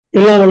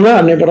எல்லாம் வல்ல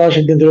அன்னை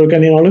பராசக்தி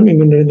திருக்கணியாலும்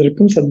இங்கு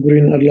நிறைந்திருக்கும்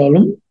சத்குருவின்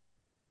அருளாலும்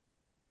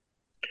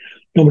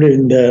நம்முடைய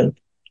இந்த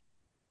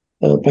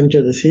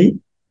பஞ்சதசி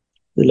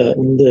இதுல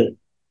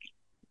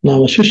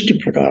நாம சிருஷ்டி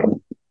பிரகாரம்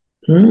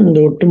இந்த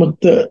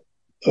ஒட்டுமொத்த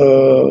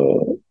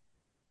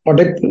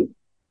படைப்பு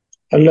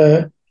அல்ல,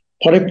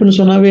 படைப்புன்னு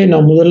சொன்னாவே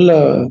நான் முதல்ல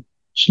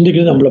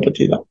சிந்திக்கிறது நம்மளை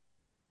பத்தி தான்.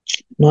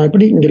 நான்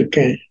எப்படி இங்க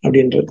இருக்கேன்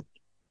அப்படின்றது.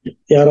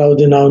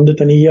 யாராவது நான்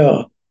தனியா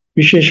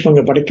விசேஷமா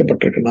அங்க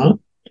படைக்கப்பட்டிருக்கேன்னா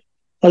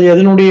அது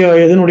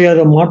எதனுடைய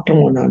அதை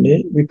மாற்றம். நான்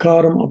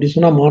விகாரம் அப்படி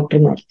சொன்னா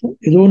மாற்றம் அர்த்தம்.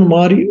 ஏதோ ஒன்று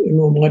மாறி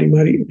இன்னும் மாறி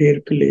மாறி இப்படி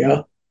இருக்கு இல்லையா?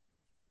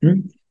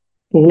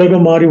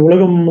 உலகம் மாறி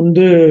உலகம்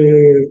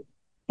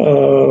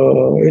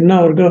என்ன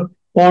இருக்கு,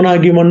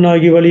 வானாகி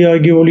மண்ணாகி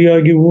வழியாகி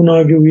ஒளியாகி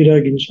ஊனாகி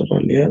உயிராகின்னு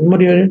சொல்றோம் இல்லையா? இந்த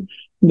மாதிரி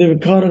இந்த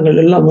விகாரங்கள்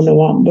எல்லாம்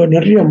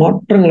நிறைய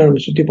மாற்றங்களை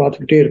நம்ம சுத்தி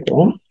பார்த்துக்கிட்டே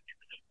இருக்கோம்.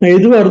 நான்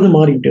எதுவா இருந்து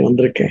மாறிக்கிட்டு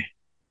வந்திருக்கேன்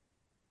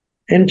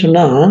ஏன்னு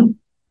சொன்னா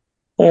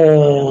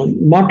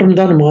மாற்றம்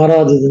தான்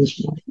மாறாததுன்னு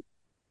சொன்னாங்க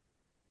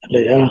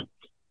இல்லையா?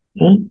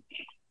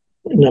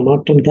 இந்த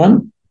மாற்றம் தான்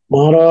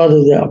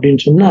மாறாதது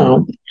அப்படின்னு சொன்னா,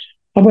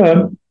 அப்ப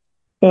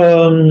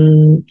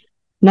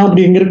நான்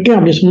அப்படி இங்க இருக்கேன்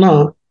அப்படின்னு சொன்னா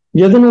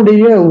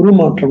எதனுடைய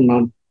உருமாற்றம்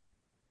நான்?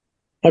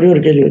 அப்படி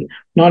ஒரு கேள்வி.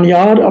 நான்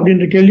யார்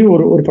அப்படின்ற கேள்வி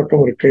ஒரு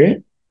பக்கம் இருக்கு.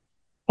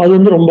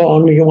 அது ரொம்ப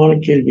ஆன்மீகமான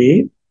கேள்வி.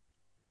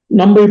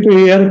 நம்ம இப்ப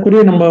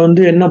ஏறக்குறைய நம்ம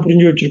என்ன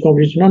புரிஞ்சு வச்சிருக்கோம்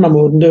அப்படின்னு சொன்னா,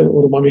 நம்ம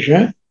ஒரு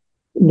மனுஷன்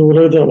இந்த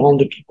உலகத்துல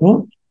வாழ்ந்துட்டு இருக்கோம்.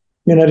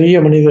 இங்க நிறைய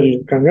மனிதர்கள்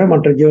இருக்காங்க,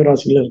 மற்ற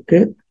ஜீவராசிகள் இருக்கு.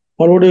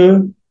 அவரோடு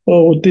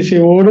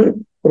ஒத்திசைவோடு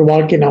ஒரு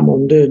வாழ்க்கையை நாம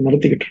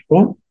நடத்திக்கிட்டு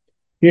இருக்கோம்.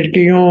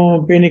 இயற்கையும்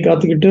பேணி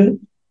காத்துக்கிட்டு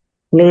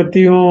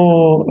உலகத்தையும்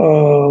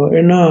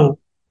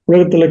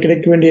உலகத்துல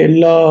கிடைக்க வேண்டிய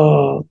எல்லா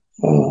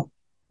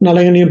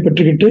நலங்களையும்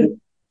பெற்றுக்கிட்டு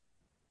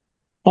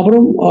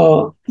அப்புறம்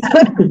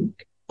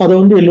அதை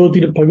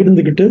எல்லாத்தையும்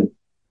பகிர்ந்துக்கிட்டு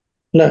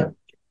இல்ல,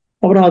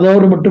 அப்புறம்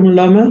அதோடு மட்டும்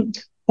இல்லாம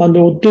அந்த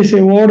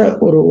ஒத்திசைவோட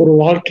ஒரு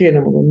வாழ்க்கையை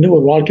நமக்கு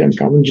ஒரு வாழ்க்கை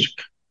எனக்கு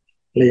அமைஞ்சிருக்கு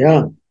இல்லையா?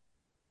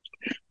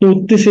 இந்த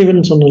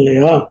ஒத்திசைவுன்னு சொன்னோம்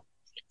இல்லையா?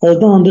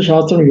 அதுதான்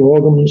சாஸ்திரம்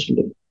யோகம்னு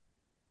சொல்லுது.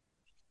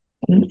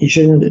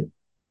 இசைந்து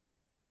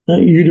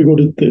ஈடு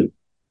கொடுத்து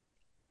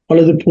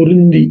அல்லது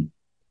பொருந்தி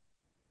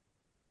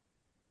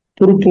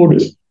பொறுப்போடு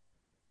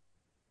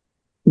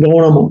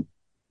கவனமா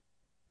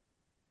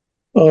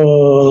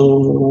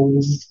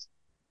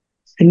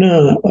என்ன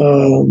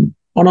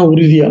ஆனா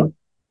உறுதியா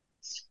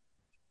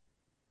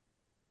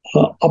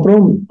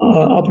அப்புறம்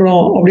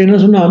அப்படி என்ன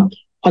சொன்னா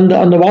அந்த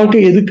அந்த வாழ்க்கை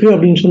எதுக்கு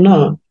அப்படின்னு சொன்னா,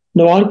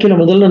 இந்த வாழ்க்கையில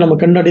முதல்ல நம்ம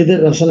கண்டறியது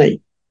ரசனை.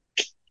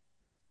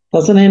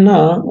 ரசனைன்னா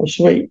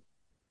சுவை,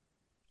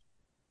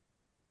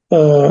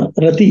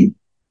 ரதி,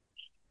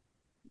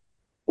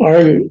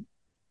 அழகு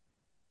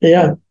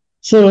இல்லையா?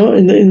 சோ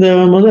இந்த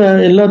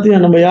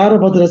எல்லாத்தையும் நம்ம யாரை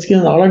பார்த்து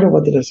ரசிக்கிறோம்? அந்த அழகை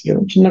பார்த்து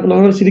ரசிக்கிறோம். சின்ன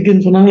குழந்தை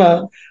சிரிக்குன்னு சொன்னாங்களா,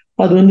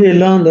 அது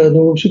எல்லாம் அந்த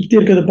சுத்தி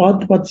இருக்கிறத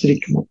பார்த்து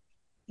சிரிக்கணும்.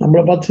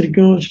 நம்மளை பார்த்து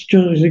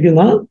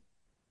சிரிக்கும் தான்.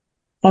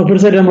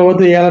 பெருசா நம்மளை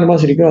பார்த்து ஏளனமா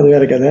சிரிக்கும், அது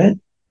வேற கதை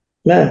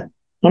இல்ல.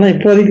 ஆனா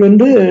இப்போதைக்கு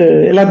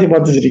எல்லாத்தையும்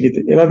பார்த்து சிரிக்குது,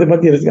 எல்லாத்தையும்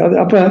பார்த்து ரசிக்குது. அது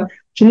அப்ப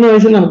சின்ன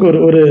வயசுல நமக்கு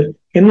ஒரு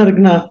என்ன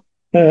இருக்குன்னா,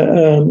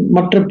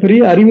 மற்ற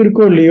பெரிய அறிவு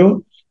இருக்கோ இல்லையோ,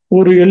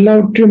 ஒரு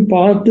எல்லாவற்றையும்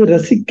பார்த்து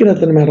ரசிக்கிற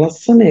தன்மை,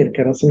 ரசனை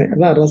இருக்கு. ரசனை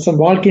அதான் ரசம்,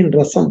 வாழ்க்கையின்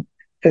ரசம்,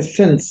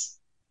 எசன்ஸ்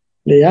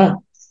இல்லையா?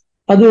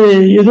 அது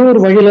ஏதோ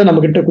ஒரு வகையில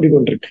நம்ம கிட்ட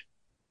குடிக்கொண்டிருக்கு.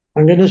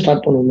 அங்கிருந்து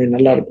ஸ்டார்ட் பண்ணுவோமே,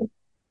 நல்லா இருக்கும்.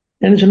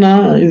 ஏன்னு சொன்னா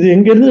இது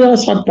எங்க இருந்து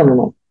தான் ஸ்டார்ட்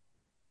பண்ணணும்.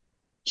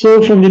 So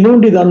from the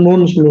known to the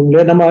unknown சொல்லுவோம்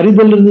இல்லையா? நம்ம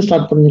அறிதல் இருந்து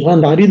ஸ்டார்ட் பண்ணணும்.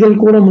 அந்த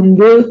அறிதல் கூட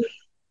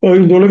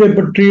இந்த உலகை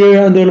பற்றிய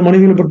அந்த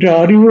மனிதர்களை பற்றிய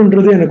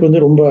அறிவுன்றது எனக்கு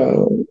ரொம்ப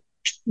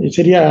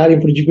சரியா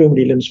யாரையும் புரிஞ்சுக்கவே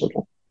முடியலன்னு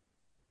சொல்றோம்.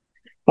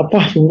 அப்பா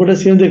இவங்களோட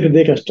சேர்ந்து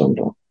இருக்கிறதே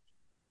கஷ்டம்ன்றோம்.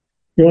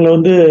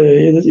 இவங்களை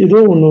ஏதோ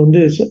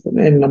ஒண்ணு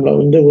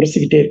நம்மளை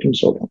உரசிக்கிட்டே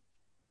இருக்குன்னு சொல்றோம்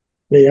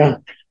இல்லையா?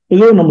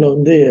 ஏதோ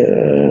நம்மளை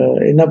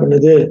என்ன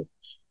பண்ணுது,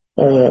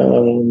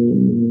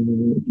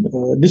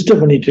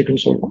 டிஸ்டர்ப் பண்ணிட்டு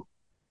இருக்குன்னு சொல்றோம்.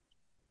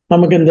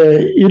 நமக்கு இந்த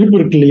இருப்பு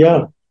இருக்கு இல்லையா?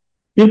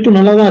 இருப்பு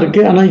நல்லாதான்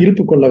இருக்கு, ஆனா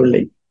இருப்பு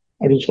கொள்ளவில்லை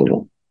அப்படின்னு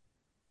சொல்றோம்.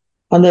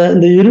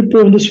 இந்த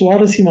இருப்பு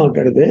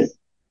சுவாரஸ்யமாக்குறது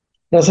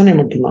ரசனை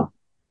மட்டும்தான்.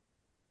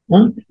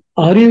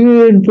 அறிவு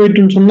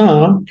போயிட்டுன்னு சொன்னா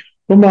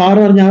ரொம்ப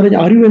ஆராய்ச்சி.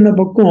 அறிவு என்ன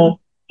பக்கம்?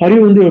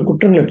 அறிவு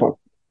குற்றங்களை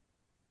பார்க்கும்.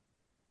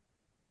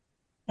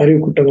 அறிவு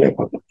குற்றங்களை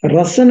பார்க்கும்.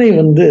 ரசனை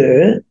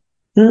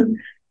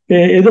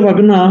எது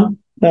பார்க்குன்னா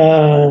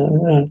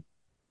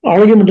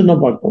அழகை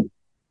மட்டும்தான் பார்க்கும்.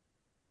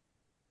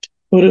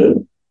 ஒரு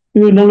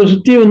நம்மளை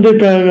சுத்தி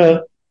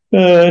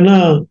என்ன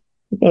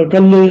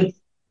கல்லு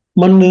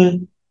மண்ணு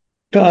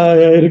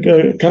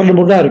கரண்டு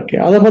மட்டும் தான் இருக்கு,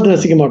 அதை பார்த்து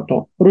ரசிக்க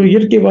மாட்டோம். ஒரு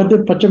இயற்கையை பார்த்து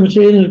பச்சை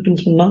பச்சைன்னு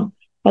இருக்குன்னு சொன்னா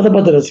அதை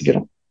பார்த்து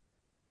ரசிக்கிறோம்.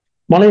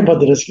 மலையை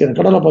பார்த்து ரசிக்கிறோம்,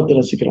 கடலை பார்த்து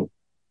ரசிக்கிறோம்.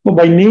 இப்போ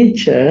பை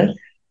நேச்சர்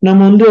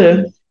நம்ம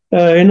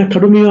என்ன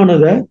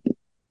கடுமையானதை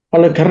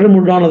அல்ல கரடு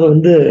முட்டானதை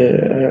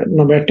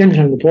நம்ம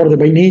அட்டென்ஷன் போறது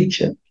பை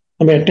நேச்சர்.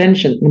 நம்ம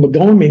அட்டென்ஷன், நம்ம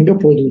கவனம் எங்க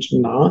போகுதுன்னு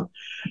சொன்னா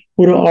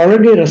ஒரு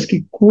அழகை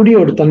ரசிக்கக்கூடிய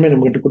ஒரு தன்மை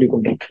நம்ம கிட்ட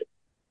கூடிக்கொண்டிருக்கு.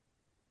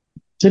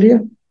 சரியா?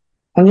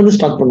 அங்கிருந்து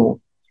ஸ்டார்ட் பண்ணுவோம்.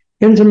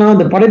 ஏன்னு சொன்னா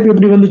அந்த படைப்பு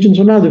எப்படி வந்துச்சுன்னு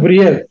சொன்னா அது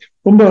பெரிய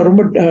ரொம்ப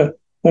ரொம்ப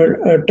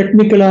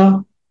டெக்னிக்கலா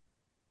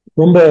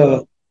ரொம்ப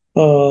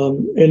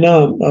என்ன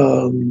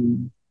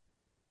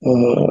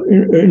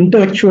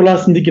இன்டலெக்சுவலா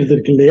சிந்திக்கிறது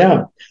இருக்கு இல்லையா,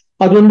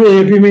 அது வந்து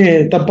எப்பயுமே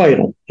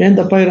தப்பாயிரும். ஏன்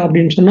தப்பாயிரும்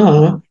அப்படின்னு சொன்னா,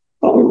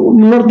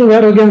 இன்னொருத்தர்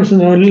வேற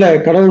வகையான இல்ல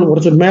கடவுள்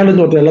ஒருத்தர் மேல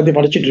இருந்து ஒருத்தர் எல்லாத்தையும்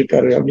படைச்சிட்டு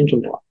இருக்காரு அப்படின்னு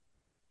சொல்லுவான்.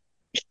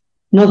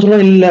 நான்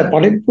சொல்றேன் இல்ல,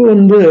 படைப்பு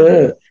வந்து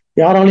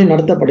யாராலையும்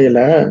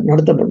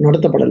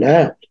நடத்தப்படல.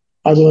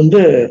 அது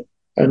வந்து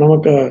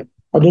நமக்கு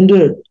அது வந்து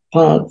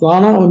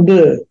தானா வந்து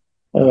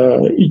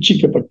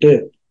இச்சிக்கப்பட்டு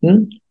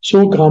சோ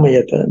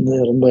காமயத்தை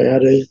ரொம்ப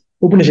யாரு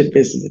உபனிஷத்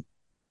பேசுது.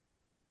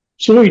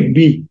 So it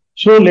be,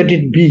 so let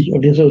it be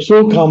அப்படின்னு சொல்லி சோ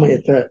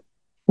காமயத்தை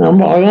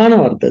ரொம்ப அழகான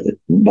வார்த்தை அது.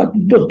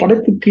 இந்த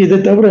படைப்புக்கு இதை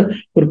தவிர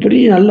ஒரு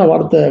பெரிய நல்ல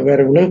வார்த்தை வேற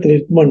உலகத்துல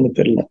இருக்குமான்னு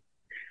தெரியல.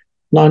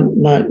 நான்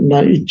நான்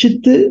நான்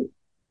இச்சித்து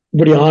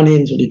இப்படி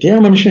ஆனேன்னு சொல்லிட்டு,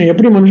 ஏன் மனுஷன்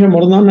எப்படி மனுஷன்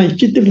பிறந்தான், நான்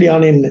இச்சித்து இப்படி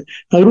ஆனேன்னு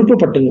நான்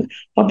விருப்பப்பட்டேன்னு.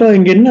 அப்ப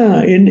இங்க என்ன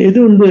எது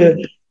வந்து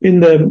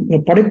இந்த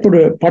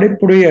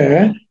படைப்புடைய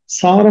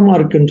சாரமா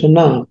இருக்குன்னு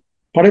சொன்னா,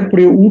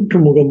 படைப்புடைய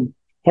ஊற்றுமுகம்,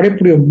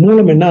 படைப்புடைய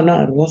மூலம் என்னன்னா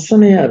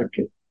ரசனையா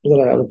இருக்கு.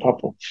 முதல்ல அதை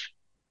பார்ப்போம்.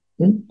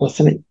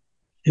 ரசனை,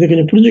 இதை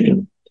கொஞ்சம்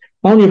புரிஞ்சுக்கணும்.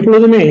 நான்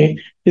எப்பொழுதுமே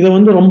இதை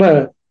வந்து ரொம்ப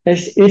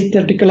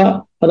எஸ்தட்டிக்கலா,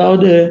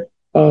 அதாவது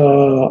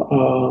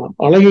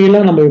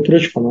அழகையெல்லாம் நம்ம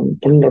அப்ரோச்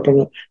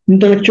பண்ணணும்.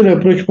 இன்டலெக்சுவல்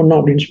அப்ரோச் பண்ணோம்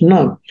அப்படின்னு சொன்னா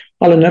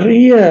அதுல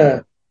நிறைய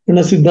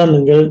என்ன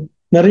சித்தாந்தங்கள்,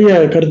 நிறைய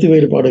கருத்து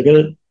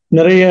வேறுபாடுகள்,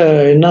 நிறைய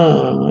என்ன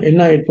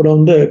என்ன ஏற்படும்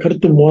வந்து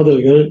கருத்து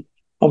மோதல்கள்,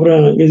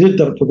 அப்புறம்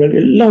எதிர்த்தரப்புகள்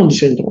எல்லாம் வந்து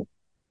சேர்ந்துடும்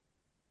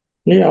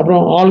இல்லையா.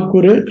 அப்புறம் ஆளுக்கு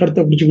ஒரு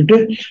கருத்தை பிடிச்சுக்கிட்டு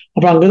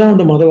அப்புறம் அங்கதான்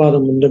வந்து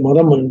மதவாதம், இந்த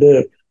மதம் வந்து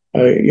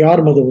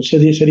யார் மதம்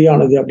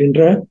சரியானது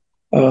அப்படின்ற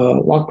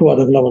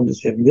வாக்குவாதங்கள்லாம் வந்து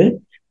சேர்ந்து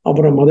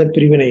அப்புறம் மத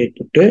பிரிவினை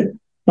ஏற்பட்டு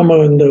நம்ம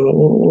இந்த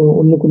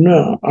ஒண்ணுக்கு ஒண்ணு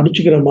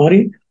அடிச்சுக்கிற மாதிரி.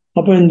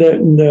 அப்ப இந்த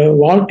இந்த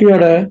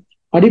வாழ்க்கையோட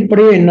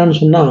அடிப்படையே என்னன்னு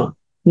சொன்னா,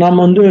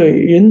 நாம் வந்து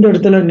எந்த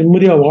இடத்துல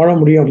நிம்மதியா வாழ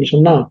முடியும் அப்படின்னு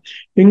சொன்னா,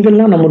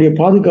 எங்கெல்லாம் நம்முடைய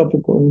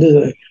பாதுகாப்புக்கு வந்து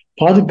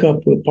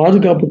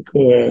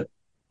பாதுகாப்புக்கு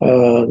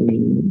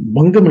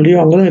பங்கம் இல்லையோ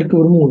அங்கதான் இருக்க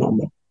விரும்புவோம்.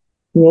 நாம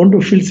we want to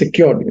feel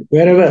secured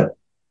wherever.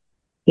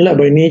 இல்ல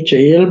பை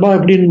நேச்சர் இயல்பா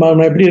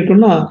எப்படி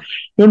இருக்குன்னா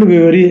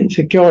வெரி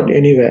செக்யூர்ட்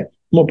எனிவே.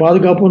 நம்ம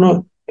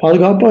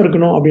பாதுகாப்பா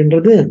இருக்கணும்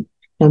அப்படின்றது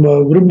நம்ம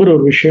விரும்புற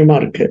ஒரு விஷயமா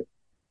இருக்கு.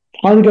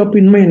 பாதுகாப்பு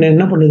இன்மை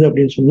என்ன பண்ணுது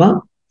அப்படின்னு சொன்னா,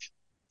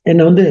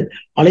 என்னை வந்து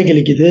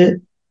அலைக்கழிக்குது,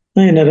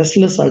 என்னை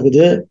ரெஸ்ட்லெஸ்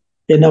ஆகுது,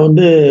 என்னை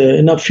வந்து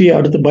என்ன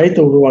அடுத்து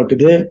பயத்தை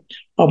உருவாக்குது,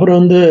 அப்புறம்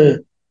வந்து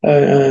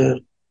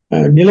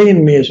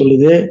நிலையின்மையை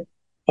சொல்லுது,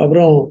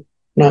 அப்புறம்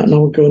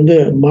நமக்கு வந்து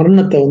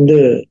மரணத்தை வந்து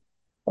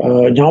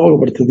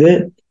ஞாபகப்படுத்துது,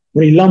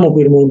 இல்லாம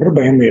போயிருமோன்ற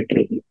பயம்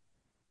ஏற்றுது.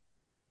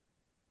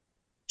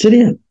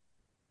 சரியா?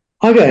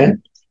 ஆக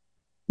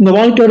இந்த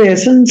வாழ்க்கையோட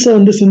எசன்ஸை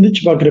வந்து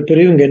சிந்திச்சு பார்க்குற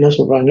பெரியவங்க என்ன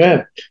சொல்றாங்க,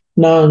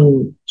 நான்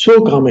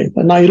காமை,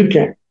 நான்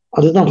இருக்கேன்,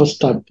 அதுதான் ஃபர்ஸ்ட்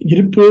ஸ்டார்ட்.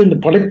 இருப்பு, இந்த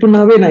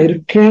படைப்புனாவே நான்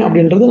இருக்கேன்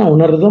அப்படின்றத நான்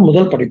உணர்றதுதான்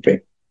முதல்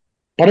படைப்பேன்.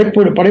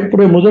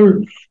 படைப்புடைய முதல்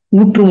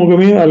ஊற்று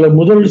முகமே அல்ல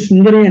முதல்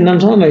சிந்தனை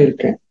என்னன்னு சொன்னா நான்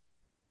இருக்கேன்.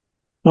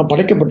 நான்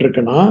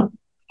படைக்கப்பட்டிருக்கேன்னா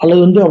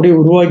அல்லது வந்து அப்படியே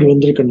உருவாகி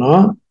வந்திருக்கேன்னா,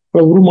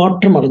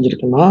 உருமாற்றம்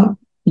அடைஞ்சிருக்குன்னா,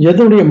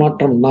 எதனுடைய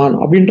மாற்றம் நான்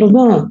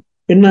அப்படின்றதுதான்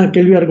என்ன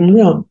கேள்வியா இருக்க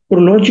முடியும்.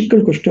 ஒரு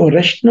லாஜிக்கல் கொஸ்டின்,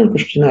 ரேஷனல்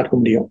கொஸ்டினா இருக்க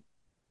முடியும்.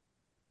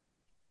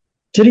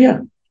 சரியா?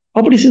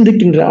 அப்படி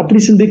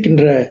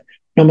சிந்திக்கின்ற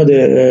நமது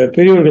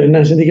பெரியவர்கள் என்ன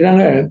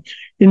சிந்திக்கிறாங்க,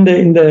 இந்த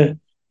இந்த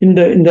இந்த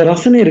இந்த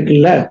ரசனை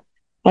இருக்குல்ல,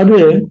 அது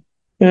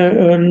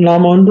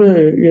நாம வந்து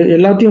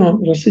எல்லாத்தையும்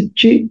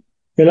ரசிச்சு,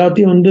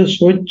 எல்லாத்தையும் வந்து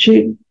சுவைச்சு,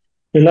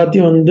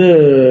 எல்லாத்தையும் வந்து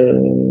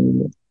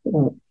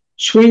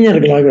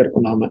சுவைஞர்களாக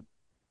இருக்கும். நாம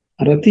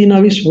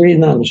ரத்தினாவே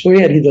சுவை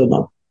அறிதல்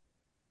தான்.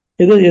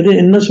 எது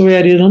என்ன சுவை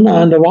அறிதல்னா,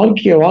 அந்த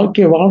வாழ்க்கையை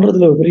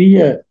வாழ்றதுல ஒரு பெரிய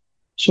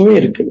சுவை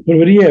இருக்கு, ஒரு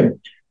பெரிய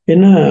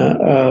என்ன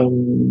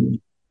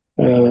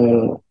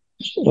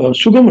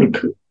சுகம்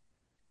இருக்கு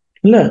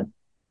இல்ல.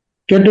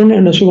 கேட்டோன்னு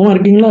என்ன சுகமா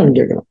இருக்கீங்களான்னு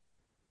கேட்கிறோம்.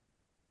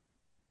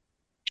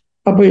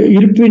 அப்ப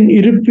இருப்பின்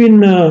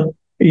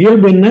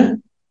இயல்பு என்ன?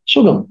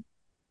 சுகம்.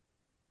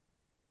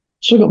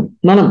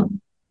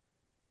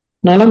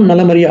 நலம்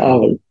நலமறிய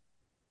ஆவல்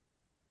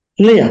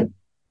இல்லையா?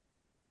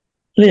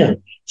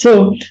 சோ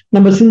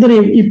நம்ம சிந்தனை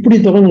இப்படி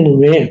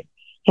தொடங்கணுமே.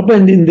 அப்ப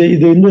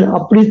இது வந்து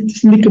அப்படி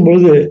சிந்திக்கும்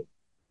பொழுது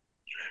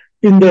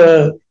இந்த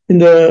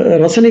இந்த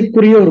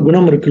ரசனைக்குரிய ஒரு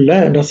குணம் இருக்குல்ல,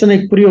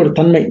 ரசனைக்குரிய ஒரு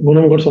தன்மை,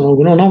 குணம் கூட சொன்னோம்.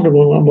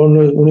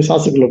 குணம்னா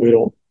சாசுக்குள்ள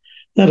போயிடும்.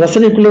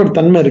 ரசனைக்குள்ள ஒரு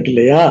தன்மை இருக்கு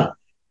இல்லையா,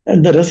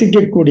 இந்த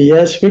ரசிக்கக்கூடிய,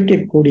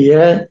 சுவைக்கக்கூடிய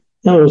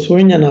ஒரு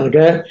சுவைஞனாக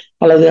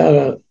அல்லது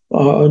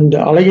இந்த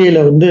அழகையில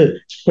வந்து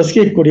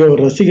ரசிக்கக்கூடிய ஒரு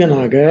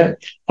ரசிகனாக,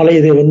 அல்லது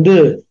இதை வந்து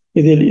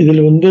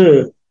இதில் வந்து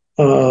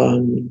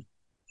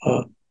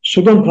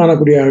சுகம்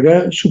காணக்கூடியாக,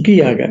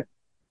 சுகியாக.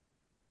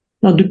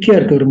 நான் துக்கியா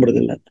இருக்க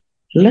விரும்புறதில்லை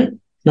இல்ல.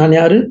 நான்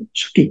யாரு?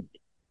 சுகி.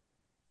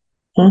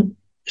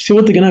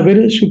 சிவத்துக்கு என்ன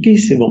பேரு? சுகி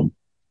சிவம்.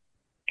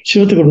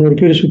 சிவத்துக்கு ஒரு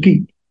பேரு சுகி.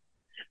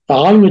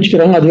 ஆள்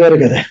வச்சுக்கிறாங்க, அது வேற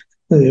கதை.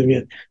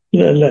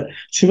 இல்ல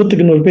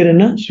சிவத்துக்கு ஒரு பேர்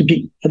என்ன? சுகி.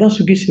 அதான்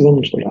சுகி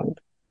சிவம்னு சொல்றாங்க.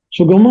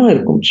 சுகமா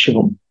இருக்கும்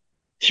சிவம்.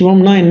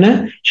 சிவம்னா என்ன?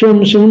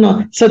 சிவம்னா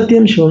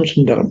சத்தியம், சிவம்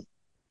சுந்தரம்.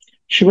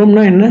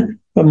 சிவம்னா என்ன?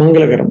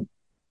 மங்களகரம்,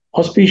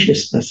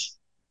 ஆஸ்பீஷியஸ்னஸ்.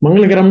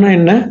 மங்களகரம்னா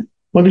என்ன?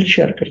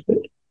 மகிழ்ச்சியா இருக்கிறது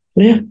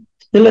இல்லையா?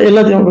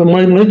 எல்லாத்தையும்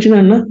மகிழ்ச்சினா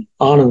என்ன?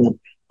 ஆனந்தம்.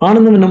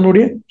 ஆனந்தம்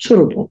நம்மளுடைய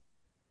ஸ்வரூபம்.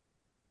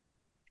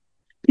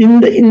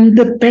 இந்த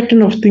இந்த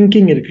பேட்டர்ன் ஆஃப்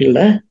திங்கிங்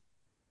இருக்குல்ல,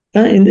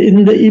 இந்த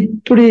இந்த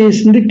இப்படி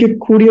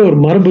சிந்திக்கக்கூடிய ஒரு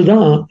மரபு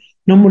தான்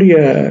நம்முடைய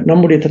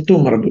நம்முடைய தத்துவ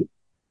மரபு.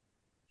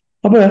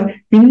 அப்ப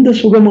இந்த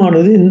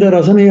சுகமானது, இந்த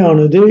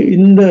ரசனையானது,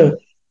 இந்த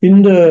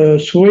இந்த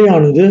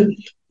சுவையானது,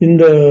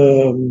 இந்த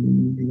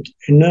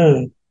என்ன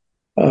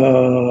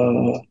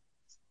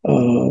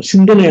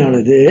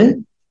சிந்தனையானது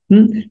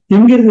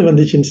எங்கிருந்து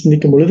வந்துச்சுன்னு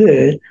சிந்திக்கும் பொழுது,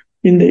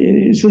 இந்த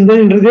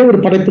சிந்தனைன்றதே ஒரு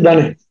படைப்பு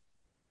தானே,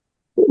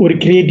 ஒரு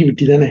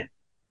கிரியேட்டிவிட்டி தானே,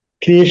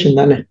 கிரியேஷன்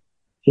தானே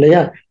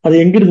இல்லையா? அது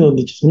எங்கிருந்து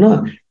வந்துச்சு சொன்னா,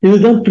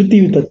 இதுதான்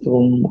பிருத்திவி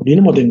தத்துவம்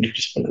அப்படின்னு முதல்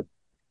இன்ட்ரடியூஸ் பண்ணது.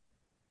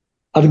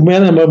 அதுக்கு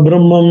மேல நம்ம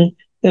பிரம்மம்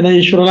ஏன்னா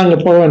ஈஸ்வரன் அங்க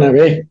போக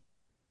வேணாவே.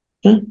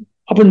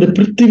 அப்ப இந்த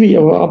பிருத்திவி,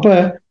 அப்ப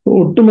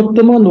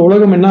ஒட்டுமொத்தமா அந்த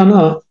உலகம்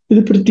என்னன்னா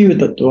இது பிருத்திவி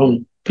தத்துவம்.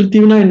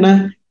 பிருத்திவினா என்ன?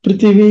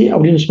 பிருத்திவி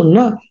அப்படின்னு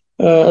சொன்னா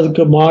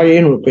அதுக்கு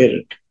மாயேன்னு ஒரு பேர்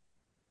இருக்கு.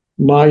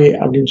 மாயை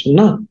அப்படின்னு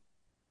சொன்னா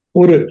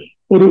ஒரு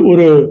ஒரு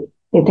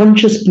ஒரு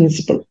கான்சியஸ்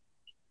பிரின்சிபல்.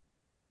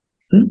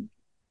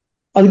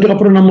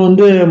 அதுக்கப்புறம் நம்ம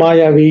வந்து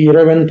மாயாவி,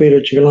 இறைவன் பேர்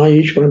வச்சுக்கலாம்,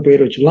 ஈஸ்வரன்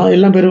பேர் வச்சுக்கலாம்,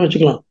 எல்லா பேரும்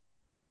வச்சுக்கலாம்.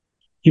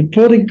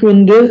 இப்போதைக்கு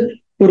வந்து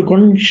ஒரு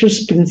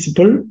கான்சியஸ்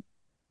பிரின்சிபல்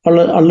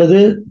அல்லது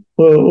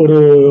ஒரு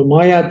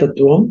மாயா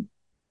தத்துவம்,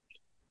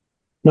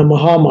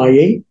 மகா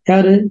மாயை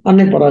யாரு?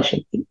 அன்னை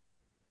பராசக்தி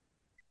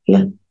இல்ல.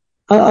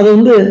 அது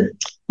வந்து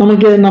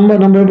நமக்கு நம்ம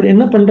நம்ம எப்படி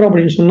என்ன பண்றோம்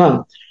அப்படின்னு சொன்னா,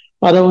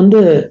 அதை வந்து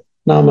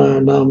நாம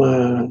நாம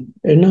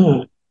என்ன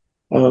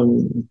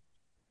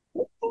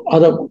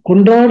அதை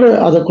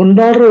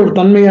கொண்டாடுற ஒரு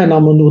தன்மையை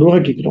நாம வந்து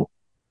உருவாக்கிக்கிறோம்.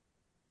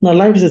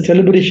 லைஃப் இஸ்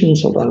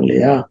செலிப்ரேஷன் சொல்றாங்க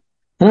இல்லையா?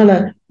 அதனால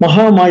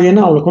மகா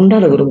மாயன்னு அவளை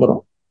கொண்டாட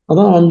விரும்புறோம்.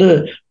 அதான் வந்து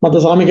மற்ற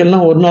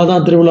சாமிகள்லாம் ஒரு நாள்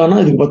தான் திருவிழானா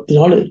இதுக்கு 10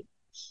 நாள்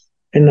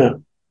என்ன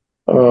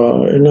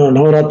என்ன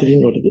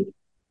நவராத்திரின்னு வருது,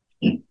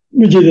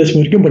 விஜயதசமி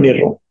வரைக்கும்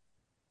பண்ணிடுறோம்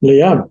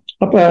இல்லையா?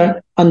 அப்ப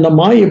அந்த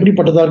மாய்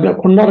எப்படிப்பட்டதா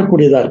இருக்கு?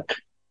 கொண்டாடக்கூடியதா இருக்கு.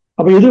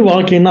 அப்ப எது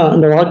வாழ்க்கைன்னா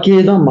அந்த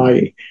வாழ்க்கையே தான்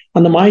மாயை.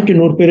 அந்த மாய்க்கு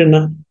 100 பேர் என்ன?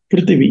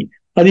 பிருத்திவி.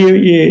 அது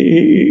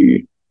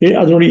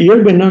அதனுடைய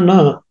இயல்பு என்னன்னா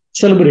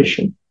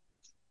செலிப்ரேஷன்.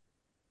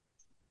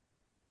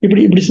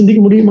 இப்படி இப்படி சிந்திக்க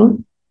முடியுமா?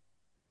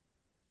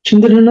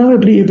 சிந்தனைனா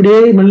இப்படியே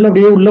மெல்ல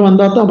அப்படியே உள்ள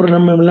வந்தா தான் அப்புறம்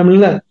நம்ம மெல்ல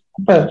மெல்ல.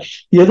 அப்ப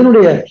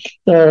எதனுடைய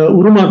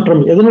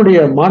உருமாற்றம், எதனுடைய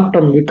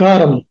மாற்றம்,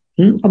 விகாரம்.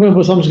 அப்ப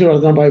இப்ப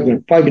சம்ஸ்கிருதம் தான்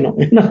பாய்க்கணும்.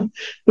 ஏன்னா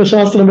இப்ப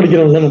சாஸ்திரம்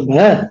படிக்கிறவங்க நம்ம.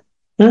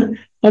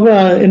 அப்ப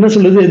என்ன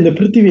சொல்லுது? இந்த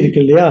பிருத்திவி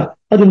இருக்கு இல்லையா,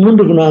 அது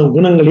 3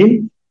 குணங்களின்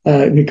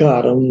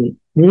விகாரம்,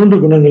 3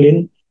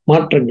 குணங்களின்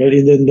மாற்றங்கள்.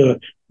 இது இந்த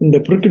இந்த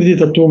பிரகிருதி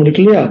தத்துவம்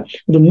இருக்கு இல்லையா,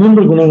 இது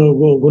 3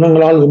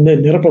 குணங்களால் வந்து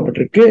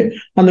நிரப்பப்பட்டிருக்கு.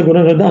 அந்த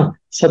குணங்கள் தான்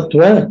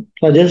சத்துவ,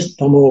 ரஜஸ்,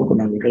 தமோ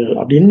குணங்கள்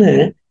அப்படின்னு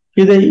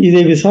இதை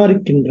இதை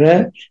விசாரிக்கின்ற,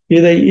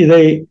 இதை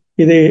இதை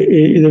இதை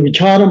இதை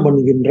விசாரம்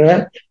பண்ணுகின்ற,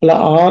 அல்ல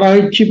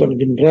ஆராய்ச்சி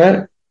பண்ணுகின்ற.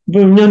 இப்ப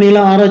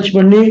விஞ்ஞானிலாம் ஆராய்ச்சி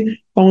பண்ணி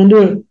அவங்க வந்து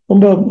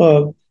ரொம்ப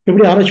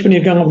எப்படி ஆராய்ச்சி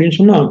பண்ணியிருக்காங்க அப்படின்னு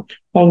சொன்னா,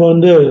 அவங்க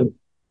வந்து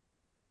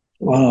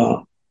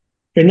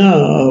என்ன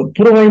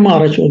புறவாயுமா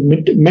ஆராய்ச்சி,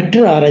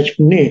 மெட்ரு ஆராய்ச்சி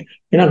பண்ணி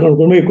ஏன்னா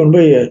கொண்டு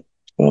போய்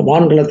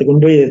வான்கலத்தை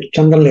கொண்டு போய்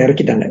சந்திரன்ல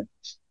இறக்கிட்டாங்க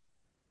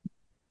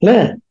இல்ல.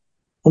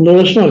 அந்த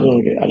வருஷம் இருக்கும்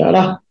அவனுக்கு.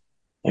 அடாடா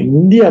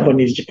இந்தியா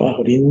பண்ணிருச்சுப்பா,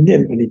 ஒரு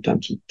இந்தியன்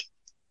பண்ணிட்டான்னு சொல்லிட்டு.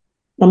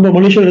 நம்ம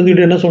மனுஷன்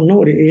இருந்துகிட்டு என்ன சொன்னோம்?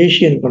 ஒரு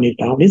ஏசியன்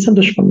பண்ணிட்டான் அப்படின்னு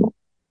சந்தோஷம் பண்ணோம்.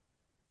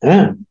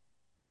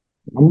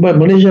 நம்ம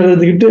மலேசியா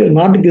இருந்துகிட்டு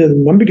நாட்டுக்கு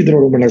நம்பிக்கை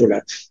துரோகம்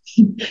பண்ணக்கூடாது,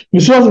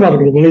 விசுவாசமா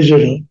இருக்கணும். மலேசியா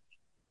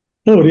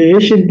ஒரு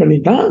ஏசியன்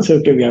பண்ணிட்டான்,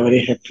 சரி வெரி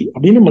ஹாப்பி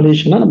அப்படின்னு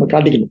மலேசியனா நம்ம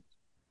காட்டிக்கணும்.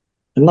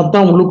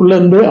 என்னத்தான் உள்ளுக்குள்ள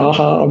இருந்து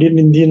ஆஹா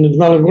அப்படின்னு இந்தியன்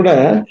இருந்தாலும் கூட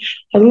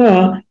அதெல்லாம்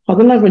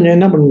அதெல்லாம் கொஞ்சம்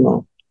என்ன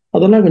பண்ணணும்,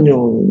 அதெல்லாம்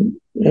கொஞ்சம்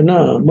என்ன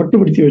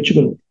மட்டுப்படுத்தி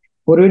வச்சுக்கணும்.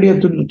 ஒரேடியா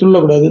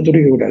துள்ளக்கூடாது,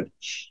 துடிக்க கூடாது.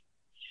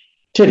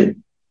 சரி,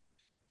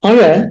 ஆக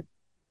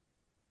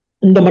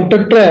இந்த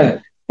மட்டற்ற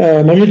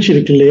மகிழ்ச்சி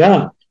இருக்கு இல்லையா?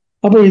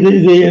 அப்ப இது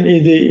இது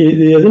இது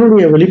இது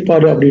எதனுடைய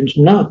வெளிப்பாடு அப்படின்னு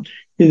சொன்னா,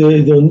 இது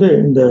இது வந்து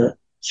இந்த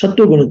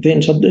சத்துவ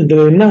குணத்தின்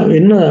இதுல என்ன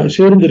என்ன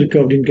சேர்ந்து இருக்கு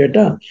அப்படின்னு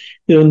கேட்டா,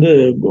 இது வந்து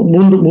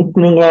 3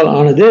 முக்குணங்களால்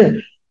ஆனது.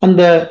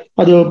 அந்த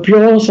அது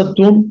பியோர்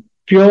சத்துவம்,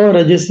 பியோர்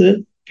ரஜஸ்,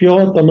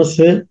 பியோர்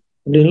தமஸ்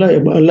அப்படின்லாம்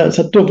இல்ல.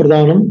 சத்துவ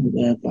பிரதானம்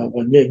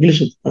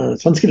இங்கிலீஷ்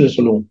சம்ஸ்கிருதம்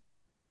சொல்லுவோம்.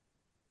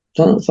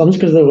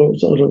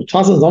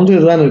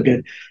 சம்ஸ்கிருதம் தான் இருக்கு.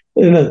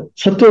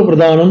 சத்துவ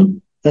பிரதானம்,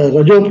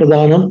 ரஜோ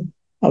பிரதானம்,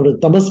 அப்படி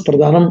தமஸ்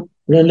பிரதானம்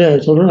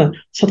சொல்றேன்.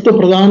 சத்துவ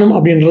பிரதானம்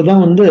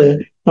அப்படின்றதுதான் வந்து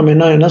நம்ம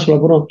என்ன சொல்ல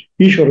போறோம்?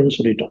 ஈஸ்வரன்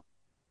சொல்லிட்டோம்.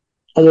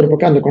 அது ஒரு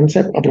பக்கம் அந்த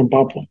கான்செப்ட் அப்புறம்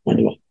பார்ப்போம்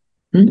மெதுவா.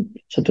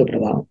 சத்துவ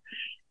பிரதானம்.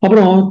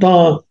 அப்புறம்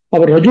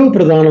அவர் ரஜோ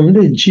பிரதானம்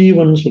வந்து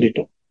ஜீவன்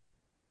சொல்லிட்டோம்.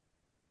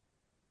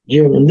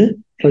 ஜீவன் வந்து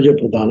ரஜோ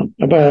பிரதானம்.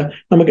 அப்ப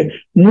நமக்கு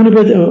 3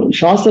 பேர்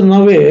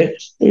சாஸ்திரம்னாவே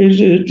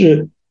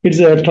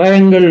இட்ஸ்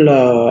ட்ரையாங்கிள்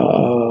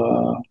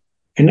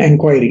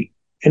என்கொயரி.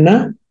 என்ன?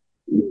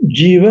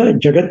 ஜீவ,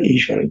 ஜெகத்,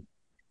 ஈஸ்வரன்.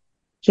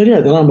 சரி,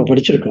 அதெல்லாம் நம்ம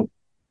படிச்சிருக்கோம்.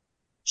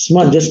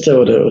 சும்மா ஜஸ்ட்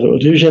ஒரு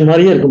ரிவிஷன்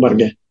மாதிரியே இருக்கும்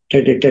பாருங்க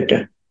கேட்க கேட்க.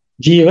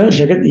 ஜீவ,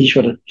 ஜெகத்,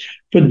 ஈஸ்வரன்.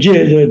 இப்போ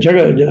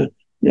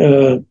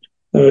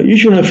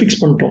ஈஸ்வரனை ஃபிக்ஸ்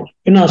பண்ணிட்டோம்.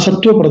 ஏன்னா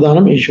சத்துவ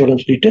பிரதானம்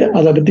ஈஸ்வரன் சொல்லிட்டு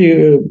அதை பத்தி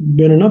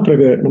வேணும்னா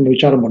பிறகு நம்ம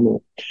விசாரம்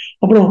பண்ணுவோம்.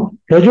 அப்புறம்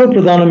ரஜோ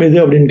பிரதானம் எது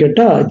அப்படின்னு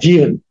கேட்டா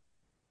ஜீவன்.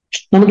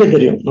 நமக்கே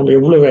தெரியும் நம்ம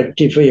எவ்வளவு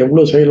ஆக்டிவ்,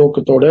 எவ்வளவு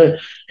செயலோக்கத்தோட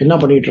என்ன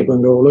பண்ணிட்டு இருக்கோம்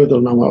இந்த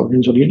உலகத்துல நாம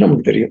அப்படின்னு சொல்லிட்டு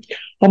நமக்கு தெரியும்.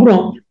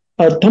 அப்புறம்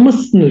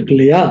தமஸ் இருக்கு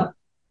இல்லையா,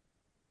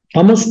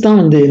 தமஸ் தான்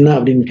என்ன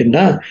அப்படின்னு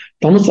கேட்டா,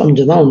 தமஸ்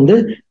அம்சம் தான்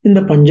இந்த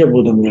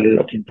பஞ்சபூதங்கள்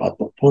அப்படின்னு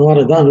பார்த்தோம் போன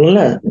வாரம் தான். அதனால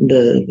இந்த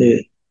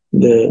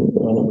இந்த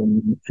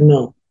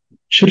என்ன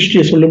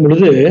சிருஷ்டியை சொல்லும்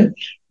பொழுது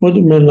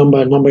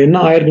நம்ம நம்ம என்ன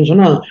ஆயிருக்குன்னு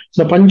சொன்னா,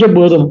 இந்த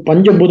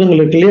பஞ்சபூதங்கள்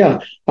இருக்கு இல்லையா,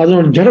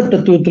 அதனோட ஜட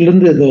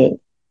தத்துவத்திலிருந்து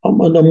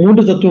அந்த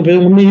 3 தத்துவம்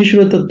பேர். ஒண்ணு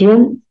ஈஸ்வர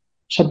தத்துவம்,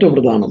 சத்துவ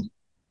பிரதானம்.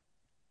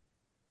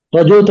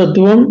 ரஜோ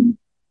தத்துவம்,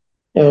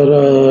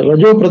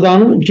 ரஜோ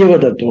பிரதானம் ஜீவ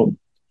தத்துவம்.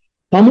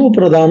 தமோ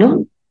பிரதானம்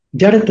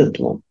ஜட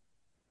தத்துவம்.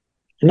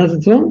 என்ன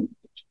தத்துவம்?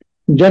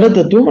 ஜட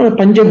தத்துவம்.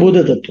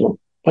 பஞ்சபூத தத்துவம்.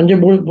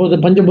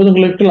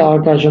 பஞ்சபூதங்களுக்கு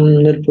ஆகாசம்,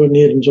 நெருப்பு,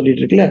 நீர்னு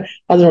சொல்லிட்டு இருக்குல்ல,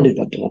 அதனுடைய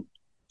தத்துவம்.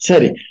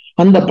 சரி,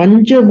 அந்த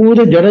பஞ்சபூத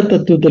ஜட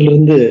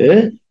தத்துவத்திலிருந்து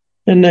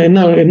என்ன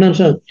என்ன என்ன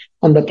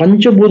அந்த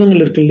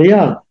பஞ்சபூதங்கள் இருக்கு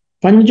இல்லையா,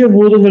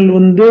 பஞ்சபூதங்கள்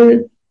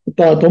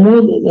தமோ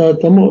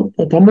தமோ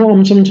தமோ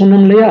அம்சம்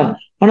சொன்னோம் இல்லையா.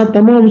 ஆனா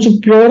தமோ அம்சம்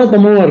பியூரா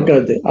தமோவா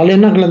இருக்காது, அதுல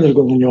என்ன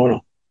கலந்துருக்கும்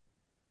கொஞ்சம்.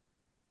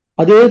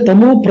 அதே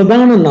தமோ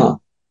பிரதானம் தான்,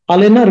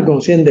 அதுல என்ன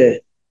இருக்கும் சேர்ந்து?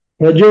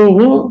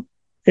 ரஜோவும்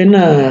என்ன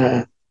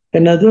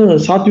என்னது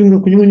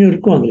சாத்விகம் கொஞ்சம் கொஞ்சம்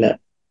இருக்கும் அதுல.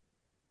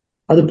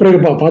 அது பிறகு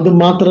பார்ப்போம். அது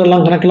மாத்திரை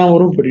எல்லாம் கணக்கெல்லாம்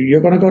வரும், பெரிய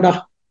கணக்கோடா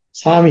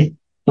சாமி.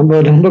 நம்ம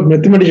நம்ம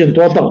மெத்தமெட்டிஷியன்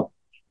தோத்தம்.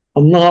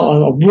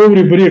 அவ்வளோ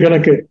பெரிய பெரிய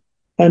கணக்கு.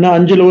 ஏன்னா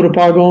 5ல் ஒரு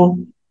பாகம்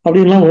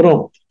அப்படின்லாம் வரும்.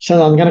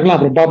 சார் அந்த கணக்கெல்லாம்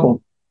அப்புறம் பார்ப்போம்.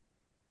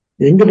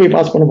 எங்க போய்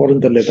பாஸ் பண்ண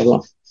போறோம்னு தெரியல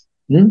இதெல்லாம்.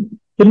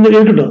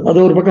 இருக்கட்டும், அது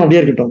ஒரு பக்கம்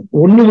அப்படியே இருக்கட்டும்.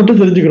 ஒண்ணு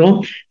மட்டும் தெரிஞ்சுக்கிறோம்,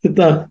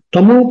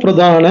 தமோ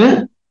பிரதான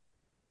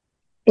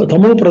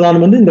தமோ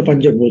பிரதானம் இந்த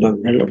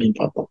பஞ்சபூதங்கள் அப்படின்னு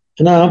பார்த்தோம்.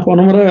 ஏன்னா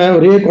போன முறை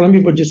ஒரே குழம்பி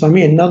போச்சு சாமி,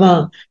 என்னதான்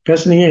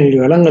பேசுனீங்க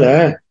எங்களுக்கு விளங்கல,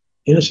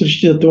 ஏன்னா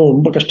சிருஷ்டி தத்துவம்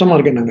ரொம்ப கஷ்டமா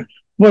இருக்கு.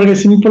 நாங்க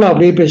சிம்பிளா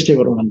அப்படியே பேசிட்டே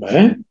வரோம். நம்ம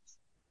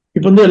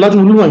இப்ப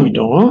எல்லாத்தையும் உள்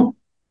வாங்கிட்டோம்.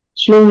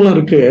 ஸ்லோகங்களும்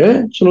இருக்கு,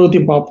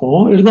 ஸ்லோகத்தையும்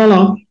பார்ப்போம்.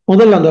 இருந்தாலும்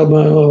முதல்ல அந்த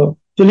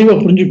தெளிவா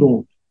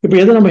புரிஞ்சுக்குவோம். இப்ப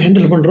எதை நம்ம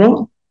ஹேண்டில் பண்றோம்?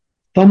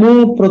 தமோ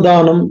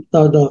பிரதானம்.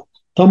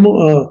 தமோ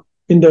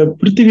இந்த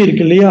பிருத்திவி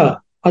இருக்கு இல்லையா,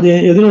 அது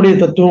எதனுடைய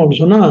தத்துவம்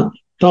அப்படின்னு சொன்னா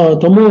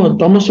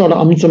தமசோட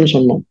அம்சம்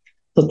சொன்னோம்.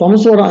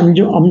 தமசோட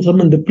 5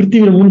 அம்சம் இந்த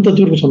பிருத்திவியில 3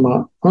 தத்துவம் சொன்னா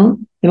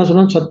என்ன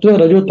சொன்னா, சத்துவ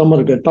ரஜோ தமம்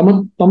இருக்கு.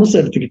 தமஸ்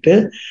எடுத்துக்கிட்டு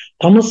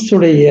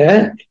தமசுடைய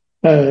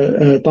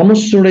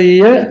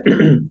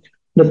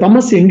இந்த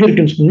தமஸ் எங்க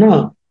இருக்குன்னு சொன்னா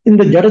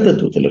இந்த ஜட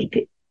தத்துவத்துல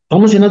இருக்கு.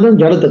 தமஸ் என்னதான்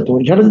ஜட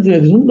தத்துவம். ஜட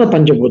தத்துவம்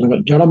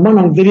பஞ்சபூதங்கள். ஜடமா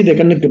நமக்கு தெரியுது,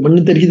 கண்ணுக்கு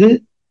மண்ணு தெரியுது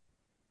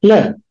இல்ல,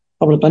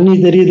 அப்புறம் தண்ணி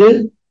தெரியுது,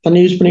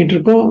 தண்ணி யூஸ் பண்ணிட்டு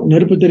இருக்கோம்.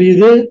 நெருப்பு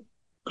தெரியுது,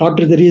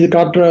 காற்று தெரியுது,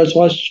 காற்றை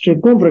சுவாசிச்சுட்டு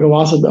இருக்கோம். பிறகு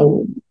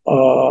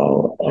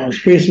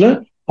ஸ்பேஸ்ல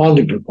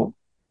வாழ்ந்துட்டு இருக்கோம்.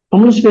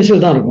 நம்மளும் ஸ்பேஸ்ல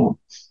தான் இருக்கோம்.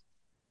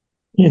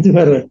 இது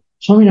வேற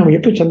சுவாமி, நம்ம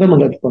எப்ப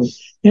சந்திரமண்டலத்துக்கு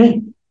போனோம்?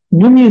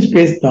 பூமியும்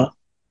ஸ்பேஸ் தான்.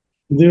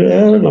 இது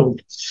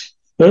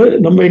வேற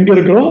நம்ம எங்க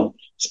இருக்கிறோம்?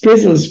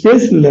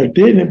 ஸ்பேஸ்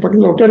இல்லாட்டி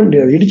பக்கத்துல உட்கார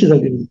முடியாது,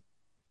 இடிச்சுதான்.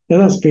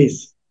 இதுதான் ஸ்பேஸ்,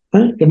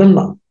 இடம்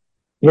தான்,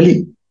 வெளி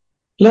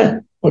இல்ல.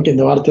 ஓகே,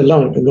 இந்த வார்த்தை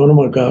எல்லாம்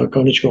கவனமா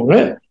கவனிச்சுக்கோங்க.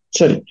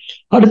 சரி,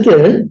 அடுத்து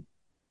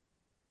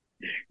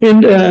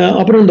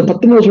அப்புறம் இந்த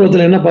 19வது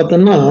ஸ்லோகத்துல என்ன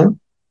பார்த்தோம்னா,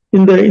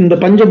 இந்த இந்த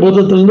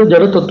பஞ்சபூதத்திலிருந்து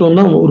ஜட தத்துவம்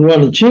தான்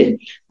உருவானுச்சு.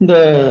 இந்த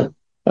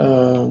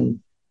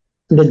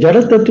இந்த ஜட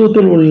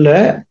தத்துவத்தில் உள்ள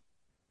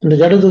இந்த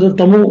ஜட தத்துவம்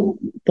தமோ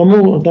தமோ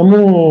தமோ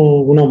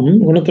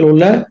குணத்துல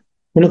தான்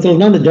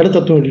இந்த ஜட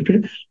தத்துவம் இருக்கு.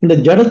 இந்த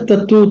ஜட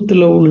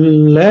தத்துவத்துல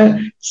உள்ள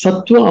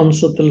சத்துவ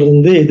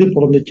அம்சத்திலிருந்து எது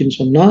பிறந்துச்சுன்னு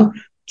சொன்னா,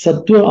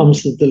 சத்துவ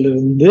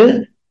அம்சத்திலிருந்து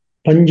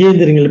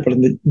பஞ்சேந்திரியங்கள்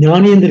பிறந்து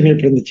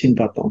ஞானேந்திரியங்கள்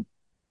பிறந்துச்சுன்னு பார்த்தோம்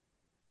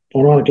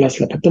போன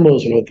கிளாஸ்ல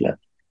 19வது ஸ்லோகத்துல.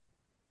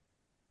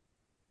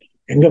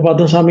 எங்க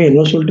பார்த்தோம் சாமி,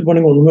 என்ன சொல்லிட்டு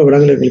போனீங்க, ஒண்ணுமே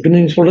விடங்களை எங்களுக்கு.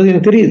 நீங்க சொல்றது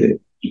எனக்கு தெரியுது,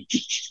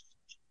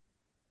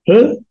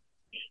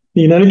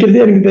 நீ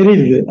நினைக்கிறதே எனக்கு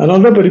தெரியுது.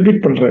 அதனாலதான் இப்ப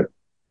ரிப்பீட் பண்றேன்.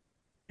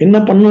 என்ன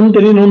பண்ணணும்னு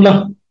தெரியணும்ல.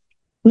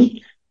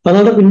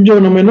 அதனால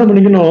கொஞ்சம் நம்ம என்ன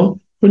பண்ணிக்கணும்,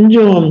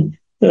 கொஞ்சம்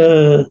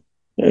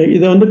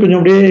இதை கொஞ்சம்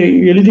அப்படியே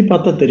எழுதி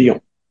பார்த்தா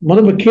தெரியும்.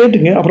 முதல்ல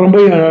கேட்டுங்க, அப்புறம்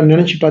போய்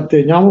நினைச்சு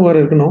பார்த்து ஞாபகம் வேற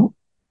இருக்கணும்.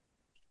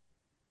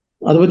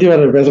 அதை பத்தி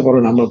வேற பேச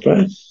போறோம் நம்ம. இப்ப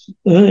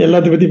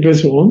எல்லாத்தையும் பத்தி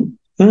பேசுவோம்.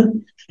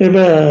 இப்ப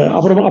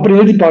அப்புறம்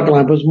எழுதி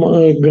பார்க்கலாம். இப்ப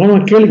கவனமா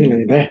கேளுங்க.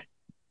 இதை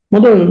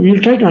முதல்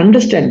we'll try to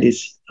understand this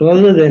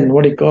rather than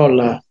what you call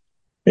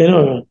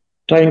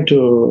trying to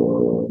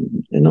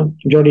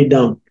jot it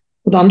down.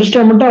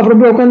 Understand பண்ணிட்டு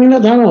அப்புறம் போய்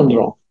உட்காந்தீங்கன்னா தானே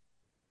வந்துடும்.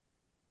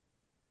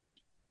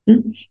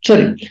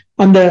 சரி,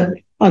 அந்த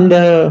அந்த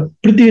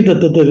பிருத்திவி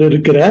தத்துவத்தில்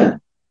இருக்கிற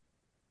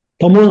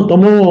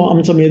தமோ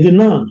அம்சம்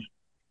எதுன்னா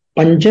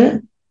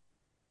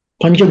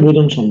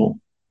பஞ்சபூதம் சொன்னோம்.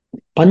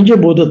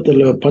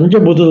 பஞ்சபூதத்துல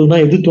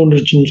தான் எது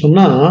தோன்றுச்சுன்னு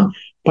சொன்னா,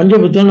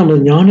 பஞ்சபூதத்துல நம்ம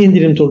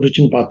ஞானேந்திரியம்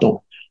தோன்றுச்சுன்னு பார்த்தோம்.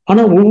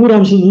 ஆனா ஒவ்வொரு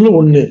அம்சத்துல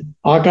ஒண்ணு.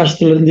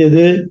 ஆகாசத்துல இருந்து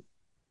எது,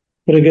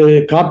 பிறகு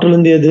காற்றுல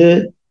இருந்து எது,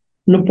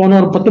 இன்னும் போன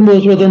ஒரு 19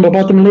 வருஷத்துல நம்ம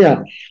பார்த்தோம் இல்லையா,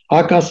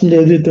 ஆகாசம்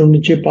எது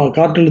தோணுச்சு,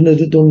 காற்றுல இருந்து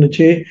எது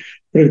தோணுச்சு,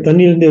 பிறகு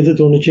தண்ணியிலிருந்து எது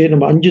தோணுச்சு.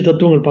 நம்ம 5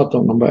 தத்துவங்கள்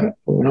பார்த்தோம்.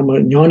 நம்ம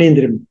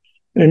ஞானேந்திரியம்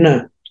என்ன,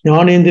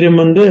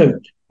 ஞானேந்திரியம்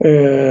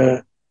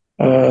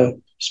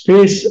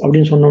ஸ்பேஸ்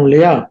அப்படின்னு சொன்னோம்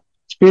இல்லையா.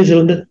 ஸ்பேஸ்ல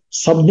இருந்து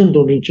சப்தம்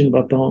தோன்றுச்சுன்னு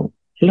பார்த்தோம்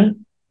இல்ல.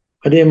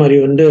 அதே மாதிரி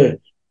வந்து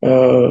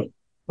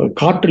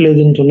காற்றுல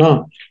எதுன்னு சொன்னா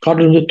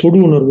காற்றுல வந்து தொடு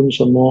உணர்வுன்னு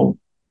சொன்னோம்.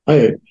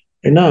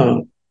 என்ன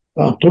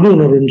தொடு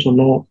உணர்வுன்னு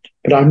சொன்னோம்.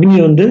 அக்னி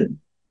வந்து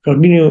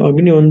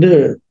அக்னி வந்து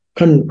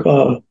கண்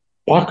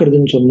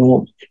பார்க்கறதுன்னு சொன்னோம்.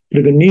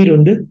 பிறகு நீர்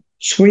வந்து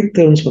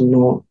சுவைத்தல்னு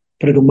சொன்னோம்.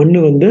 பிறகு மண்ணு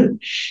வந்து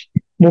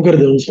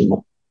முகர்தல்னு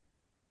சொன்னோம்.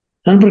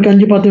 பிறகு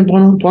 5 பார்த்தேன்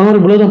போன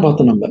இவ்வளவுதான்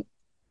பார்த்தோம் நம்ம.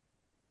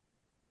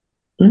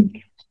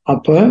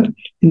 அப்ப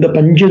இந்த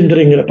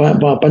பஞ்சேந்திரங்கிற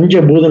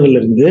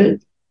பஞ்சபூதங்கள்ல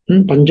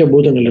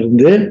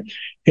இருந்து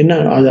என்ன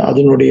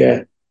அதனுடைய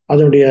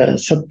அதனுடைய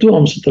சத்துவ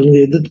அம்சத்துல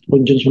இருந்து எது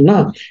கொஞ்சம் சொன்னா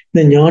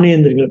இந்த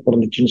ஞானேந்திரங்கள்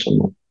பிறந்துச்சுன்னு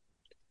சொன்னோம்.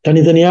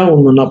 தனித்தனியா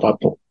ஒண்ணு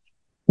பார்த்தோம்.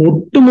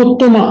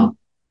 ஒட்டுமொத்தமா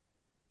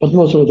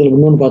பத்மஸ்வரத்துல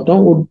இன்னொன்னு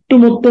பார்த்தோம்.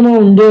 ஒட்டுமொத்தமா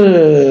வந்து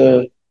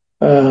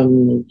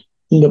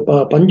இந்த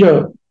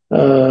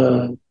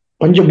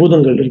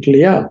பஞ்சபூதங்கள் இருக்கு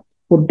இல்லையா,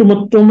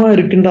 ஒட்டுமொத்தமா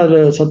இருக்கின்ற அது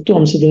சத்துவ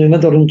அம்சத்துல என்ன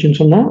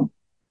தொடர்ந்துச்சுன்னு சொன்னோம்,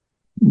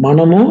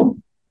 மனமும்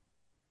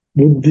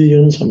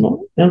புத்தியும் சொன்னோம்.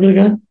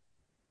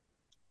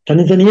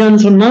 தனித்தனியான்னு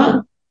சொன்னா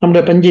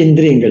நம்முடைய பஞ்ச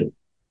இந்திரியங்கள்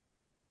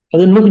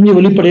அது இன்னும் கொஞ்சம்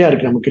வெளிப்படையா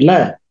இருக்கு நமக்கு இல்ல.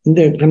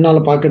 இந்த கண்ணால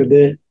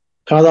பாக்குறது,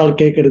 காதால்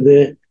கேட்கறது,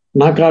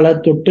 நாக்கால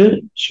தொட்டு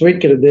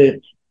சுவைக்கிறது,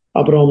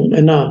 அப்புறம்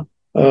என்ன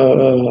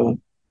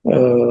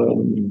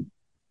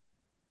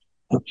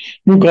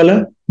மூக்கால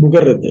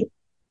முகர்றது,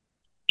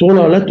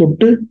 தோளால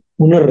தொட்டு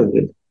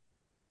உணர்றது,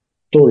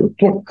 தோல்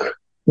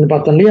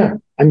பார்த்தோம் இல்லையா,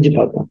 5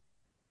 பார்த்தோம்.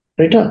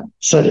 ரைட்டா?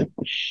 சரி.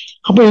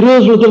 அப்ப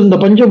 20வது ஸ்லோகத்துல இந்த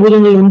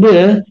பஞ்சபூதங்கள் வந்து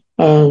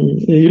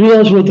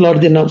 20வது ஸ்லோகத்துல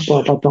அடுத்து என்ன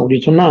பார்த்தோம்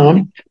அப்படின்னு சொன்னா,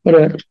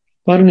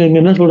 பாருங்க இங்க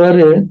என்ன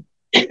சொல்றாரு,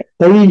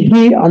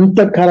 தைஹி அந்த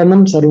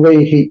கரணம்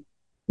சர்வைஹி.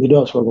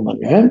 20வது ஸ்லோகம்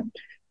பாருங்க.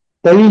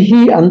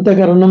 தைஹி அந்த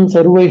கரணம்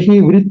சர்வைஹி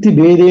விருத்தி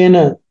பேதேன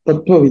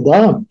தத்துவவிதா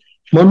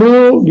மனோ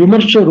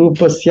விமர்ச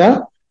ரூபஸ்யா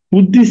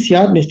புத்தி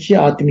சியா நிச்சய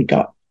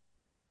ஆத்மிகா.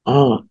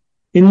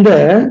 இந்த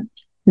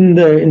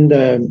இந்த இந்த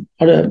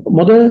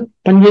முதல்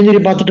பஞ்சேந்திரி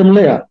பார்த்துட்டோம்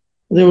இல்லையா,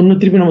 அதை ஒன்னும்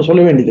திருப்பி நம்ம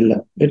சொல்ல வேண்டியதில்லை,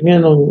 ஏற்கனவே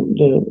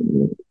நம்ம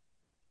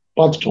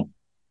பார்த்துட்டோம்.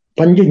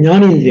 பஞ்ச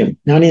ஞானேந்திரியம்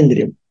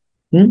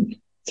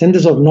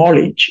சென்சஸ் ஆஃப்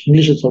நாலேஜ்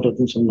இங்கிலீஷ்ல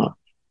சொல்றதுன்னு சொன்னா,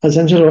 அது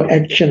சென்சஸ் ஆஃப்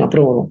ஆக்ஷன்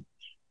அப்புறம் வரும்.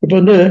 இப்ப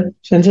வந்து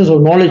சென்சஸ்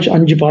ஆஃப் நாலேஜ்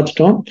 5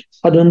 பார்த்துட்டோம்.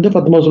 அது வந்து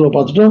 19 சொல்ல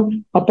பார்த்துட்டோம்.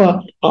 அப்ப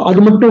அது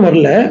மட்டும்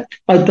வரல,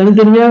 அது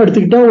தனித்தனியா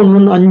எடுத்துக்கிட்டா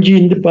ஒன்னு 5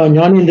 இந்த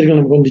ஞானேந்திரங்கள்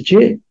நமக்கு வந்துச்சு.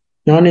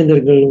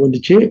 ஞானேந்திரங்கள்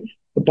வந்துச்சு.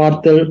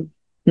 பார்த்தல்,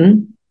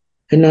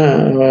 என்ன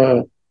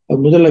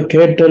முதல்ல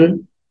கேட்டல்,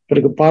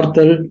 பிறகு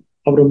பார்த்தல்,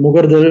 அப்புறம்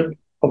முகர்தல்,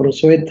 அப்புறம்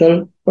சுவைத்தல்,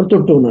 அப்புறம்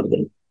தொட்டு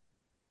உணர்தல்,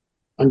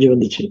 5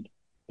 வந்துச்சு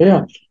இல்லையா.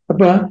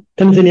 அப்ப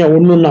தனித்தனியா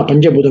ஒண்ணுன்னா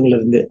பஞ்சபூதங்கள்ல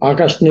இருந்து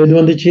ஆகாசத்துல எது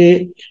வந்துச்சு,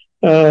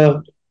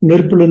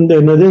 நெருப்புல இருந்து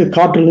என்னது,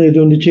 காற்றுல இருந்து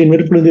எது வந்துச்சு,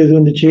 நெருப்புல இருந்து எது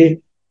வந்துச்சு,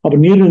 அப்ப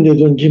நீர்ல இருந்து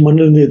எது வந்துச்சு,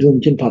 மண்ணுல இருந்து எது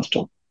வந்துச்சுன்னு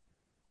பார்த்துட்டோம்.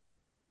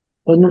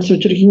 நோட்ஸ்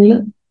வச்சிருக்கீங்களா?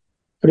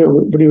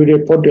 இப்படி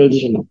போட்டு எழுதி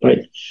சொன்னோம்.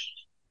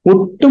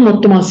 ஒட்டு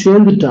மொத்தமா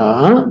சேர்ந்துட்டா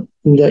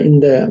இந்த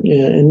இந்த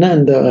என்ன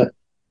இந்த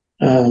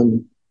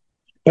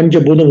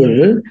பஞ்சபூதங்கள்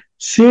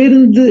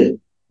சேர்ந்து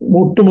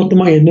ஒட்டு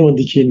மொத்தமா என்ன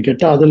வந்துச்சுன்னு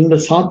கேட்டா, அதுல இருந்த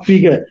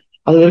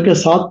அதுல இருக்க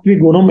சாத்விக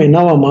குணம்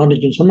என்னவா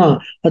மாறுச்சுன்னு சொன்னா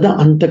அதான்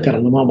அந்த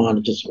கரணமா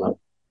மாறுச்சு சொன்னார்.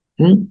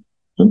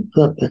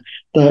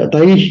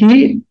 தைஹி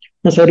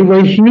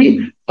சர்வைஹி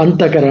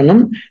அந்த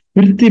கரணம்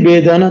விருத்தி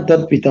பேதான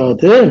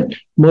தற்பிதாது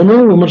மனோ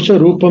விமர்ச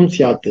ரூபம்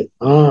சியாத்து.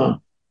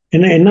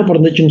 என்ன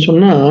பிறந்துச்சுன்னு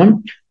சொன்னா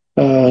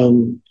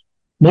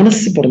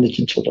மனசு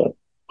பிறந்துச்சுன்னு சொல்றாரு.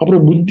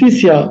 அப்புறம் புத்தி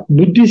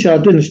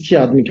சியாத்து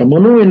நிச்சய ஆத்மிகா.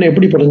 மனோ என்ன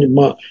எப்படி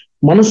பிறந்துமா,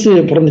 மனசு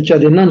பிறந்துச்சு.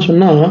 அது என்னன்னு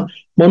சொன்னா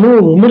மனோ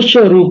விமர்ச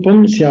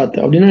ரூபம் சியாத்து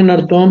அப்படின்னா என்ன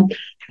அர்த்தம்,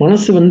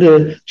 மனசு வந்து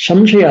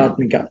சம்சய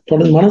ஆத்மிகா.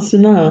 தொடர்ந்து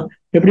மனசுனா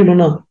எப்படி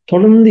பண்ணா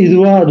தொடர்ந்து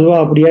இதுவா அதுவா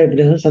அப்படியா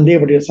இப்படியா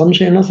சந்தேகப்படியா,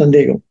 சம்சயம்னா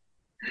சந்தேகம்,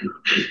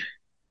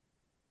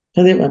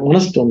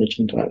 மனசு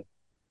தோணுச்சுன்றாரு.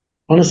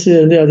 மனசு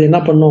வந்து அது என்ன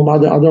பண்ணும்,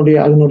 அது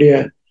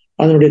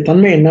அதனுடைய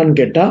தன்மை என்னன்னு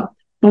கேட்டா,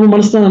 நம்ம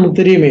மனசு தான்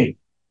நமக்கு தெரியுமே.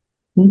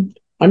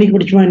 அன்னைக்கு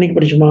படிச்சுமா இன்னைக்கு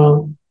படிச்சுமா,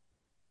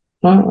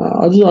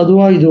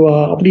 அதுவா இதுவா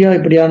அப்படியா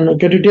இப்படியான்னு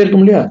கேட்டுட்டே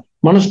இருக்கும் இல்லையா,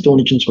 மனசு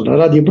தோணுச்சுன்னு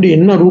சொல்றாரு. அது எப்படி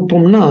என்ன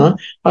ரூபம்னா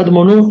அது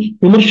மனோ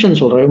விமர்சன்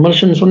சொல்றாரு.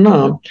 விமர்சன் சொன்னா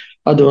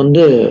அது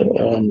வந்து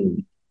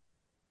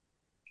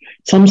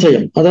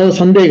சம்சயம், அதாவது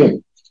சந்தேகம்.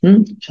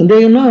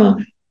 சந்தேகம்னா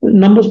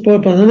நம்ம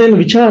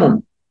சந்தேகம் விசாரம்,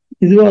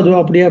 இதுவா அதுவா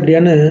அப்படியா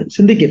அப்படியான்னு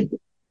சிந்திக்கிறது.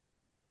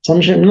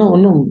 சம்சயம்னா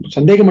ஒன்றும்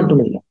சந்தேகம்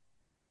மட்டும் இல்லை,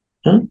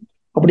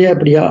 அப்படியா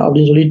அப்படியா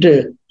அப்படின்னு சொல்லிட்டு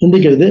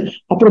சிந்திக்கிறது.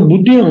 அப்புறம்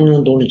புத்தியும்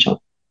அவங்க தோணிச்சான்,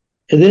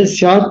 இது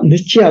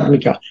நிச்சய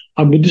ஆத்மிகா.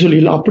 புத்தி சொல்லி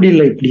இல்லை அப்படி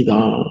இல்லை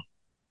இப்படிதான்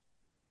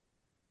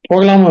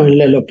போகலாமா,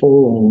 இல்லை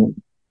போவோம்,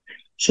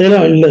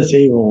 செய்யலாம் இல்லை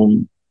செய்வோம்,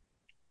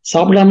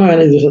 சாப்பிடாம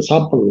வேலை இது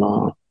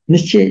சாப்பிடலாம்.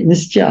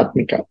 நிச்சய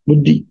ஆத்மிகா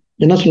புத்தி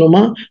என்ன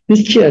சொல்லுவோமா,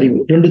 நிச்சய அறிவு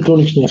 2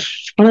 தோணுச்சுங்க.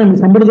 ஆனா நம்ம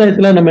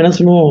சம்பிரதாயத்துல நம்ம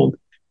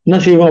என்ன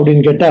செய்வோம்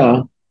அப்படின்னு கேட்டா,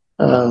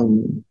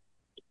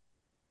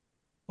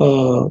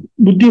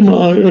 புத்தி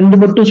 2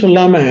 மட்டும்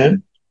சொல்லாம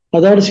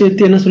அதோட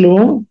சேர்த்து என்ன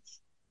சொல்லுவோம்,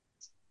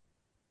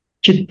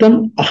 சித்தம்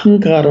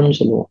அகங்காரம்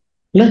சொல்லுவோம்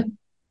இல்ல,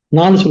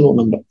 4 சொல்லுவோம்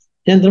நம்ம.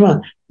 ஏன் தெரியுமா,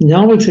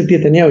 ஞாபக சக்தியை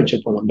தனியா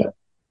வச்சிருப்போம் நம்ம.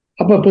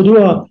 அப்ப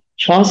பொதுவா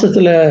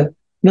சாஸ்திரத்துல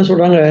என்ன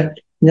சொல்றாங்க,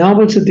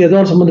 ஞாபக சக்தி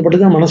எதோட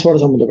சம்மந்தப்பட்டது, மனசோட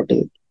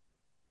சம்மந்தப்பட்டது.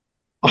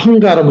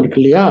 அகங்காரம் இருக்கு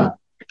இல்லையா,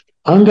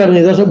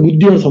 அகங்காரம் ஏதாவது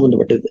புத்தியோட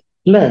சம்பந்தப்பட்டது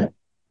இல்ல.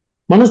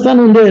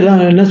 மனஸ்தானம் வந்து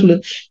எல்லாம் என்ன சொல்லு,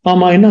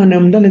 ஆமா என்ன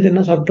முந்தானத்து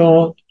என்ன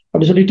சாப்பிட்டோம்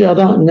அப்படி சொல்லிட்டு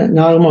அதான்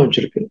ஞாபகமா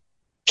வச்சிருக்கு.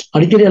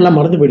 அடிக்கடி எல்லாம்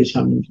மறந்து போயிடுச்சு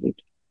சாமின்னு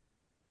சொல்லிட்டு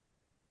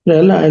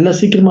எல்லாம் எல்லாம்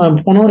சீக்கிரமா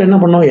போனவர் என்ன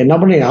பண்ணோம் என்ன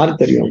பண்ண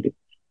யாருக்கு தெரியும் அப்படி.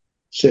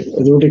 சரி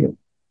அது விட்டுக்கும்.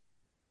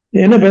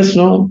 என்ன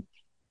பேசணும்,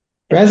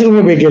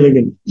 பேசுறவங்க போய்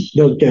கேளுங்க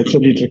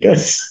சொல்லிட்டு இருக்க.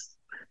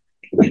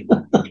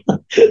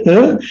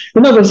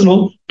 என்ன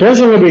பேசணும்,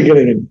 பேசுறவங்க போய்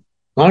கேளுங்க.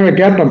 நாங்க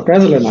கேட்டோம்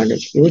பேசல நாங்க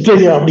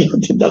சரியா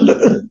அப்படின்னு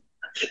நல்லது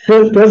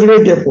பேசவே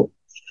கேட்போம்.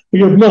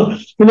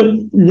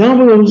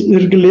 ஞாபகம்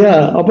இருக்கு இல்லையா,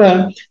 அப்ப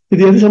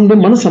இது எது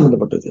சம்பந்தம், மனசு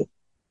சம்பந்தப்பட்டது.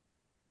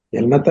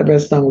 என்னத்த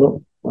பேசினாங்களோ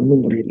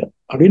ஒன்றும் புரியல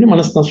அப்படின்னு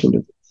மனசுதான்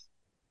சொல்லுது.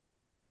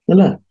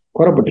 இல்ல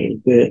குறப்பட்டு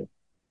இருக்கு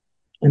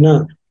ஏன்னா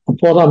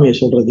போதாமையை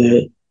சொல்றது,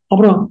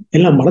 அப்புறம்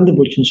எல்லாம் மறந்து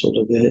போச்சுன்னு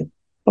சொல்றது.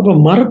 அப்ப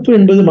மறப்பு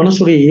என்பது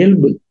மனசுடைய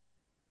இயல்பு.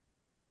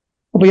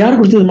 அப்ப யார்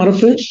கொடுத்தது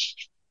மறப்பு,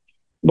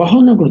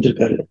 பகவான் தான்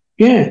கொடுத்திருக்காரு.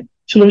 ஏன்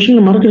சில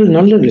விஷயங்கள் மறக்கிறது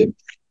நல்லது.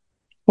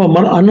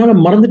 அதனால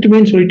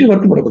மறந்துட்டுமேன்னு சொல்லிட்டு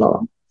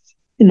வருத்தப்படக்கூடாது.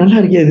 நல்லா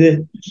இருக்கியாது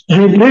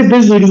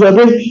பேசிட்டு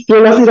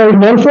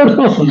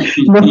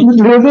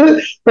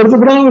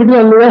வருத்தப்படாம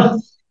இருக்கலாம் இல்லையா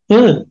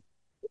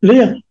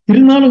இல்லையா.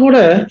 இருந்தாலும் கூட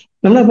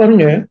நல்லா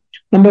பாருங்க,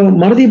 நம்ம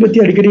மறதியை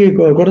பத்தி அடிக்கடி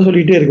குறை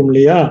சொல்லிட்டே இருக்கோம்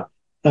இல்லையா.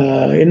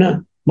 என்ன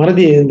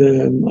மறதி, இந்த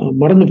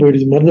மறந்து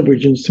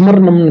போயிடுச்சு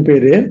ஸ்மரணம்னு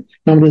பேரு.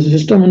 நம்ம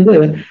சிஸ்டம் வந்து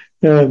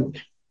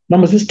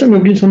நம்ம சிஸ்டம்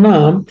எப்படின்னு சொன்னா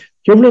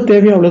எவ்வளவு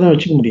தேவையோ அவ்வளவுதான்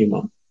வச்சுக்க முடியுமா.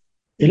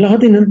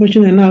 எல்லாத்தையும் நினைப்பு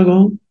வச்சு என்ன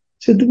ஆகும்,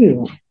 செத்து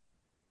போயிடும்.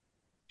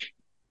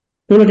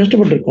 எவ்வளவு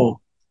கஷ்டப்பட்டிருக்கோம்,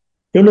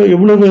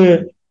 எவ்வளவு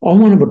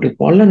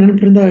அவமானப்பட்டிருப்போம், எல்லாம்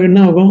நினைப்பு இருந்தா என்ன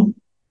ஆகும்,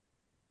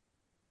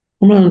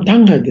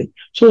 தாங்காது.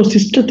 சோ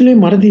சிஸ்டத்திலே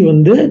மறதி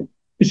வந்து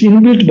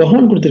இன்பில்ட்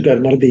பகவான்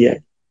கொடுத்திருக்காரு மறதிய.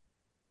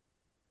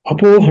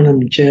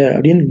 அப்போஹனம் ச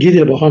அப்படின்னு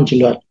கீதையில பகவான்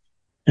சொல்லுவார்.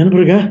 நினைப்பு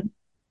இருக்கா,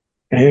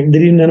 எனக்கு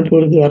திடீர்னு நினைப்பு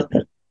வருது வார்த்தை.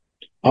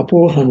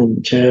 அப்போஹனம்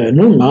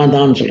சன்னு நான்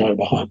தான் சொல்றாரு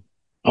பகவான்.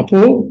 அப்போ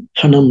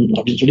ஹனம்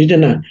அப்படின்னு சொல்லிட்டு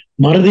என்ன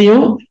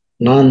மறதியும்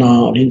நான்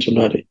அப்படின்னு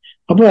சொல்றாரு.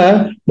 அப்ப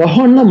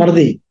பகவான் தான்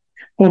மறதி.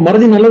 அப்ப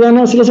மறதி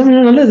நல்லதானா, சில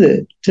சமயம் நல்லது.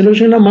 சில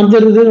விஷயம்லாம்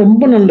மறந்துடுறது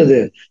ரொம்ப நல்லது.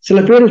 சில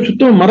பேர்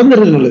சுத்தம்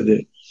மறந்துடுறது நல்லது,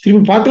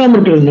 திரும்பி பார்க்காம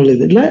இருக்கிறது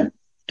நல்லது இல்ல.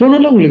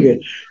 தோணல உங்களுக்கு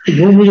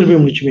பூமியில்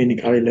போய் முடிச்சுமே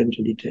இன்னைக்கு காலையிலன்னு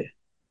சொல்லிட்டு,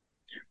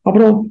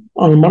 அப்புறம்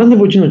அவங்க மறந்து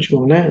போச்சுன்னு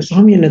வச்சுக்கோங்களேன்,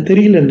 சாமி என்ன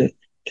தெரியலன்னு,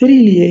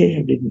 தெரியலையே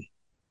அப்படின்னு.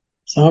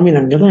 சாமி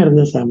நான் அங்கதான்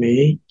இருந்தேன் சாமி,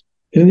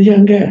 இருந்துச்சு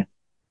அங்க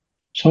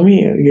சுவாமி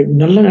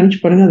நல்லா நினைச்சு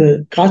பாருங்க, அதை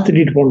காசு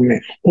திட்டிட்டு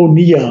போனேன். ஓ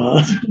நீயா,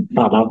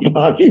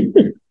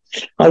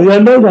 அது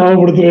ஏன்டா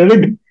ஞாபகப்படுத்துறேன்,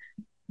 எனக்கு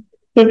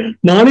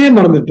நானே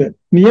மறந்துட்டேன்,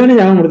 நீ ஏன்னு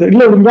ஞாபகப்படுத்த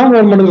இல்ல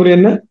தான் மறந்து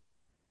என்ன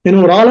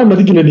என்ன ஒரு ஆளா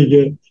மதிக்கல நீங்க,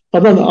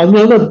 அதான்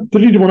அதனாலதான்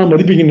திட்டிட்டு போனா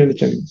மதிப்பீங்கன்னு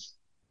நினைச்சாங்க.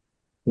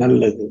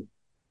 நல்லது.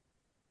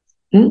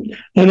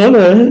 அதனால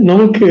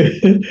நமக்கு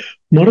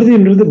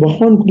மறதின்றது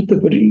பகவான் கொடுத்த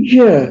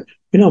பெரிய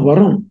ஏன்னா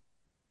வரம்.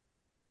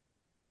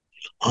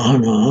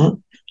 ஆனா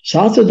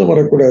சாஸ்திரத்தை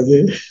வரக்கூடாது.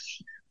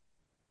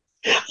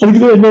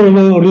 அதுக்குதான் என்ன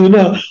வேணும்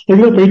அப்படின்னா,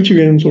 அதுக்குதான் பயிற்சி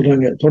வேணும்னு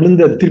சொல்றாங்க.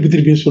 தொடர்ந்து திருப்பி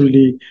திருப்பியும்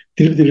சொல்லி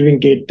திருப்பி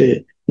திருப்பியும் கேட்டு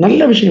நல்ல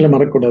விஷயங்களை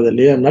மறக்கக்கூடாது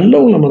இல்லையா,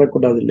 நல்லவங்களை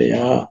மறக்கக்கூடாது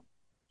இல்லையா,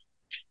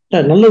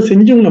 நல்லது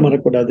செஞ்சவங்களை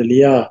மறக்கக்கூடாது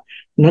இல்லையா.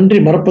 நன்றி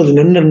மறப்பது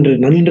நன்று,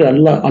 நன்று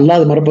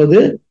அல்லாது மறப்பது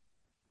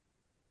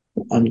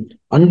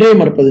அன்றே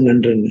மறப்பது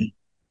நன்றுன்னு.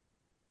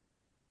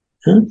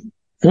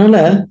 அதனால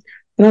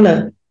அதனால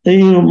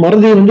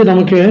மறதி வந்து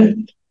நமக்கு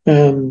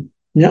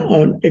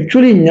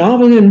ஆக்சுவலி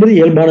ஞாபகம் என்பது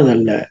இயல்பானது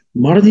அல்ல,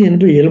 மறதி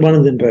என்பது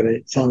இயல்பானதுன்றாரு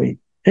சாமி.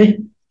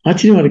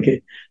 ஆச்சரியமா இருக்கு.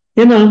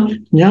 ஏன்னா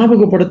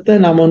ஞாபகப்படுத்த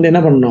நாம வந்து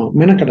என்ன பண்ணணும்,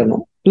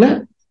 மெனக்கடணும் இல்ல.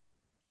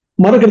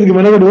 மறக்கிறதுக்கு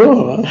மெனக்கடுவோம்,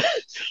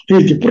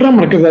 இப்படிதான்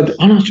மறக்கிறது.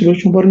 ஆனா சில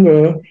விஷயம் பாருங்க,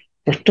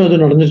 கஷ்டம்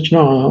அது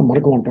நடந்துருச்சுன்னா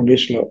மறக்க மாட்டோம்.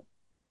 டேஸ்ல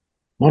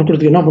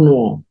மறக்கிறதுக்கு என்ன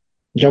பண்ணுவோம்,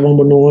 ஜபம்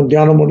பண்ணுவோம்,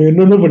 தியானம் பண்ணுவோம்,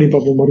 என்னென்ன பண்ணி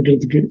பார்ப்போம்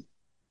மறக்கிறதுக்கு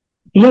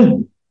இல்ல.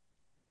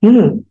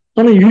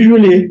 ஆனா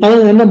யூஸ்வலி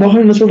அதான் என்ன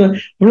பகவான் என்ன சொல்ற,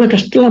 இவ்வளவு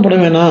கஷ்டம் பட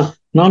வேணாம்,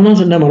 நான் தான்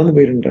சொன்ன மறந்து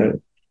போயிருன்றாரு.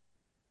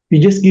 You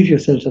just give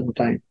yourself some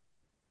time.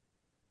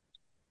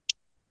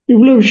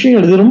 இவ்வளவு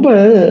விஷயங்கள் இது ரொம்ப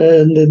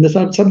இந்த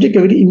சப்ஜெக்ட்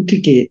வெரி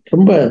இன்ட்ரிகேட்,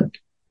 ரொம்ப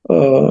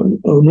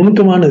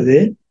நுணுக்கமானது.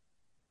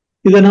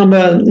 இதை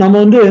நாம நம்ம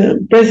வந்து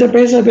பேச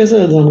பேச பேச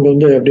நமக்கு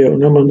வந்து அப்படியே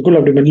நம்ம அதுக்குள்ள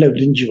அப்படி மெல்ல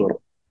விரிஞ்சு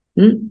வரும்.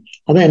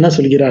 அதான் என்ன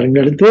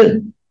சொல்கிறாருங்க அடுத்து,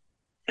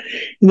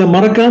 இந்த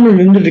மறக்காம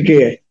நின்றுட்டு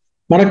இருக்கே,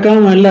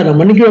 மறக்காம இல்ல நான்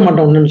மன்னிக்கவே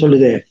மாட்டோம்னு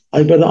சொல்லுது,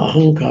 அது பேர் தான்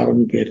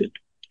அகங்காரம் பேரு.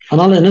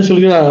 அதனால என்ன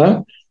சொல்கிறார்,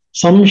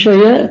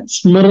 சம்சய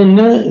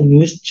ஸ்மரண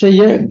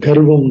நிச்சய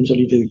கர்வம்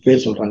சொல்லிட்டு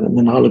பேர் சொல்றாங்க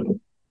இந்த நாளுக்கும்.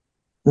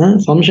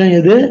 சம்சயம்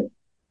எது,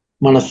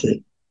 மனசு.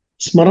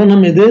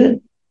 ஸ்மரணம் எது,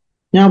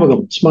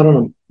 ஞாபகம்,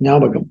 ஸ்மரணம்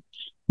ஞாபகம்.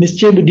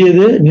 நிச்சய புத்தி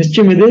எது,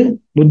 நிச்சயம் எது,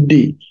 புத்தி.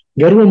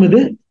 கர்வம் எது,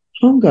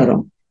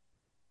 அகங்காரம்.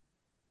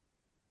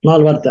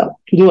 4 வார்த்தை,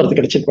 புது வார்த்தை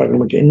கிடைச்சிருப்பாங்க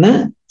நமக்கு. என்ன,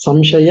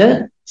 சம்சய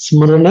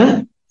ஸ்மரண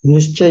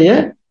நிச்சய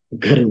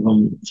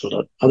கர்வம்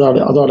சொல்றாரு. அதோட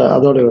அதோட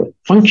அதோட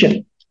ஃபங்க்ஷன்.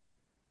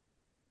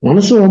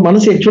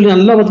 மனசு ஆக்சுவலி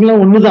நல்லா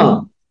பார்த்தீங்கன்னா ஒண்ணுதான்,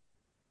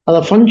 அத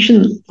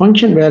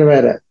ஃபங்க்ஷன் வேற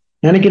வேற.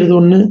 நினைக்கிறது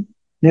ஒண்ணு,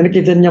 நினைக்க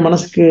தெரிஞ்ச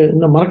மனசுக்கு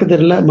இந்த மறக்க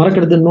தெரியல,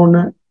 மறக்கிறது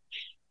இன்னொன்னு.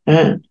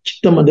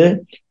 சித்தம் அது.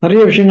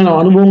 நிறைய விஷயங்கள்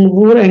அனுபவம்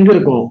பூரா எங்க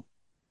இருக்கும்?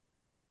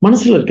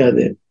 மனசுல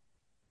இருக்காது,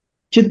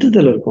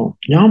 சித்தத்துல இருக்கும்,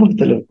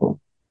 ஞாபகத்துல இருக்கும்.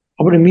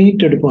 அப்படி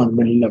மீட் எடுக்கும் அது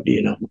மெல்ல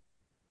அப்படியே நாம.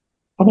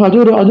 அப்ப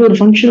அது ஒரு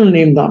ஃபங்க்ஷனல்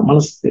நேம் தான்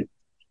மனசு.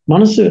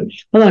 மனசு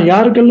அதான்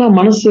யாருக்கெல்லாம்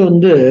மனசு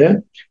வந்து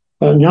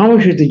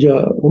ஞாபக சக்தி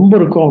ரொம்ப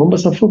இருக்கும், ரொம்ப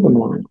சஃபர்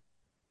பண்ணுவாங்க.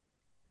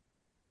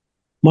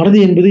 மறதி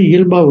என்பது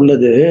இயல்பா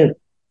உள்ளது.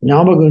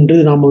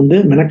 ஞாபகம்ன்றது நாம வந்து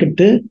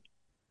மெனக்கெட்டு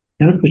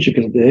நினைப்பு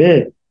வச்சுக்கிறது.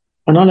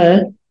 அதனால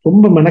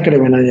ரொம்ப மெனக்கெட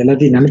வேணாம்,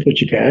 எல்லாத்தையும் நினைப்பு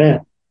வச்சுக்க.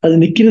 அது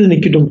நிக்கிறது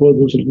நிக்கட்டும்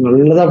போகுதுன்னு சொல்லிட்டு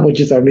நல்லதா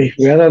போச்சு சாமி.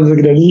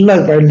 வேதாந்தத்துக்கு நல்லா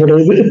அது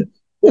பயன்படுது.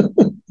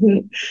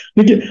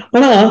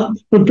 ஆனா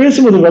இப்ப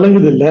பேசும்போது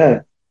விளங்குது இல்ல.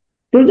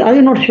 I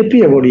am not happy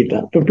about it.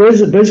 இப்ப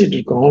பேசிட்டு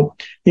இருக்கோம்,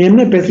 நீ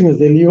என்ன பேசுங்க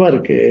தெளிவா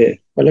இருக்கு,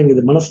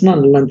 விளங்குது. மனசுனா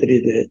நல்லா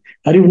தெரியுது,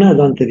 அறிவுனா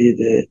அதான்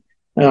தெரியுது.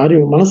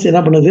 அறிவு மனசு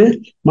என்ன பண்ணுது?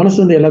 மனசு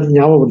வந்து எல்லாத்தையும்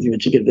ஞாபகப்படுத்தி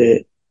வச்சுக்குது.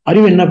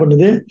 அறிவு என்ன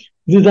பண்ணுது?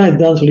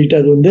 இதுதான் சொல்லிட்டு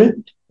அது வந்து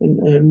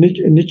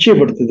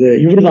நிச்சயப்படுத்துது.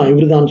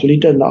 இவருதான்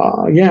சொல்லிட்டு அந்த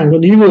ஏன் அங்க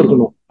வந்து ஈகோ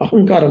இருக்கணும்,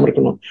 அகங்காரம்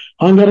இருக்கணும்.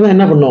 அகங்காரம் தான்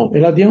என்ன பண்ணும்?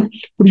 எல்லாத்தையும்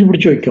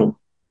பிடிச்சு வைக்கும்.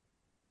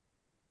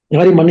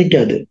 யாரையும்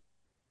மன்னிக்காது,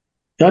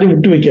 யாரையும்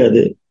விட்டு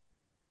வைக்காது,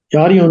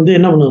 யாரையும் வந்து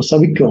என்ன பண்ணும்?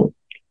 சபிக்கும்,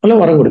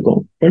 அதெல்லாம் வரம்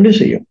கொடுக்கும், ரெண்டும்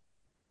செய்யும்.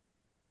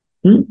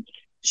 ம்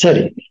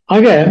சரி.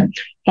 ஆக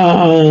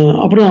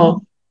அப்புறம்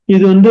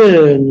இது வந்து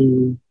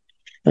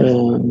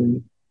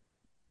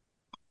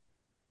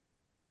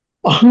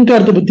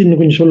அகங்காரத்தை பத்தி இன்னும்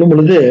கொஞ்சம் சொல்லும்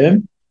பொழுது,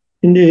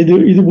 இந்த இது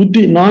இது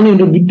புத்தி, நான்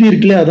என்ற புத்தி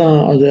இருக்குல்ல, அதான்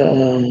அது.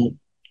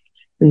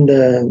 இந்த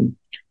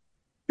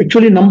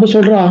ஆக்சுவலி நம்ம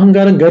சொல்ற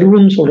அகங்காரம்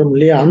கர்வம் சொல்றோம்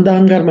இல்லையா, அந்த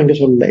அகங்காரம் இங்க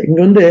சொல்லல. இங்க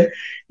வந்து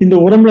இந்த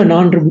உடம்புல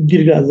நான்ற புத்தி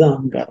இருக்கு, அதுதான்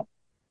அகங்காரம்.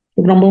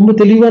 இப்ப நம்ம ரொம்ப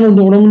தெளிவான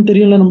இந்த உடம்புன்னு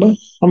தெரியல. நம்ம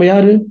நம்ம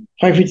யாரு?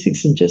 5 feet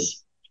 6 inches,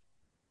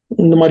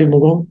 இந்த மாதிரி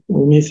முகம்,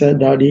 மீசை,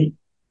 தாடி,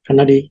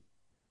 கண்ணாடி.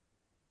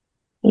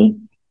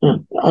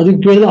 அதுக்கு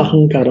பேர் தான்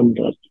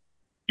அகங்காரம்ன்றார்.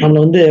 நம்மளை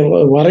வந்து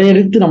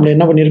வரையறுத்து நம்மளை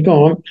என்ன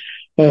பண்ணியிருக்கோம்?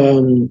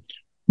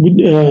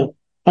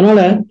 அதனால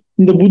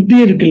இந்த புத்தி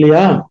இருக்கு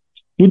இல்லையா,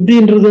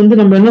 புத்தின்றது வந்து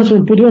நம்ம என்ன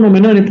சொல்ல, பொதுவாக நம்ம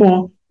என்ன நினைப்போம்?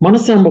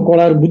 மனசு நம்ம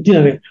கோளாறு, புத்தி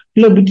நிறைய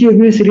இல்ல. புத்தி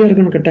எப்பவுமே சரியா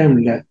இருக்குன்னு கட்டாயம்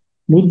இல்லை.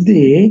 புத்தி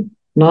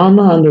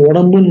நானா அந்த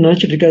உடம்புன்னு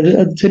நினைச்சிட்டு இருக்காது,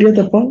 அது சரியா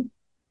தப்பா?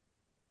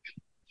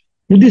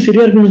 புத்தி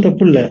சரியா இருக்கணும்னு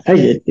தப்பு இல்லை,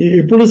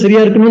 எப்பொழுதும்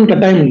சரியா இருக்கணும்னு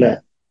கட்டாயம் இல்லை.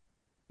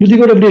 புத்தி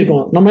கூட எப்படி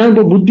இருக்கும்? நம்ம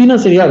இப்போ புத்தினா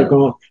சரியா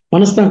இருக்கும்,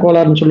 மனசு தான்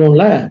கோளாறுன்னு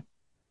சொல்லுவாங்களே.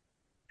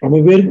 ரொம்ப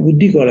பேருக்கு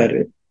புத்தி கோளாறு.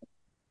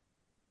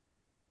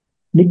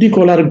 புத்தி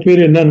கோளாறுக்கு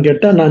பேர் என்னன்னு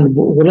கேட்டா, நான்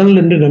உடல்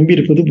என்று நம்பி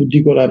இருப்பது புத்தி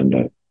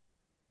கோளாறுன்றார்.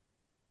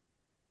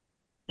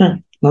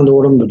 நான் அந்த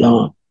உடம்பு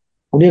தான்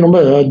அப்படியே ரொம்ப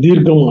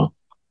தீர்க்கமா,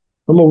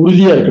 ரொம்ப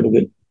உறுதியா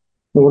இருக்கிறது.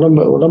 இந்த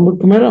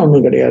உடம்புக்கு மேல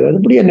ஒண்ணும் கிடையாது. அது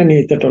எப்படி என்ன நீ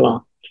தட்டலாம்?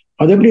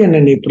 அது எப்படி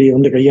என்ன நீ இப்படி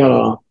வந்து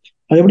கையாளலாம்?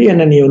 அது எப்படி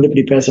என்ன நீ வந்து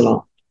இப்படி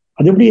பேசலாம்?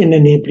 அது எப்படி என்ன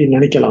நீ இப்படி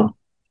நினைக்கலாம்?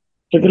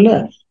 இருக்குல்ல,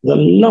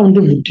 இதெல்லாம்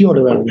வந்து புத்தியோட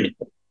வேலை.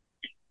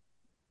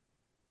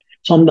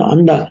 அந்த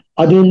அந்த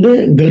அது வந்து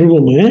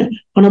கர்வமு.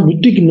 ஆனா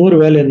புத்திக்கு இன்னொரு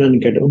வேலை என்னன்னு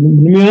கேட்டோம்,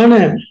 உண்மையான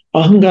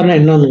அகங்காரம்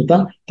என்னன்னு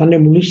தான் தன்னை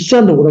முழுசா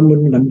அந்த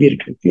உடம்புன்னு நம்பி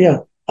இருக்கு இல்லையா,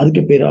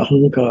 அதுக்கு பேரு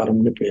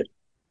அகங்காரம்னு பேர்.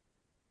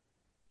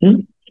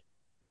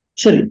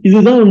 சரி.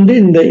 இதுதான் வந்து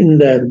இந்த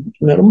இந்த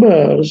ரொம்ப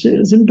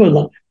சிம்பிள்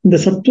தான். இந்த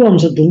சத்துவ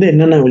அம்சத்து வந்து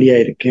என்னென்ன வழியா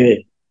இருக்கு,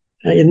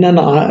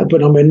 என்னென்ன இப்ப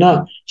நம்ம என்ன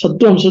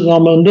சத்துவ அம்சத்து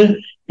நாம வந்து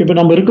இப்ப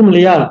நம்ம இருக்கும்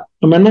இல்லையா,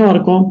 நம்ம என்னவா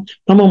இருக்கோம்?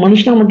 நம்ம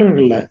மனுஷனா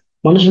மட்டும் இல்ல,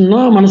 மனுஷன்னா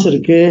மனசு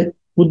இருக்கு,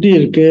 புத்தி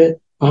இருக்கு,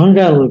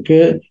 அகங்காரம் இருக்கு,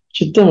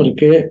 சித்தம்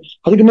இருக்கு.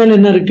 அதுக்கு மேல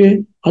என்ன இருக்கு?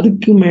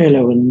 அதுக்கு மேல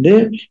வந்து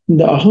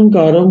இந்த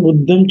அகங்காரம்,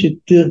 புத்தம்,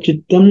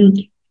 சித்தம்,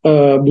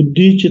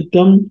 புத்தி,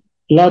 சித்தம்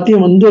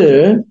எல்லாத்தையும் வந்து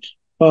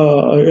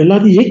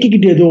எல்லாத்தையும்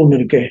இயக்கிக்கிட்டு ஏதோ ஒண்ணு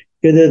இருக்கு.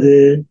 எது அது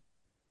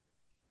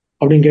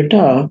அப்படின்னு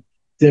கேட்டா,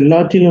 இது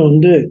எல்லாத்தையும்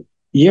வந்து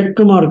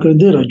இயக்கமா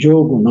இருக்கிறது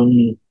ரஜோகுணம்.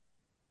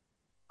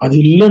 அது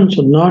இல்லைன்னு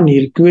சொன்னா நீ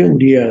இருக்கவே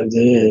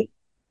முடியாது.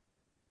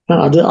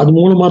 அது அது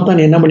மூலமா தான்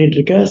நீ என்ன பண்ணிட்டு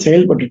இருக்க?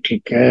 செயல்பட்டு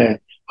இருக்க.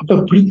 அப்ப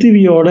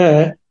பிருத்திவியோட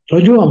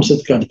ரஜோ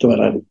அம்சத்துக்கு அடுத்து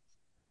வராது.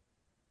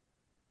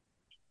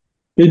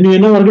 இது நீ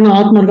என்ன இருக்குன்னு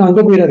ஆத்மா இருக்கு,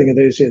 அங்க போயிடாதீங்க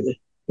தயவு செய்து.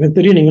 எனக்கு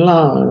தெரியும்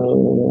நீங்களாம்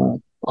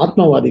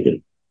ஆத்மவாதிகள்.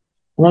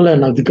 அதனால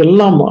நான்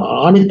அதுக்கெல்லாம்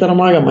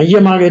ஆணித்தரமாக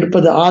மையமாக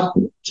இருப்பது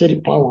சரி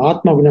பாவம்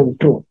ஆத்மா கொஞ்சம்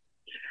விட்டுருவோம்,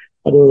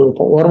 அது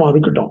ஓரமா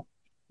இருக்கட்டும்.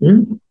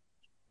 உம்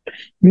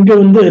இங்க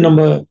வந்து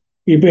நம்ம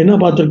இப்ப என்ன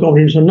பார்த்திருக்கோம்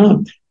அப்படின்னு சொன்னா,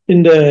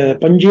 இந்த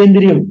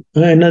பஞ்சேந்திரியம்,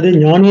 என்னது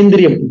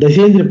ஞானேந்திரியம்,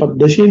 தசேந்திரிய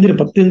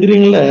 10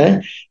 இந்திரியங்கள்ல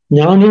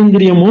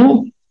ஞானேந்திரியமும்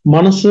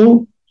மனசும்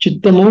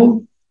சித்தமும்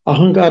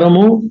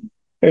அகங்காரமும்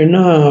என்ன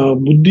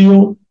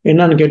புத்தியும்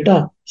என்னன்னு கேட்டா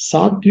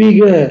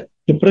சாத்வீக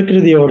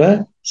பிரகிருதியோட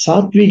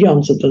சாத்வீக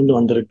அம்சத்திலிருந்து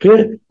வந்திருக்கு,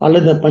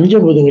 அல்லது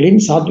பஞ்சபூதங்களின்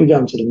சாத்வீக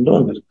அம்சத்திலிருந்து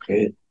வந்திருக்கு.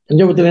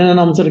 பஞ்சபூதத்துல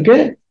என்னென்ன அம்சம் இருக்கு?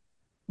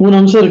 3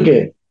 அம்சம் இருக்கு.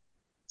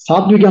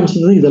 சாத்விக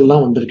அம்சத்துல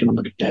இதெல்லாம் வந்திருக்கு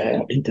நம்ம கிட்ட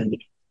அப்படின்னு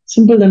தெரிஞ்சுக்கணும்.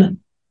 சிம்பிள் தானே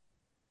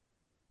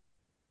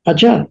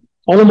ஆச்சா?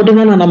 அவ்வளவு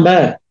மட்டும்தானா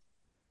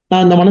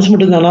நான் இந்த மனசு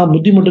மட்டும்தானா,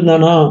 புத்தி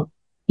மட்டும்தானா,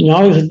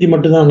 ஞாபக சக்தி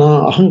மட்டும்தானா,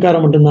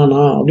 அகங்காரம்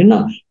மட்டும்தானா அப்படின்னா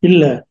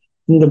இல்ல.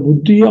 இந்த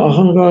புத்தியும்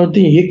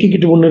அகங்காரத்தையும்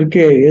இயக்கிக்கிட்டு ஒண்ணு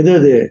இருக்கே, எது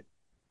அது?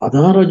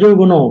 அதான்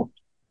ரஜோகுணம்.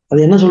 அது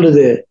என்ன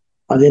சொல்லுது?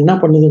 அது என்ன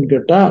பண்ணுதுன்னு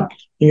கேட்டா,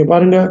 நீங்க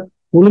பாருங்க,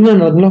 ஒழுங்கா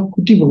நடந்தா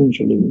குத்தி போடுன்னு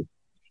சொல்லுது.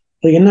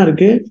 அதுக்கு என்ன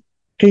இருக்கு?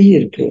 கை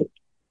இருக்கு.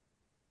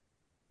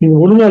 நீங்க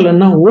ஒழுங்கா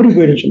இல்லைன்னா ஓடி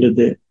போயிடும்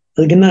சொல்லுது.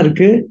 அதுக்கு என்ன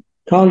இருக்கு?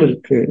 கால்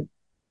இருக்கு.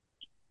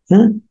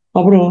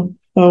 அப்புறம்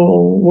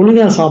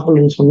ஒழுங்கா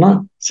சாப்பிடலன்னு சொன்னா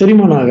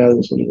செரிமானம்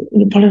ஆகாதுன்னு சொல்லுது.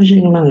 இன்னும் பல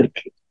விஷயங்கள்லாம்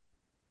இருக்கு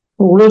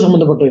உணவு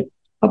சம்மந்தப்பட்டது.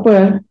 அப்ப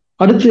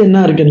அடுத்து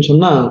என்ன இருக்குன்னு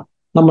சொன்னா,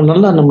 நம்ம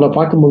நல்லா நம்மளை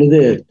பார்க்கும் பொழுது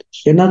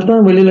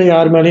என்னத்தான் வெளியில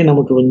யார் மேலேயும்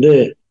நமக்கு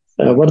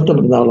வருத்தம்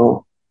இருந்தாலும்,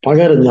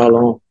 பகை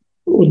இருந்தாலும்,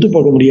 ஒத்து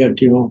போக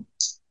முடியாட்டியும்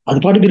அது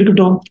பாட்டுக்கு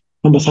இருக்கட்டும்.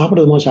 நம்ம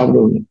சாப்பிடுறதுமா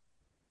சாப்பிடுவோம்.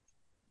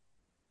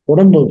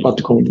 உடம்பு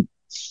பார்த்துக்கோங்க,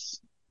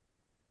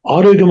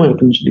 ஆரோக்கியமா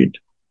இருக்குன்னு சொல்லிட்டு.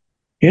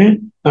 ஏன்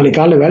நாளைக்கு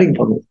காலைல வேலைக்கு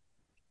போகணும்.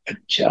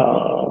 அச்சா,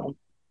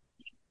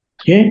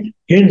 ஏன்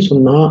ஏன்னு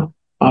சொன்னா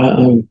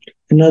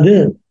என்னது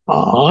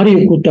ஆரிய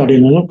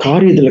கூத்தாடினாலும்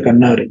காரியத்துல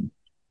கண்ணாரு.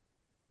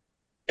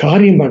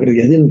 காரியம்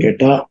பார்க்கறது எதுன்னு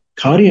கேட்டா,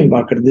 காரியம்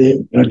பார்க்கறது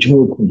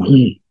ரஜோகுணம்.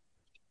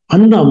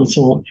 அந்த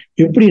அம்சம்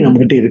எப்படி நம்ம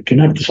கிட்ட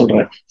இருக்குன்னு அடுத்து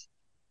சொல்றேன்.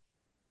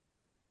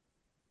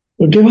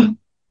 ஓகேவா?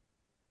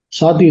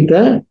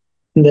 சாத்விகத்தை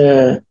இந்த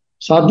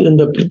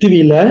இந்த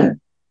பிருத்திவியில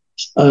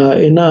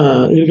என்ன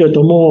இருக்க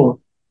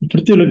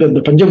பிருத்திவில இருக்க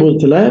இந்த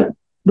பஞ்சபூதத்துல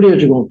இப்படி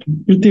வச்சுக்கோம்.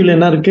 பிருத்திவில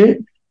என்ன இருக்கு?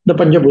 இந்த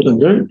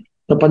பஞ்சபூதங்கள்.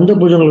 இந்த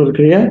பஞ்சபூதங்கள்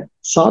இருக்கிற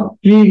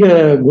சாத்வீக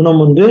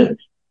குணம்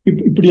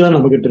இப்படிதான்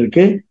நம்ம கிட்ட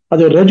இருக்கு.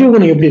 அது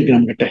ரஜோகுணம் எப்படி இருக்கு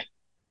நம்ம கிட்ட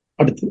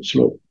அடுத்து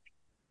சொல்லுவோம்.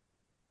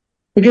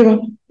 ஓகேவா?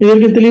 இது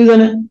வரைக்கும் தெளிவு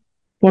தானே?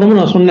 புறமும்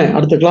நான் சொன்னேன்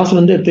அடுத்த கிளாஸ்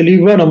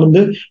தெளிவா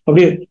நம்ம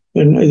அப்படியே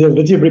இதை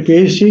பத்தி அப்படி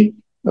பேசி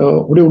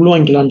அப்படியே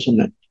உள்வாங்கிக்கலாம்னு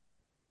சொன்னேன்.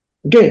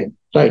 Okay,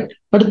 right.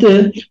 அடுத்து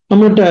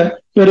நம்மகிட்ட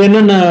வேற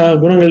என்னென்ன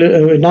குணங்கள்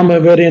நாம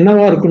வேற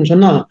என்னவா இருக்குன்னு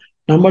சொன்னா,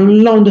 நம்ம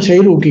எல்லாம்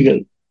செயல் ஊக்கிகள்,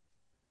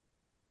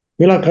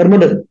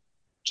 கர்மடு.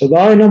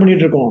 சதா என்ன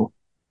பண்ணிட்டு இருக்கோம்?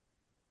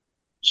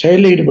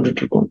 செயலில்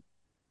ஈடுபட்டு இருக்கோம்.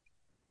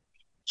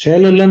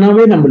 செயல்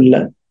இல்லைன்னாவே நம்ம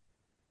இல்லை.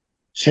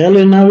 செயல்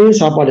இல்லைனாவே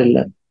சாப்பாடு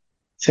இல்லை.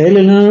 செயல்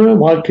இல்லைனாவே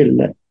வாழ்க்கை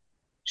இல்லை.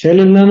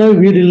 செயல் இல்லைன்னா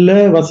வீடு இல்லை,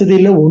 வசதி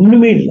இல்லை,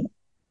 ஒண்ணுமே இல்லை.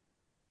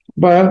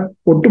 இப்ப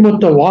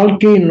ஒட்டுமொத்த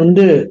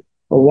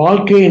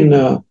வாழ்க்கையின்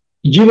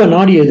ஜீவ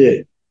நாடி எது?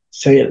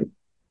 செயல்.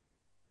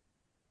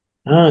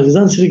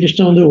 இதுதான்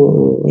ஸ்ரீகிருஷ்ணன்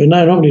என்ன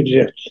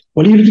பண்ணிட்டு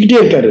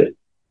வலியுறுத்திக்கிட்டே இருக்காரு.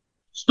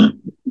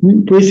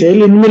 போய்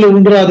செயல் இனிமேல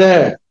உண்டாத,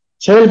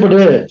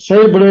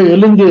 செயல்படு,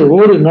 எழுந்து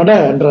ஓடு, நட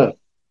என்றார்.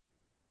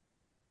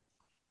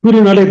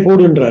 நடை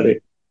போடுன்றாரு.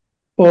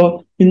 இப்போ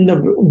இந்த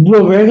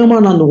இவ்வளவு வேகமா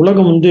நான் அந்த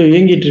உலகம்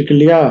இயங்கிட்டு இருக்கு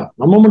இல்லையா?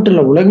 நம்ம மட்டும்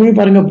இல்ல, உலகமே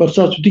பாருங்க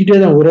பெருசா சுத்திக்கிட்டே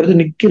தான், ஒரு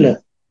இடத்துல நிக்கல.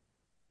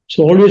 So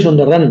always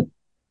run.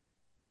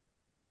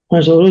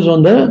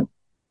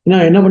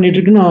 என்ன பண்ணிட்டு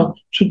இருக்குன்னா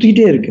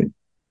சுத்திக்கிட்டே இருக்கு,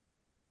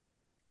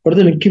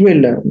 இடத்துல நிக்கவே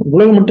இல்லை.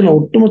 உலகம் மட்டும் இல்ல,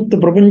 ஒட்டுமொத்த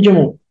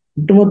பிரபஞ்சமும்,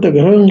 ஒட்டுமொத்த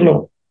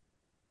கிரகங்களும்,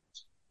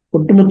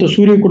 ஒட்டுமொத்த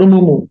சூரிய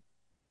குடும்பமும்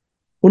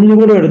ஒண்ணு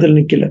கூட இடத்துல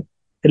நிக்கல.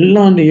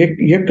 எல்லாம் அந்த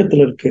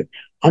இயக்கத்துல இருக்கு.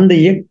 அந்த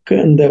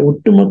இந்த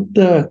ஒட்டுமொத்த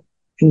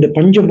இந்த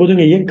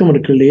பஞ்சபூதங்க இயக்கம்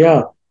இருக்கு இல்லையா?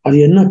 அது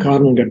என்ன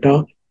காரணம் கேட்டா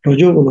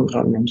ரஜோகுணம்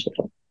காரணம்னு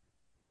சொல்றோம்.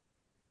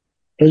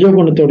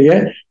 ரஜோகுணத்துடைய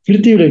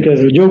பிருத்தியில் இருக்கிற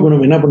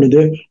ரஜோகுணம் என்ன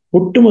பண்ணுது?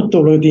 ஒட்டுமொத்த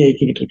உலகத்தையும்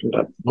இயக்கிக்கிட்டு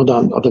இருக்கின்றார்.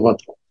 அதை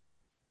பார்த்தோம்.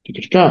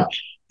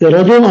 இந்த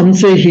ரஜோ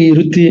அம்சேகி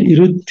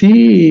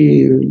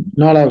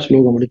 24வது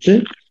ஸ்லோகம் எடுத்து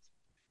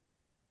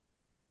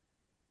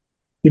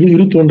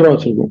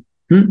 21வது ஸ்லோகம்.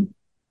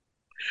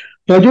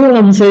 ரஜோ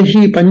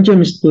அம்சைஹி பஞ்ச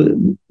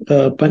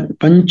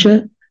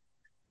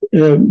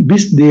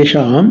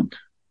பிஸ்தேஷாம்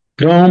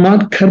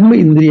கிராமாத் கர்ம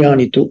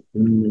இந்திரியானித்து.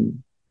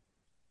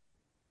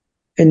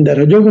 இந்த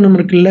ரஜோகுணம்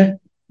இருக்குல்ல,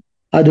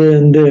 அது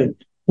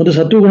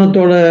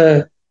சத்துவகுணத்தோட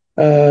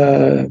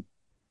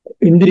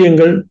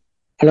இந்திரியங்கள்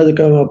அல்லது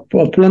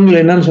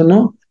புலன்கள் என்னன்னு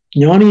சொன்னோம்?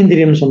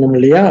 ஞானேந்திரியம் சொன்னோம்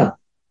இல்லையா?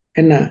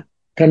 என்ன?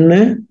 கண்ணு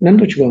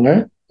நின்று வச்சுக்கோங்க.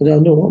 அது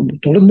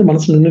தொடர்ந்து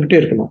மனசு நின்றுகிட்டே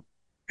இருக்கணும்.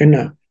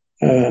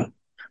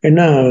 என்ன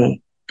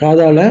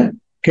காதால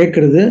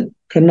கேட்கறது,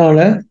 கண்ணால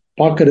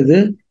பார்க்கறது,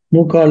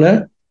 மூக்கால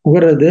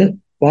முகர்றது,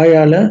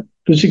 வாயால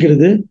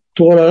ருசிக்கிறது,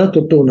 தோலால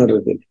தொட்டு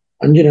உணர்றது.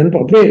 5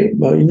 நினைப்பு. அப்படியே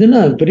இதுன்னா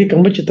பெரிய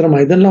கம்பச்சித்திரமா?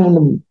 இதெல்லாம்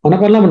ஒண்ணு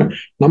மனப்பாரெல்லாம் பண்ண,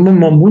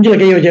 நம்ம மூஞ்சில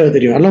கையை வச்சா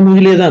தெரியும். எல்லாம்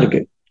மூஞ்சிலே தான்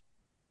இருக்கு.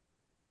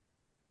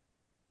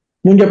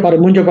 மூஞ்ச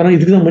பாரு,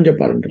 இதுக்குதான் மூஞ்ச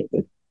பாருன்றது.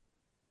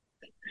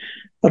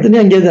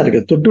 அத்தனையும் அங்கேயே தான்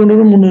இருக்கு. தொட்டு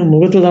உணர்வும்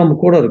முகத்துல தான்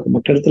கூட இருக்கும்,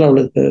 மற்ற இடத்துல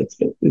அவ்வளவு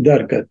இதா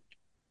இருக்காது.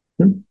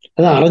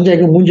 அதான்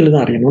அரைஞ்சாக்க மூஞ்சில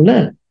தான் அரையணும்ல.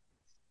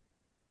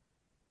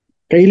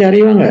 கையில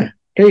அறையுவாங்க,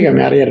 கை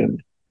காமி அறையறது.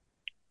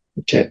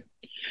 சரி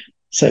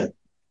சரி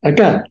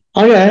அக்கா.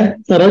 ஆக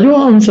ரஜோ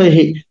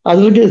அம்சகி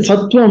அதுக்கு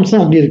சத்துவ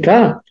அம்சம் அப்படி இருக்கா?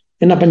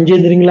 என்ன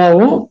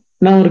பஞ்சேந்திரியங்களாவும்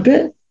என்ன இருக்கு?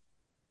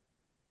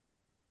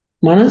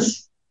 மனஸ்,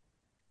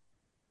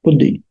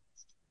 புத்தி,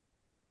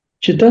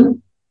 சித்தம்,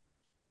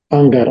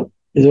 அகங்காரம்,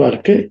 இதுவா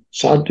இருக்கு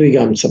சாத்விக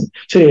அம்சம்.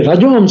 சரி,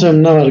 ரஜோ அம்சம்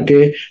என்னவா இருக்கு?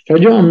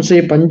 ரஜோ அம்சை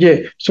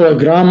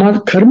கிராம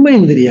கர்ம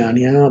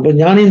இந்திரியானியா. அப்ப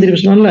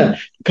ஞானேந்திரியம் சொன்னால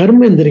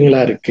கர்ம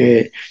இந்திரியங்களா இருக்கு.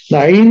 இந்த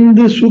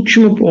 5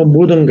 சூக்ஷ்ம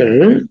பூதங்கள்,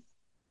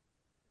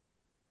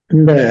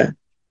 இந்த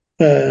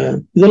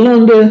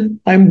இதெல்லாம்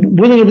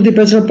பூதங்களை பத்தி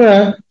பேசுறப்ப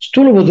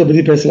ஸ்தூல பூதத்தை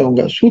பத்தி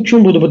பேசுறவங்க சூக்ஷ்ம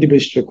பூதத்தை பத்தி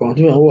பேசிட்டு இருக்கோம்.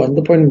 அது அந்த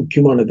பாயிண்ட்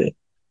முக்கியமானது.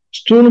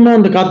 ஸ்தூலமா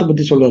அந்த காத்தை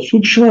பத்தி சொல்றாரு,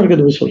 சூக்ஷ்மா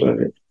இருக்கிறத பத்தி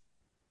சொல்றாரு.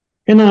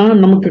 ஏன்னா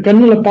நமக்கு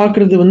கண்ணுல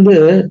பாக்குறது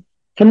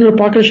கண்ணுல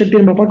பாக்குற சக்தி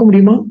நம்ம பார்க்க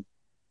முடியுமா?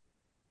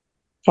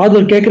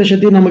 காதல் கேட்கிற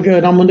சக்தி நமக்கு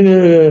நம்ம வந்து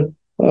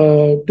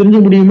தெரிஞ்ச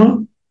முடியுமா?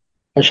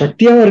 அது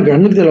சக்தியாவா இருக்கு,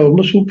 கண்ணுக்கு தெரியல,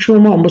 ரொம்ப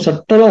சூக்ஷமா ரொம்ப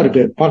சட்டலா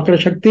இருக்கு. பார்க்கிற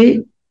சக்தி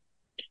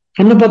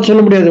கண்ணை பார்த்து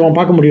சொல்ல முடியாது அவன்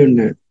பார்க்க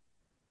முடியும்னு.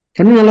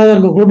 கண்ணு நல்லா தான்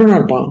இருக்கும், குருடனா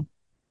இருப்பான்.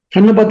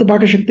 கண்ணை பார்த்து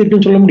பார்க்க சக்தி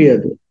இருக்குன்னு சொல்ல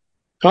முடியாது.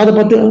 காதை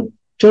பார்த்து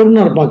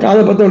செவருனா இருப்பான்,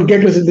 காதை பார்த்து அவன்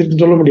கேட்கிற சக்தி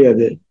இருக்குன்னு சொல்ல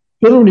முடியாது.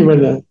 சொல்ல முடியுமா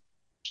இல்ல?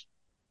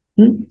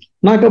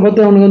 நாக்கை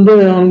பார்த்து அவனுக்கு வந்து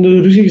அவனுக்கு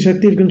ருசிக்கு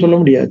சக்தி இருக்குன்னு சொல்ல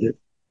முடியாது.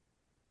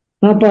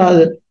 அப்ப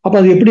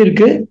அது எப்படி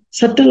இருக்கு?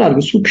 சட்டலா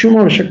இருக்கு, சூக்ஷமா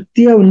ஒரு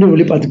சக்தியா வந்து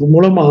வெளிப்பாத்துக்கு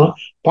மூலமா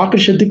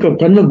பார்க்கிற சக்திக்கு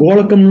கண்ணு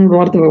கோலக்கம்னு ஒரு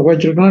வார்த்தை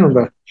வச்சிருக்கோம்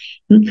நம்ம.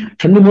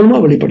 கண்ணு மூலமா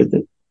வெளிப்படுது,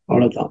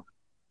 அவ்வளவுதான்.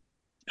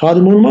 காது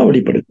மூலமா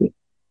வெளிப்படுது.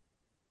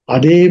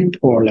 அதே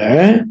போல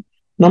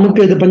நமக்கு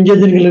இது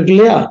பஞ்சேந்திரியங்கள் இருக்கு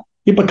இல்லையா?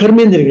 இப்ப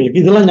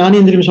கர்மேந்திரியங்களுக்கு இதெல்லாம்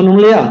ஞானேந்திரியம் சொன்னோம்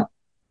இல்லையா?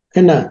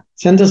 என்ன?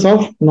 Senses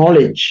of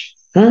knowledge.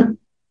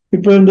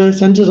 இப்ப இந்த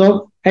சென்சஸ் ஆஃப்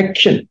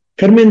ஆக்ஷன்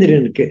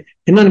கர்மேந்திரியம் இருக்கு.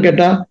 என்னன்னு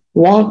கேட்டா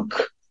வாக்,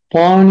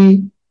 பாணி,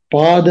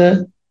 பாத,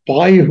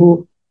 பாயு,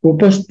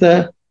 உபஸ்த,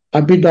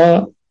 அபிதா,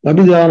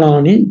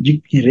 அபிதானானி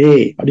ஜிக்ரே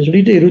அப்படின்னு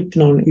சொல்லிட்டு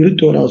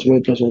 21வது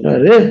ஸ்லோகத்துல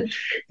சொல்றாரு.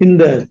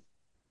 இந்த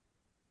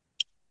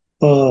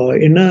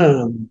என்ன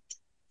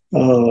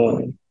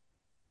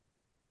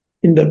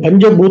இந்த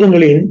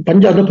பஞ்சபூதங்களின்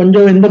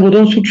எந்த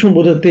பூதம்? சூக்ஷ்ம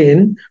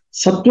பூதத்தின்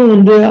சத்துவம்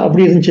வந்து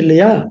அப்படி இருந்துச்சு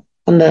இல்லையா?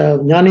 அந்த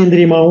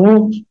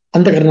ஞானேந்திரியமாவும்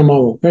அந்த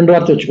கரணமாவும் 2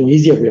 வார்த்தை வச்சுக்கோங்க,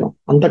 ஈஸியா போயிடும்.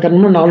 அந்த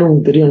கரணமும் 4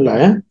 உங்களுக்கு தெரியும்ல,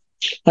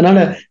 அதனால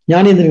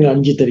ஞானேந்திரியங்கள்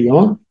 5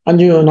 தெரியும்.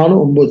 5 4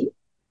 9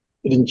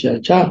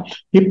 இருந்துச்சாச்சா?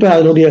 இப்ப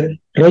அதனுடைய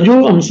ரஜோ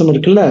அம்சம்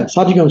இருக்குல்ல,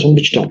 சாத்விக அம்சம்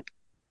முடிச்சிட்டோம்.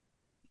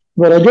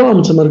 இப்ப ரஜோ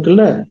அம்சம்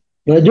இருக்குல்ல,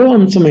 ரஜோ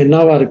அம்சம்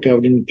என்னவா இருக்கு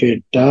அப்படின்னு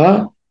கேட்டா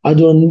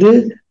அது வந்து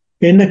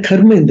என்ன?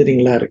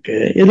 கர்மேந்திரியங்களா இருக்கு.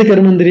 எது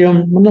கர்மேந்திரியம்?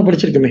 முன்ன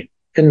படிச்சிருக்கோமே.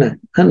 என்ன?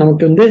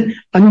 நமக்கு வந்து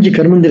 5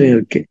 கர்மேந்திரியம்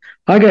இருக்கு.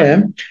 ஆக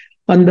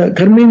அந்த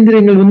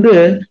கர்மேந்திரியங்கள் வந்து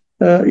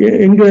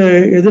எங்க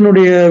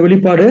எதனுடைய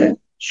வெளிப்பாடு?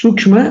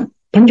 சூக்ஷ்ம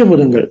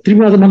பஞ்சபூதங்கள்.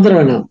 திரும்பி அதை மந்திரம்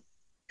வேணாம்.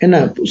 என்ன?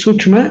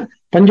 சூக்ஷ்ம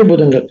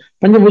பஞ்சபூதங்கள்.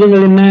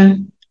 பஞ்சபூதங்கள் என்ன?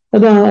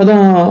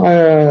 அதான்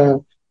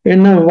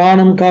என்ன?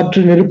 வானம்,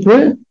 காற்று, நெருப்பு,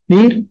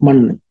 நீர்,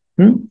 மண்,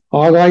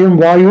 ஆகாயம்,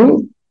 வாயு,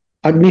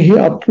 அக்னிகி,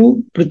 அப்பு,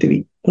 பிருத்திவி.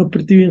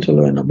 பிருத்திவின்னு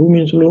சொல்ல வேணாம்,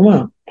 பூமின்னு சொல்லுவோமா?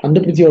 அந்த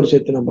பிருத்தியோட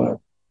சேர்த்து நம்ம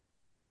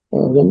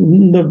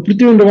இந்த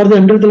பிருத்திவின்ற வார்த்தை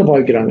 2 இடத்துல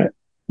பாவிக்கிறாங்க.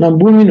 நான்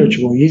பூமின்னு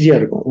வச்சுக்குவோம், ஈஸியா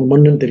இருக்கும்,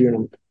 மண்ணுன்னு தெரியும்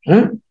நமக்கு.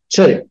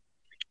 சரி.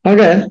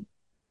 ஆக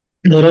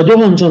இந்த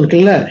ரஜோவம்சம்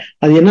இருக்குல்ல,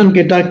 அது என்னன்னு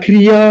கேட்டா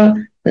கிரியா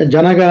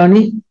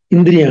ஜனகானி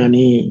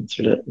இந்திரியானி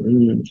சொல்ற.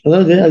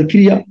 அதாவது அது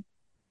கிரியா,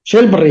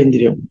 செயல்படுற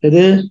இந்திரியம்.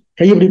 எது?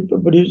 கை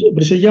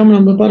இப்படி செய்யாம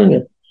நம்ம பாருங்க,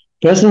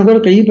 பேசினா கூட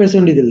கையை பேச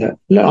வேண்டியது இல்லை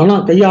இல்ல, ஆனா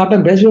கையை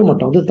ஆட்டம் பேசவே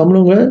மாட்டோம். அது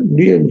தமிழவங்க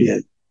முடியவே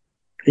முடியாது.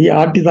 கையை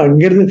ஆட்டி தான்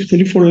இங்க இருந்து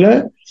டெலிபோன்ல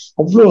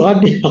அவ்வளவு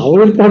ஆட்டி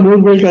அவளுக்கு 100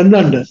 கோயிலுக்கு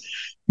வந்தாண்ட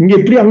இங்க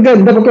எப்படி அங்க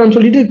இந்த பக்கம்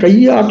சொல்லிட்டு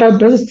கையை ஆட்டா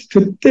பேச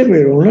செத்தே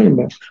போயிடுவோம்ல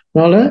நம்ம.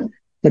 அதனால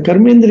இந்த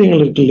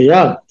கர்மேந்திரியங்கள் இருக்கு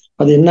இல்லையா,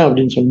 அது என்ன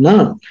அப்படின்னு சொன்னா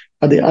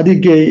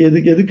அதுக்கு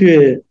எதுக்கு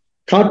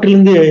காற்றுல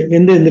இருந்து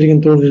எந்த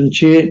எந்திரியம்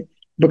தோன்றுச்சு?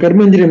 இப்ப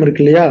கர்மேந்திரியம்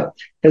இருக்கு இல்லையா,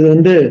 அது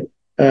வந்து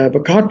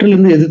இப்ப காற்றுல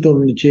இருந்து எது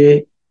தோன்றுச்சு?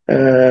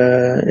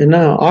 என்ன?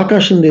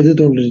 ஆகாஷ்ல இருந்து எது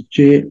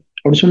தோன்றுச்சு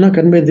அப்படின்னு சொன்னா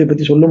கர்மேந்திரியை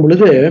பத்தி சொல்லும்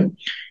பொழுது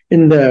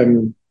இந்த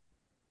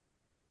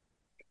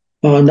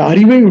அந்த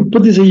அறிவை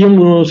உற்பத்தி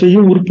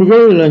செய்யும்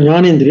உறுப்புகள்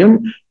ஞானேந்திரியம்,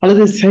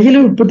 அல்லது செயலை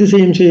உற்பத்தி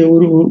செய்யும்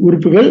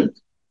உறுப்புகள்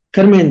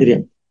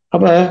கர்மேந்திரியம்.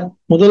 அப்ப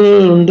முதல்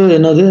வந்து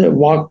என்னது?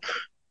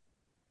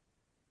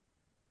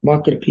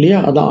 வாக்கு இருக்கு இல்லையா,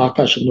 அதான்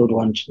ஆகாஷம் ஒரு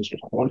வாஞ்சின்னு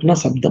சொல்றாங்க. வாக்குனா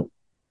சப்தம்,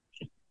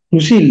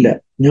 ருசி இல்ல.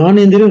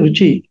 ஞானேந்திரியம்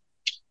ருச்சி.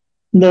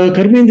 இந்த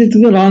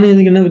கர்மேந்திரியத்துக்கு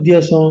ஞானேந்திரியம் என்ன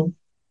வித்தியாசம்?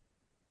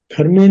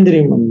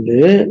 கர்மேந்திரியம் வந்து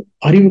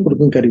அறிவு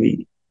கொடுக்கும் கருவி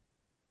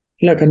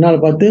இல்ல.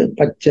 கண்ணால் பார்த்து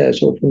பச்சை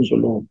சோப்புன்னு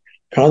சொல்லுவோம்,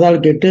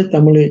 காதால் கேட்டு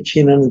தமிழ்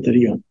சீனான்னு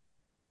தெரியும்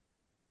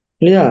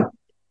இல்லையா,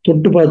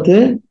 தொட்டு பார்த்து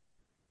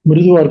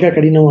மிருதுவா இருக்கா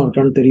கடினமா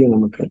இருக்கான்னு தெரியும்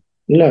நமக்கு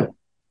இல்ல.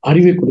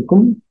 அறிவை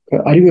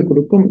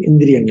கொடுக்கும்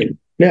இந்திரியங்கள்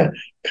இல்லையா.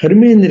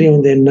 கர்மேந்திரியம்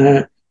வந்து என்ன?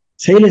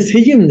 செயலை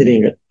செய்யும்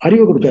இந்திரியங்கள்,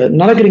 அறிவை கொடுக்காது.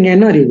 நடக்கிறீங்க,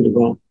 என்ன அறிவு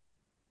கொடுக்கும்?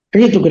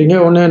 கையை தூக்குறீங்க,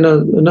 ஒன்னு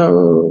என்ன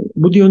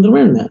புத்தி வந்துருமா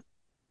என்ன?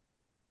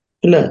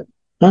 இல்ல.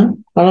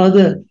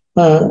 அதாவது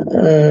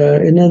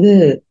என்னது?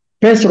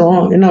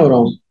 பேசுறோம், என்ன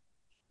வரும்?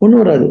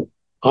 ஒண்ணும் வராது,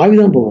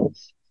 ஆவிதான் போகும்.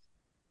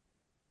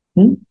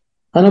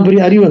 அதெல்லாம்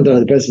பெரிய அறிவு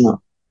வந்துடாது. பேசினா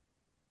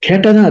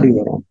கேட்டாதான் அறிவு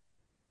வரும்.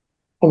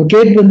 அப்ப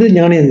கேட்பு வந்து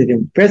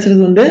ஞானேந்திரியம்,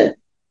 பேசுறது வந்து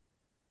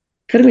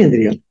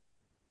கர்மேந்திரியம்.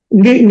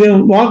 இங்க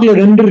வாக்குல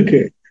 2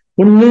 இருக்கு.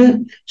 ஒண்ணு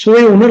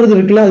சுவை உணர்றது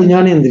இருக்குல்ல, அது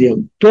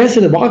ஞானேந்திரியம்.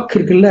 பேசுறது வாக்கு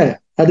இருக்குல்ல,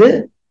 அது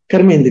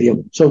கர்மேந்திரியம்.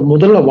 சோ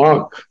முதல்ல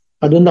வாக்,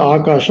 அது வந்து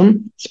ஆகாசம்,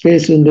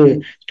 ஸ்பேஸ் வந்து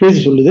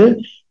ஸ்பேஸ் சொல்லுது.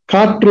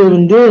 காற்று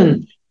வந்து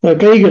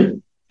கைகள்,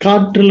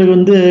 காற்றுல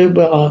வந்து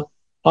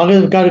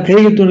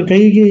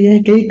கைக்கு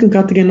ஏன் கைக்கும்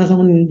காத்துக்கு என்ன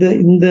சம்பந்தம்?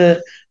 இந்த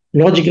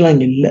லாஜிக் எல்லாம்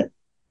இங்க இல்ல.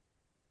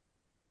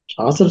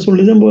 சாஸ்திரம்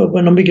சொல்லுது,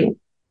 நம்ம நம்பிக்கிறோம்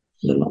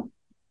இதெல்லாம்.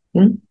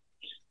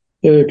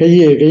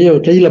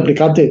 கையில அப்படி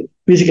காத்து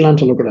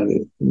வீசிக்கலாம்னு சொல்லக்கூடாது.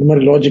 இந்த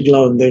மாதிரி லாஜிக்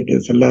எல்லாம் வந்து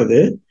செல்லாது.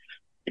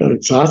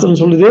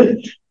 சாஸ்திரம் சொல்லுது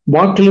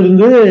வாக்குல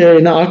இருந்து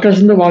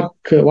ஆகாஷம்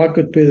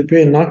வாக்கு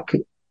நாக்கு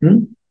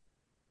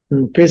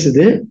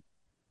பேசுது.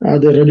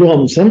 அது ரஜோ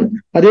அம்சம்.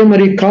 அதே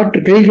மாதிரி காற்று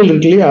கைகள்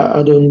இருக்கு இல்லையா,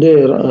 அது வந்து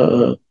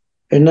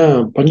என்ன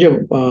பஞ்ச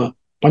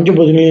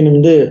பஞ்சபூதங்களின்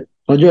வந்து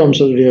ரஜோ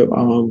அம்சத்துடைய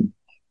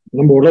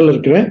நம்ம உடல்ல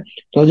இருக்கிற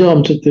ரஜோ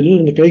அம்சத்தில்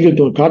இந்த கைகள்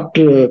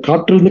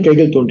காற்றிலிருந்து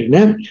கைகள்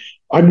தோன்றின,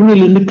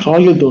 அக்னியிலிருந்து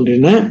கால்கள்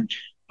தோன்றின.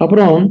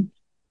 அப்புறம்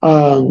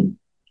ஆஹ்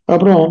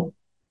அப்புறம்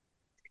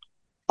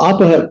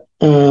ஆப்பக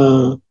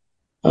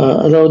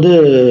அதாவது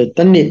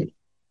தண்ணீர்.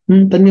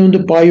 தண்ணி வந்து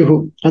பாயுகு,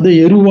 அது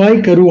எருவாய்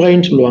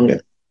கருவாயின்னு சொல்லுவாங்க.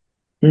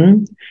 உம்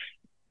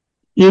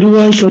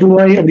எருவாய்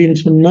கருவாய் அப்படின்னு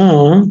சொன்னா,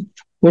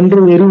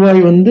 ஒன்று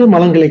எருவாய் வந்து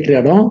மலம் கழிக்கிற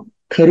இடம்,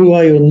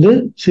 கருவாய் வந்து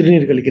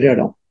சிறுநீர் கழிக்கிற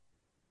இடம்.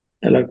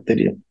 எல்லாருக்கும்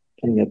தெரியும்.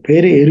 அங்க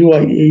பேரு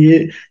எருவாய்.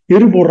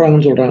 எரு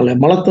போடுறாங்கன்னு சொல்றாங்கல்ல,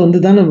 மலத்தை வந்து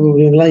தானே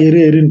இவங்கெல்லாம் எரு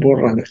எருன்னு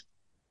போடுறாங்க.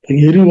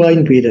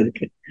 எருவாயின்னு பேர்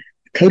அதுக்கு.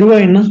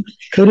 கருவாய்ன்னா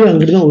கரு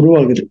அங்கிட்டுதான்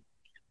உருவாகுது.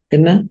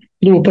 என்ன,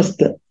 இது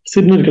உபஸ்த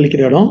சிறுநீர்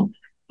கழிக்கிற இடம்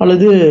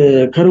அல்லது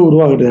கரு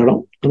உருவாகிற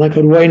இடம், அதான்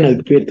கருவாயின்னு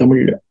அதுக்கு பேர்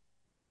தமிழ்ல.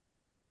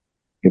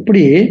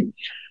 இப்படி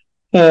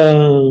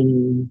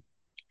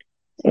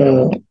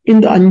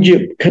இந்த 5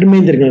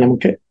 கர்மேந்திரங்கள்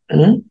நமக்கு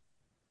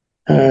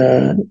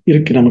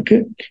இருக்கு. நமக்கு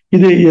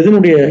இது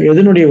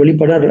எதனுடைய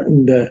வெளிப்பாடு?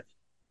 இந்த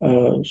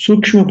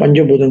சூக்ஷ்ம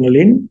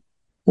பஞ்சபூதங்களின்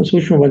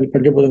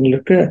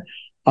பஞ்சபூதங்களுக்கு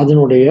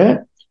அதனுடைய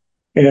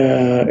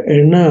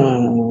என்ன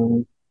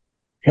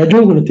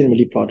ரஜோகுணத்தின்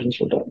வெளிப்பாடுன்னு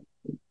சொல்றாரு.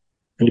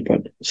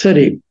 வெளிப்பாடு.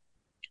 சரி,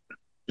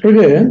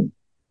 பிறகு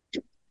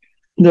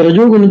இந்த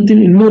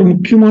ரஜோகுணத்தின் இன்னொரு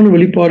முக்கியமான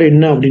வெளிப்பாடு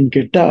என்ன அப்படின்னு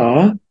கேட்டா,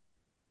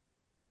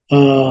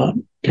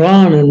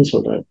 பிராணன்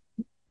சொல்றாரு.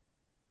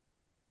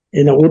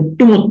 என்ன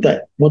ஒட்டுமொத்த,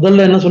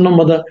 முதல்ல என்ன சொன்ன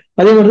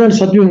அதே மாதிரிதான்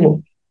சத்வீகம்.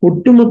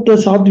 ஒட்டுமொத்த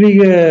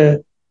சாத்வீக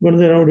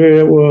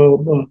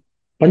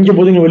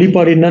பஞ்சபூதங்கள்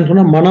வெளிப்பாடு என்னன்னு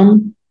சொன்னா மனம்,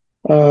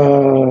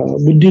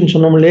 புத்தின்னு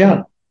சொன்னோம் இல்லையா.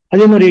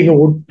 அதே மாதிரி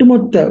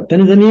ஒட்டுமொத்த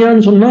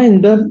தனித்தனியான்னு சொன்னா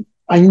இந்த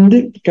 5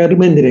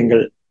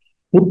 கர்மேந்திரியங்கள்,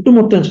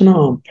 ஒட்டுமொத்தம் சொன்னா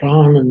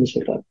பிராணன்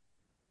சொல்றாரு.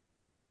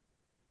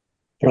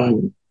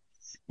 பிராணன்.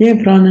 ஏன்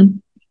பிராணன்?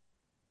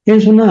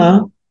 ஏன் சொன்னா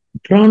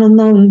பிராணம்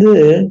தான் வந்து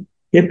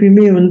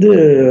எப்பயுமே வந்து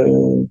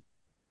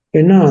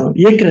என்ன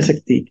இயக்கிற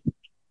சக்தி.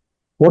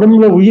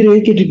 உடம்புல உயிர்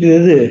இயக்கிட்டு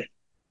இருக்கிறது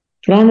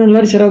பிராணம்.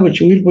 எல்லாரும் சிறா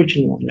போச்சு, உயிர்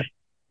போச்சுன்னு இல்ல,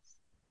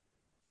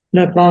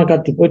 பிராண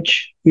காத்து போச்சு,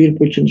 உயிர்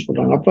போச்சுன்னு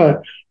சொல்றாங்க. அப்ப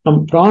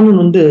நம்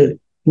பிராணன் வந்து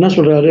என்ன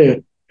சொல்றாரு?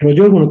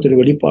 ரஜோகுணத்துடைய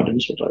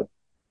வெளிப்பாடுன்னு சொல்றாரு.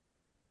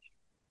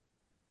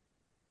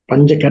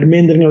 பஞ்ச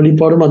கர்மேந்திரங்கள்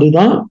வெளிப்பாடும்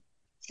அதுதான்.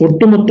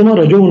 ஒட்டுமொத்தமா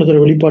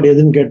ரஜோகுணத்துடைய வெளிப்பாடு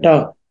எதுன்னு கேட்டா,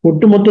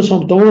 ஒட்டுமொத்த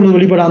தோகுண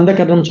வெளிப்பாடு அந்த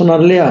கர்ணம்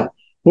சொன்னார் இல்லையா,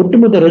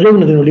 ஒட்டுமொத்த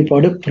ரஜோகுணத்தின்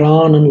வெளிப்பாடு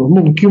பிராணன். ரொம்ப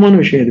முக்கியமான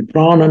விஷயம் இது,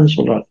 பிராணன்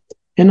சொல்றாரு.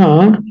 ஏன்னா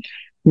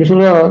இங்க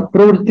சொல்ற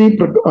பிரவருத்தி,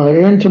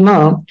 ஏன்னு சொன்னா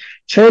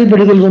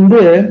செயல்படுதல் வந்து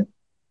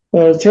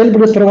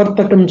செயல்பட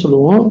பிரவர்த்தகம்னு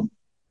சொல்லுவோம்,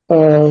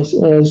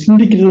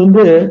 சிந்திக்கிறது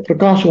வந்து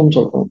பிரகாசம்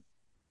சொல்றோம்.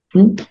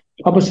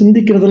 அப்ப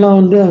சிந்திக்கிறதெல்லாம்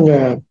வந்து அங்க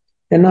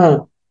என்ன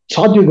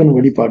சாத்விகுண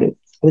வெளிப்பாடு,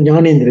 அது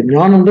ஞானேந்திரம்.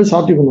 ஞானம்ன்றது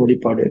சாத்விகுண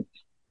வெளிப்பாடு,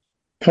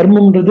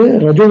 கர்மம்ன்றது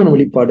ரஜோகுண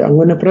வெளிப்பாடு.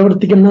 அங்க என்ன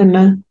பிரவர்த்திக்கம்னா என்ன?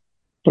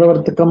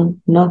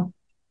 பிரவர்த்தகம்னா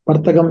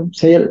வர்த்தகம்,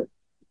 செயல்,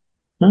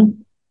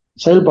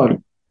 செயல்பாடு.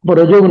 அப்ப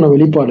ரஜோகுண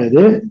வெளிப்பாடு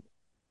அது.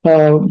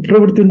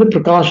 பிரவருத்தி வந்து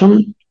பிரகாசம்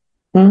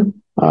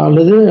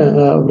அல்லது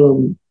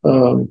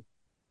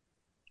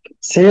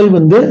செயல்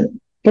வந்து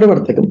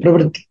பிரவர்த்தகம்.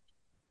 பிரவருத்தி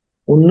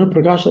ஒண்ணு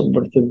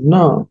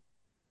பிரகாசப்படுத்துதுன்னா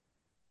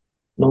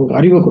நமக்கு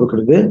அறிவை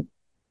கொடுக்கறது,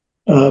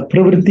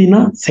 பிரவருத்தினா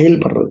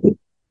செயல்படுறது.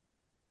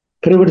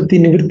 பிரவருத்தி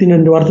நிவர்த்தின்னு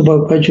 2 வார்த்தை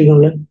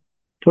காய்ச்சிக்கோங்கள.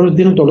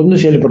 பிரவருத்தினா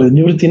தொடர்ந்து செயல்படுறது,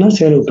 நிவர்த்தினா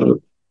செயல் விட்டுறது,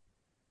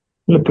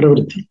 இல்ல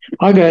பிரவருத்தி.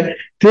 ஆக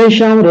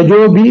தேஷாம்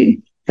ரஜோபி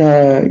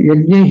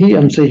யஜ்ஞி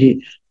அம்சகி.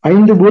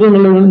 5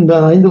 பூதங்கள், இந்த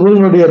 5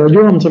 பூதங்களுடைய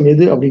ரஜோ அம்சம்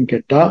எது அப்படின்னு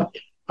கேட்டா,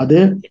 அது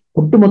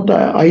ஒட்டுமொத்த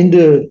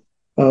 5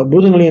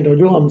 பூதங்களின்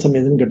ரஜோ அம்சம்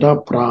எதுன்னு கேட்டா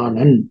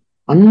பிராணன்.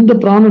 அந்த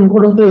பிராணன்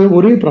கூட வந்து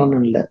ஒரே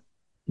பிராணன் இல்ல,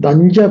 இது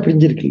 5ஆ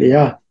பிரிஞ்சிருக்கு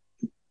இல்லையா,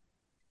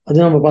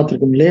 அது நம்ம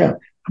பார்த்திருக்கோம் இல்லையா.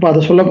 அப்ப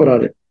அதை சொல்ல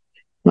போறாரு.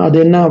 அது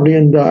என்ன அப்படி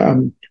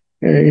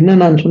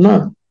என்னன்னு சொன்னா,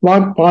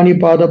 வாக் பாணி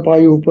பாத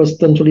பாயு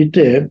உபஸ்தன்னு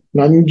சொல்லிட்டு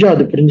 5ஆ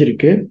அது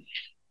பிரிஞ்சிருக்கு.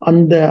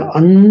 அந்த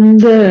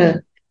அந்த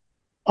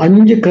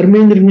 5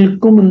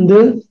 கர்மேந்திரங்களுக்கும் வந்து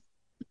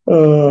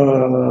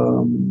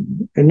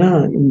என்ன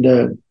இந்த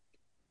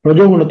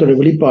ரஜோகுணத்தோட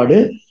வெளிப்பாடு.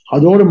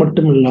 அதோடு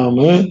மட்டும் இல்லாம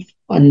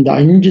அந்த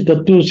 5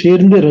 தத்துவம்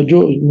சேர்ந்து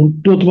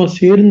முற்றுமா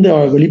சேர்ந்த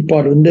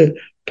வெளிப்பாடு வந்து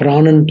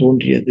பிராணன்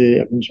தோன்றியது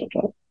அப்படின்னு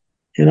சொல்றாரு.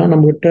 ஏன்னா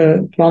நம்ம கிட்ட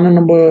பிராணன்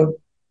நம்ம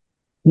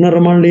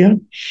உணர்றோமா இல்லையா?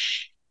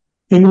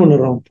 எங்க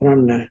உணர்றோம்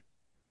பிராணனை?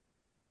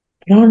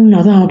 பிராணன்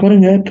அதான்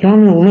பாருங்க,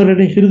 பிராணன்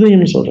உணர்ற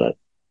ஹிருதயம் சொல்றாரு.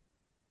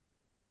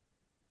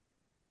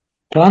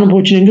 பிராணம்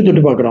போச்சு எங்க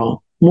தொட்டு பாக்குறோம்?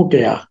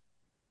 மூக்கையா?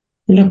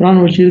 இல்ல,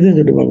 பிராணம் போச்சு ஹிருதயம்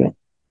தொட்டு பாக்குறோம்.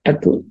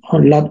 டக்கு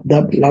லாப்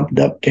தப் லாப்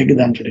தப்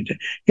கேக்குதான்னு சொல்லிட்டு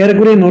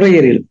ஏறக்குறைய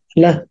நுரையீரல்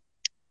இல்ல,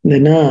 இந்த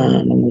என்ன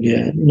நம்முடைய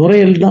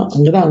நுரையீரல் தான்,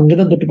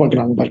 அங்கதான் தொட்டு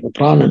பாக்குறாங்க பாருங்க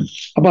பிராணன்.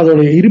 அப்ப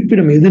அதோட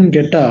இருப்பிடம் எதுன்னு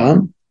கேட்டா,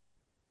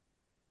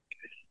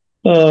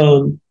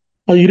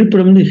 அது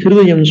இருப்பிடம் வந்து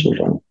ஹிருதயம்னு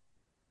சொல்றாங்க.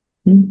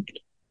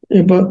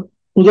 இப்ப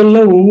முதல்ல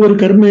ஒவ்வொரு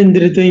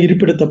கர்மேந்திரியத்தையும்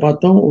இருப்பிடத்தை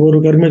பார்த்தோம். ஒவ்வொரு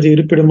கர்மேந்திர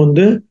இருப்பிடம்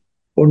வந்து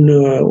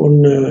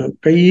ஒண்ணு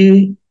கை,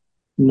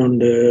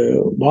 இன்னொன்று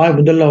வாய்.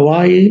 முதல்ல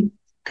வாய்,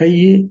 கை,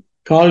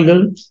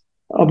 கால்கள்,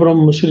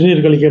 அப்புறம்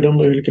சிறுநீர்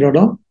கழிக்கிற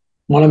இடம்,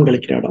 மலம்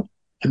கழிக்கிற இடம்.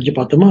 5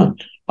 பார்த்தோமா?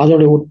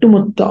 அதோட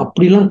ஒட்டுமொத்த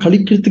அப்படிலாம்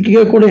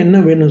கழிக்கிறதுக்கே கூட என்ன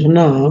வேணும்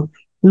சொன்னா,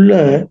 உள்ள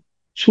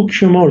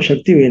சூக்ஷ்மமா ஒரு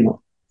சக்தி வேணும்.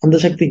 அந்த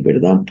சக்திக்கு பேரு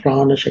தான்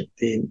பிராண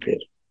சக்தின்னு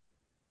பேரு.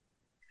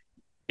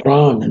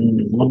 பிராணன்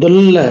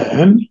முதல்ல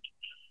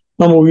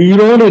நம்ம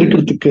உயிரோடு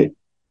இருக்கிறதுக்கு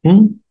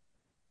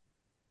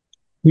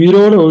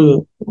உயிரோடு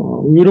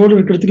உயிரோடு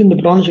இருக்கிறதுக்கு இந்த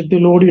பிராண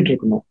சக்தியில ஓடிட்டு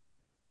இருக்கணும்.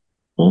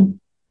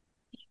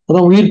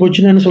 அதான் உயிர்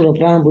போச்சுன்னா என்ன சொல்றோம்?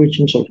 பிராணம்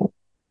போயிடுச்சுன்னு சொல்றோம்.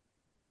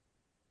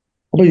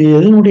 அப்ப இது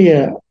எதனுடைய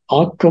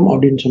ஆக்கம்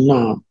அப்படின்னு சொன்னா,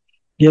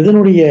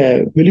 எதனுடைய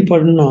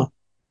வெளிப்பாடுன்னா,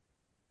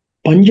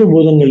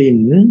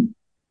 பஞ்சபூதங்களின்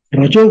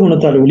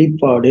ரஜோகுணத்தால்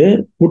வெளிப்பாடு.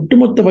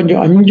 ஒட்டுமொத்த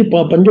 5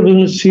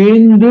 பஞ்சபூதங்களும்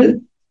சேர்ந்து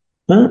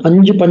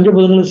 5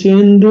 பஞ்சபூதங்களும்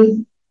சேர்ந்து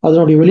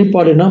அதனுடைய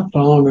வெளிப்பாடுனா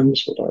பிராணன்னு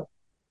சொல்றாரு.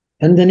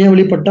 தனித்தனியா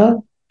வெளிப்பட்டா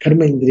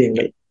கர்ம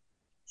இந்திரியங்கள்.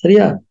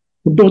 சரியா?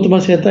 ஒட்டுமொத்தமா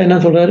சேர்த்தா என்ன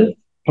சொல்றாரு?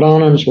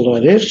 பிராணன்னு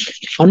சொல்றாரு.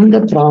 அந்த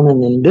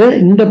பிராணன்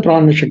இந்த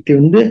பிராண சக்தி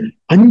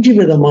 5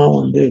 விதமா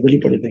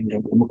வெளிப்படுதுங்க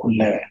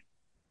நமக்குள்ள.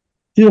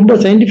 இது ரொம்ப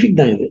சயின்டிபிக்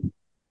தான். இது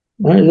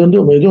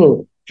ஏதோ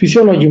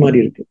பிசியோலஜி மாதிரி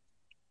இருக்கு.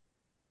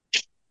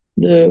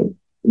 இந்த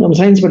நம்ம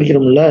சயின்ஸ்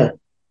படிக்கிறோம்ல,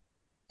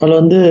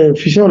 அதுல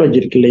பிசியோலஜி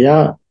இருக்கு இல்லையா?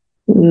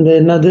 இந்த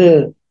என்னது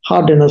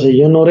ஹார்ட் என்ன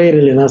செய்யும்,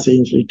 நுரையீரல் என்ன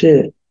செய்யும் சொல்லிட்டு,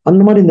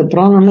 அந்த மாதிரி இந்த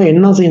பிராணம்லாம்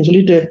என்ன செய்யும்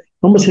சொல்லிட்டு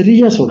ரொம்ப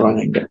சரியா சொல்றாங்க.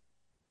 இங்க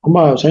ரொம்ப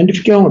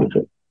சயின்டிபிக்காவும்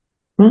இருக்கு.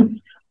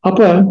 அப்ப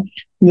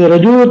இந்த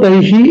ரஜோ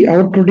தைகி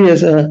அவற்றுடைய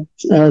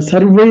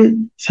சர்வை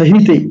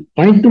சகிதை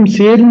அனைத்தும்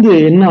சேர்ந்து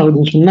என்ன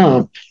ஆகுதுன்னு சொன்னா,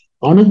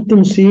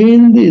 அனைத்தும்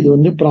சேர்ந்து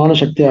இது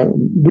பிராணசக்தியா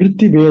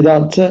விருத்தி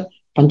வேதாச்ச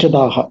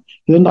பஞ்சதாக.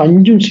 இது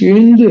 5ம்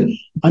சேர்ந்து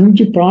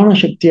 5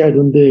 பிராணசக்தியா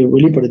இது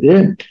வெளிப்படுது.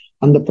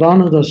 அந்த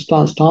பிராண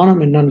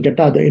ஸ்தானம் என்னன்னு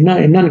கேட்டா, அது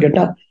என்னன்னு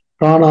கேட்டா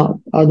பிராணா.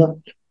 அதான்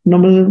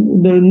நம்ம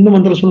இந்த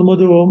மந்திரம் சொல்லும்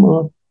போது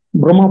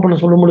பிரம்மாப்பனை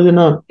சொல்லும் பொழுது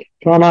என்ன,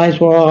 பிராணாய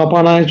ஸ்வஹா,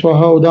 அபானாய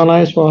ஸ்வஹா,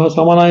 உதானாய ஸ்வஹா,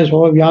 சமானாய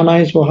ஸ்வஹா,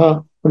 வியானாய ஸ்வஹா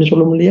அப்படின்னு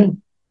சொல்லும் இல்லையா?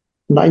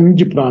 இந்த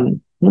 5 பிராணன்.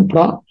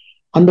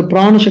 அந்த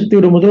பிராண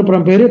சக்தியோட முதல்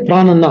புறம் பேரு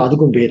பிராணன் தான்.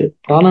 அதுக்கும் பேரு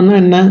பிராணன்னா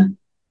என்ன?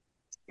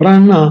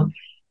 பிராணன்னா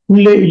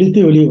உள்ளே இழுத்து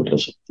வெளியே விடுற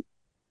சக்தி.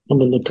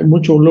 நம்ம இந்த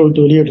மூச்சு உள்ள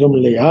இழுத்து வெளியேற்றோம்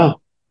இல்லையா?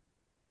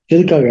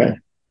 எதுக்காக?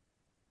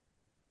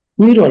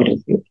 உயிர்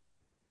வாழ்றதுக்கு.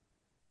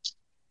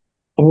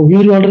 அப்ப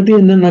உயிர் வாழ்றதுக்கு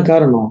என்னென்ன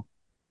காரணம்?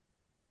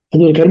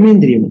 அது ஒரு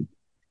கர்மேந்திரியம்.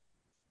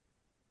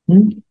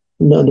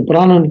 அந்த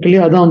பிராணனுக்குள்ளே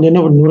அதான்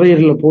என்ன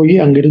நுரையீரல போய்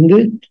அங்கிருந்து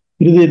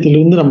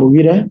இருதயத்திலிருந்து நம்ம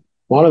உயிரை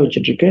வாழ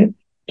வச்சிட்டு இருக்கு.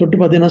 தொட்டு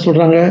பார்த்து என்ன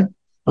சொல்றாங்க?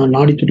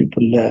 நாடி துடிப்பு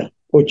இல்ல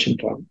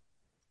போச்சுன்றாங்க.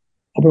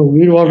 அப்புறம்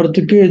உயிர்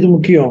வாழ்றதுக்கு எது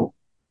முக்கியம்?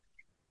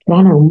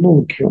 பிராணம் ரொம்ப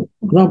முக்கியம்.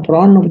 அதான்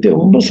பிராணனை பத்தி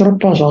ரொம்ப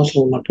சிறப்பா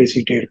சாஸ்திரம் நான்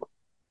பேசிக்கிட்டே இருக்கும்.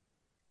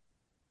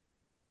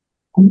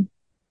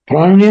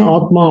 பிராணனே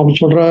ஆத்மா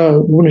அப்படின்னு சொல்ற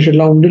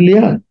உபனிஷத்லாம் உண்டு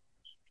இல்லையா?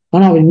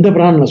 ஆனா அவன் இந்த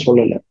பிராணனை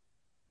சொல்லல.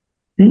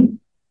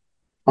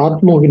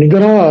 ஆத்மாவுக்கு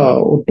நிகரா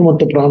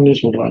ஒட்டுமொத்த பிராணனே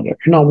சொல்றாங்க.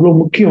 ஏன்னா அவ்வளவு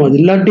முக்கியம். அது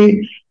இல்லாட்டி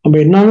நம்ம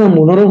என்னன்னு நம்ம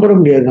உணர கூட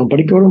முடியாது, நம்ம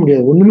படிக்க கூட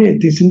முடியாது, ஒண்ணுமே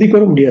சிந்திக்க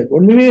கூட முடியாது,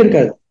 ஒண்ணுமே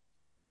இருக்காது.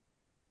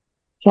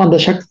 அந்த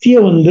சக்தியை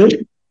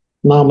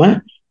நாம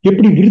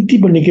எப்படி விருத்தி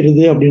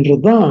பண்ணிக்கிறது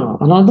அப்படின்றதுதான்.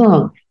 அதனால்தான்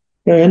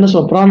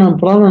என்ன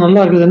பிராணம்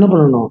நல்லா இருக்குது, என்ன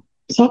பண்ணணும்?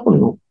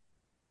 சாப்பிடணும்.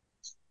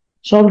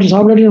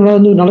 சாப்பிடாட்டி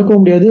நம்மளால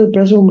நடக்கவும் முடியாது,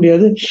 பேசவும்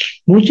முடியாது,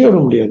 மூச்சே விட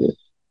முடியாது.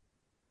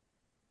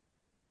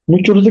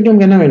 மூச்சு விடுறதுக்கு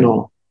நமக்கு என்ன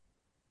வேணும்?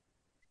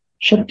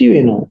 சக்தி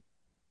வேணும்.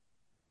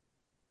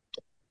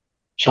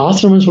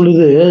 சாஸ்திரம்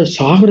சொல்லுது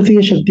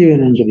சாகிறதுக்கே சக்தி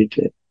வேணும்னு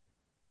சொல்லிட்டு.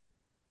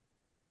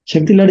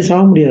 சக்தி இல்லாட்டி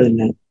சாக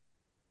முடியாதுங்க.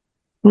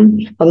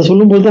 அதை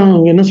சொல்லும் போது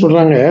அவங்க என்ன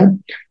சொல்றாங்க?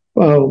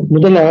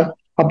 முதல்ல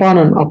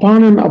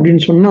அபானன்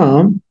அப்படின்னு சொன்னா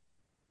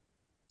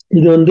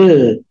இது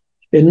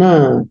என்ன?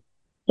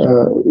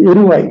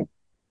 எருவாய்.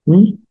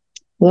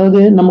 அதாவது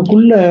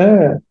நமக்குள்ள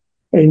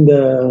இந்த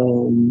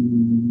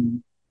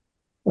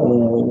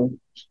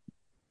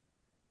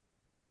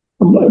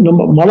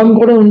நம்ம மலம்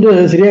கூட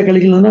சரியா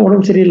கழிக்கலன்னா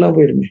உடம்பு சரியில்லாம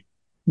போயிருமே.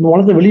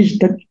 மலத்தை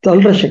வெளியே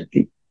தள்ளுற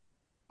சக்தி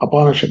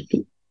அபான சக்தி.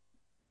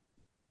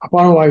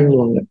 அபான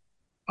வாயுவாங்க.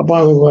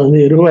 அப்பான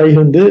எருவாய்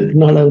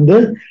பின்னால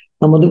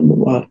நம்ம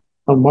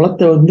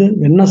மலத்தை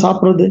என்ன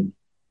சாப்பிடுறது.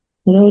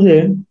 அதாவது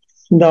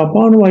இந்த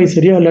அப்பான வாயு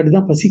சரியா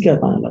இல்லாட்டிதான்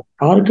பசிக்காதான்.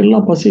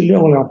 யாருக்கெல்லாம் பசி இல்லையோ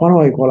அவங்களுக்கு அப்பான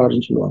வாயு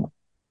கோளாறுன்னு சொல்லுவாங்க.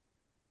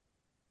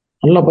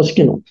 நல்லா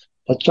பசிக்கணும்,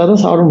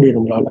 பசிச்சாதான் சாப்பிட முடியும்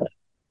நம்மளால,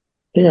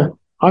 இல்லையா?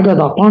 ஆக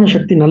அது அப்பான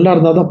சக்தி நல்லா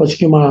இருந்தாதான்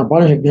பசிக்குமா?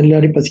 அப்பான சக்தி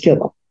இல்லாட்டி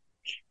பசிக்காதான்.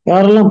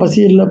 யாரெல்லாம் பசி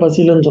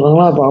இல்லைன்னு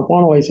சொன்னாங்களா, அப்ப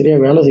அப்பான வாயு சரியா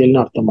வேலை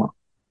செய்யலன்னு அர்த்தமா.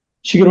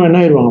 சீக்கிரமா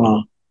என்ன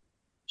ஆயிடுவாங்களாம்?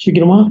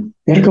 சீக்கிரமா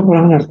இறக்க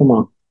போறாங்கன்னு அர்த்தமா.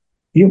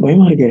 ஐயோ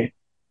பயமா இருக்கே.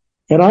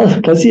 யாராவது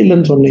பசி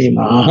இல்லைன்னு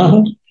சொன்னீங்கன்னா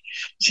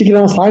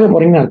சீக்கிரமா சாக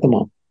போறீங்கன்னு அர்த்தமா.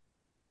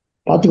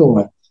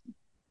 பாத்துக்கோங்க.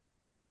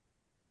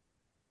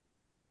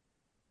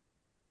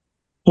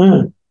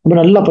 நம்ம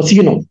நல்லா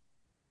பசிக்கணும்.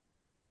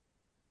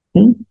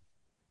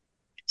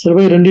 சில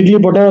பேர் 2 இட்லி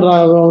போட்டா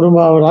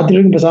ராத்திரி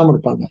வரைக்கும் பேசாம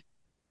இருப்பாங்க.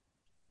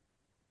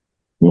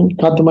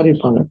 காத்து மாதிரி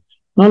இருப்பாங்க.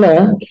 அதனால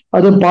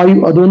அது பாய்,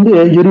 அது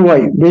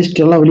எருவாய்,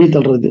 வேஸ்ட் எல்லாம் வெளியே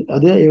தள்ளுறது.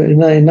 அது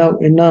என்ன என்ன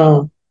என்ன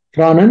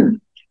பிராணன்.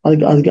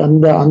 அதுக்கு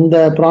அந்த அந்த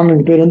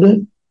பிராணனுக்கு பேர்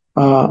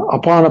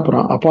அபான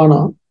அபானா.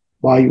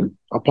 வாயு,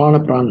 அபான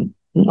பிராணன்.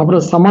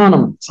 அப்புறம்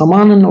சமானம்.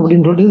 சமானன்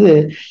அப்படின்னு சொல்றது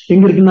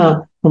எங்க இருக்குன்னா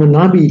நம்ம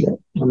நாபியில,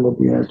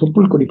 நம்மளுடைய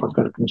தொப்புள் கொடி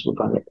பக்கம் இருக்குன்னு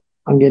சொல்றாங்க.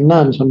 அங்க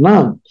என்னன்னு சொன்னா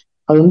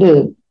அது வந்து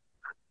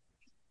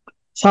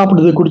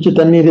சாப்பிடுறது, குடிச்ச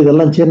தண்ணீர்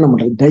இதெல்லாம் ஜீரணம்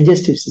பண்றது,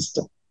 டைஜஸ்டிவ்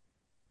சிஸ்டம்.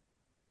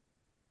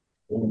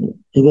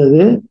 இது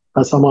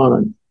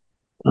சமானன்.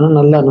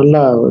 நல்லா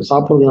நல்லா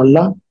சாப்பிடுறது,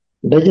 நல்லா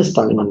டைஜஸ்ட்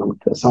ஆகணும்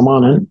நமக்கு,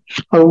 சமானன்.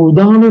 அது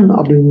உதானன்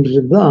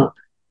அப்படின்றதுதான்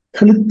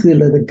கழுத்து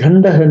அல்லது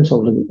கண்டகன்னு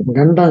சொல்றது.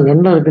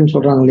 கண்டம் இருக்குன்னு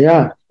சொல்றாங்க இல்லையா,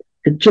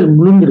 எச்சல்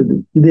முழுங்குறது.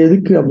 இது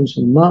எதுக்கு அப்படின்னு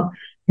சொன்னா,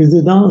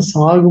 இதுதான்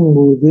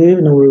சாகும்போது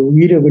நம்ம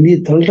உயிரை வெளியே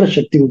தள்ளுற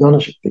சக்தி, உதான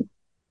சக்தி.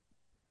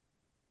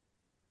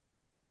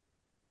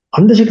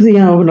 அந்த சக்தி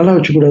ஏன் நல்லா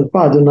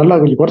வச்சுக்கூடாதுப்பா, அது நல்லா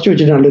கொஞ்சம் குறைச்சி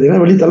வச்சுட்டு நல்லது,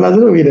 ஏன்னா வெளியே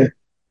தள்ளாத உயிரை.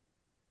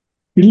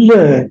 இல்ல,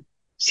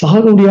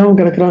 சாக முடியாம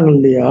கிடக்குறாங்க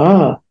இல்லையா,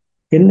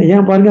 என்ன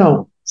ஏன் பாருங்க,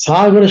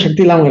 சாகுற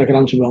சக்தி இல்லாம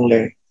கிடக்குறான்னு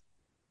சொல்லுவாங்களே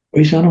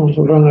வயசானவங்க,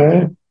 சொல்றாங்க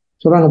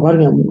சொல்றாங்க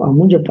பாருங்க,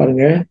 மூஞ்ச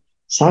பாருங்க,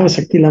 சாக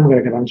சக்தி இல்லாம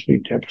கிடக்குறான்னு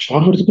சொல்லிட்டு. அப்ப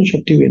சாகிறதுக்கும்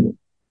சக்தி வேணும்.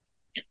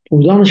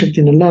 உதான சக்தி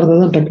நல்லா இருந்தா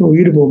தான் டக்குனு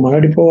உயிர் போகும்,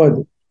 மறுபடி போகாது.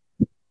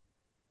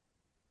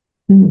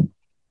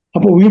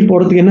 அப்போ உயிர்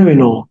போறதுக்கு என்ன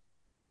வேணும்?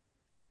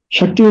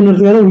 சக்தி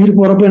வேணுறதுக்காக உயிர்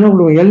போறப்ப என்ன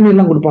கொடுப்பாங்க, இளநீர்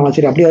எல்லாம் கொடுப்பாங்க.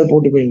 சரி, அப்படியே அதை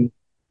போட்டு போயிங்க.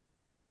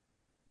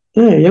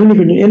 இளநீர்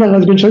கொஞ்சம், ஏன்னா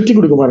அது கொஞ்சம் சக்தி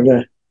கொடுக்க பாருங்க.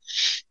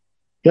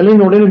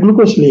 இளநீர் உடனே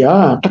குளுக்கோஸ் இல்லையா,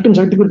 டக்குன்னு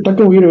சக்தி கொடுத்து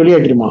டக்குன்னு உயிரை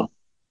வெளியாக்கிடுமா.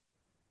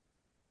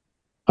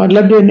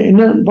 இல்லாட்டி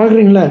என்ன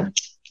பாக்குறீங்களா,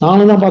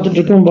 நானும் தான் பார்த்துட்டு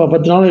இருக்கேன்,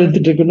 10 நாள்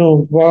எடுத்துட்டு இருக்குன்னு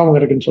போகாம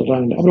கிடக்குன்னு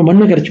சொல்றாங்க. அப்புறம்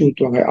மண்ணை கரைச்சி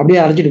ஊற்றுவாங்க, அப்படியே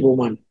அரைச்சிட்டு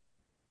போமான்னு.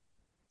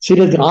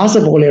 சரி, அதுக்கு ஆசை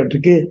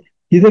போகலையாட்டுருக்கு,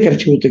 இதை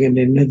கரைச்சி ஊத்துங்க,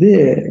 என்னது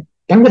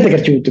தங்கத்தை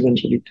கரைச்சி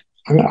ஊத்துங்கன்னு சொல்லிட்டு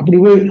அங்க அப்படி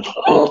போய்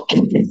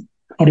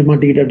அப்படி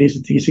மாட்டிக்கிட்டு அப்படியே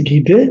சுத்தி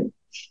சிக்கிட்டு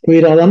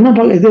போயிடாது. அண்ணா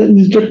இது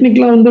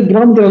டெக்னிக்லாம் வந்து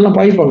கிராமத்துல எல்லாம்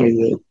பாய்ப்பாங்க.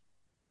 இது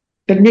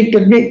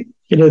டெக்னிக்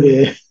என்னது,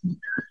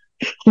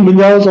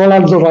 முடிஞ்சாவது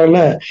சோழான்னு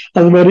சொல்றாங்கல்ல,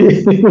 அது மாதிரி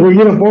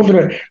உயிரை போக்குற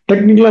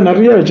டெக்னிக்லாம்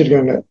நிறைய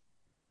வச்சிருக்காங்க.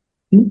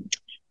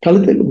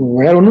 கழுத்து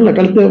வேற ஒண்ணும் இல்ல,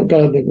 கழுத்து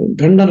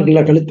கண்டம்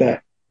இருக்குல்ல, கழுத்தை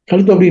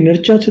அப்படி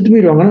நெரிச்சா செத்து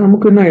போயிடுவாங்க.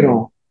 நமக்கு என்ன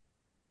ஆயிரும்,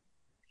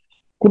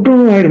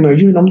 குற்றம் ஆயிருமே,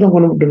 ஐயோ நம்ம தான்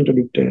கொண்டு விட்டோம்னு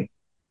சொல்லிட்டு.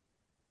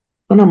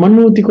 ஆனா மண்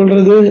ஊத்தி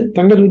கொள்றது,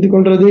 தங்கத்தை ஊத்தி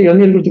கொள்றது,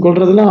 இளநீர் ஊத்தி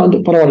கொள்றதுலாம் வந்து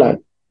பரவாயில்ல,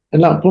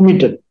 எல்லாம்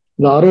பெர்மிட்டட்.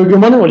 இது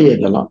ஆரோக்கியமான வழி,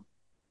 இதெல்லாம்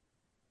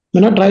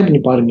வேணா ட்ரை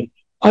பண்ணி பாருங்க.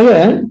 ஆக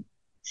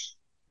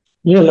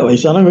இல்ல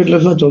வயசான வீட்டுல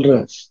தான்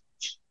சொல்றேன்.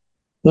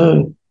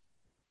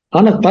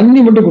 ஆனா தண்ணி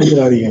மட்டும்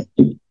குடிக்கிறாதீங்க.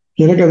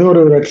 எனக்கு அது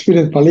ஒரு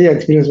எக்ஸ்பீரியன்ஸ், பழைய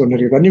எக்ஸ்பீரியன்ஸ் ஒண்ணு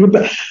இருக்கு. தண்ணி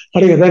கொடுத்தா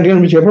அடைய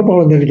தண்ணி எப்ப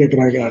வந்து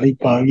கேட்கிறாங்க,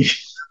 அடைப்பாகி.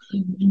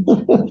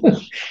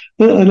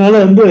 அதனால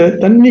வந்து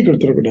தண்ணி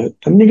கொடுத்துடக்கூடாது.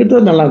 தண்ணி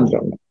கொடுத்தா நல்லா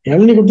இருந்துருவாங்க,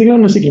 இளநீ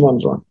கொடுத்தீங்கன்னா சீக்கிரமா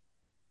இருந்துருவாங்க.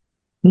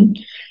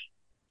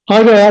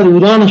 ஆக அது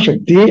உதான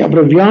சக்தி.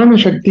 அப்புறம் வியான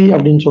சக்தி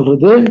அப்படின்னு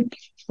சொல்றது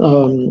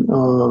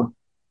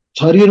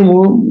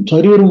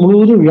சரீரம்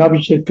முழுவதும்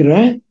வியாபிச்சிருக்கிற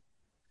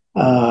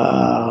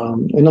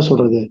என்ன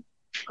சொல்றது,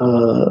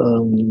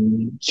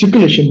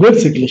 சர்க்குலேஷன்,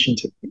 பிளட் சர்க்குலேஷன்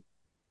சக்தி.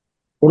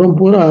 உடம்பு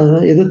பூரா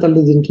எது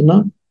தள்ளுதுன்னு சொன்னா,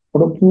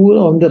 உடம்பு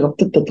பூரா வந்து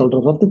ரத்தத்தை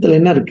தள்ளுறோம். ரத்தத்துல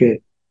என்ன இருக்கு,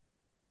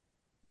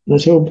 இந்த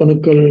சிவப்பு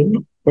அணுக்கள்,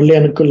 வெள்ளை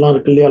அணுக்கள்லாம்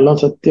இருக்கு இல்லையா,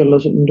 எல்லாம் சக்தி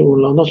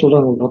எல்லாம் தான்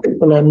சொல்றாங்க.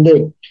 ரத்தத்துல வந்து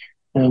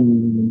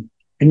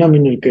என்ன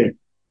மீன் இருக்கு,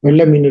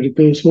 வெள்ளை மீன்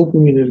இருக்கு, சிவப்பு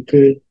மீன்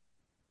இருக்கு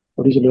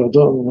அப்படின்னு சொல்லி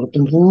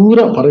ரத்தம்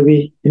பூரா பரவி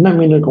என்ன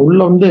மீன் இருக்கு உள்ள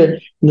வந்து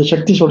இந்த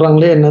சக்தி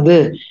சொல்றாங்களே, என்னது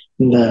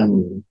இந்த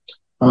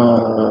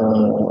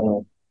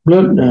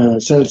blood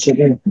cells,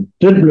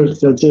 red blood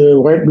cells,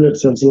 white blood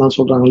cells எல்லாம்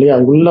சொல்றாங்க இல்லையா,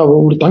 அது உள்ள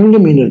ஒரு தங்க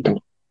மீன் இருக்கு,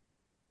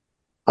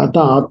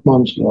 அதுதான்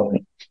ஆத்மான்னு சொல்லுவாங்க.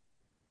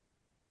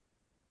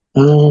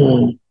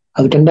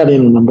 அது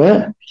கண்டறியணும் நம்ம.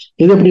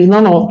 இது எப்படி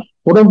இருந்தாலும்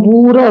உடம்பு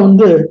பூரா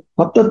வந்து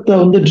ரத்தத்தை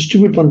வந்து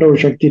டிஸ்ட்ரிபியூட் பண்ற ஒரு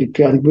சக்தி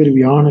இருக்கு, அதுக்கு பேர்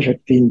வியான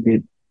சக்தின்னு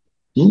பேர்.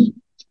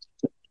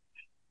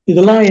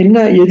 இதெல்லாம் என்ன,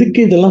 எதுக்கு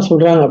இதெல்லாம்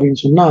சொல்றாங்க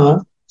அப்படின்னு சொன்னா,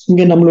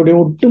 இங்க நம்மளுடைய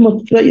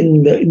ஒட்டுமொத்த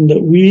இந்த இந்த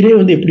உயிரே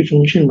வந்து எப்படி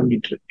ஃபங்க்ஷன்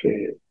பண்ணிட்டு இருக்கு,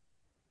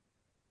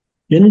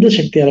 எந்த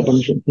சக்தியால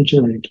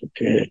ஃபங்க்ஷன் பண்ணிட்டு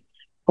இருக்கு.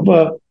 அப்ப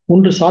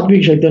ஒன்று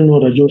சாத்விக் சக்தின்னு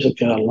ஒரு ரஜோ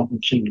சக்தியால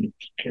ஃபங்க்ஷன்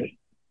பண்ணிட்டு இருக்கு.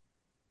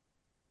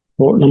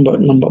 நம்ம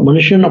நம்ம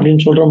மனுஷன்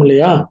அப்படின்னு சொல்றோம்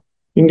இல்லையா,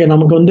 இங்க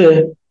நமக்கு வந்து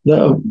இந்த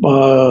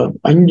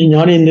 5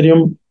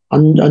 ஞானேந்திரியம்,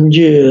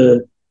 அஞ்சு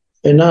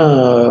என்ன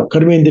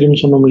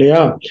கர்மேந்திரியம் சொன்னோம்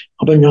இல்லையா.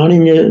 அப்ப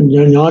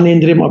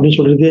ஞானேந்திரியம் அப்படின்னு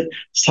சொல்றது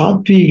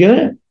சாத்வீக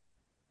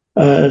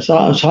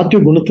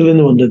சாத்விக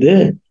குணத்திலிருந்து வந்தது.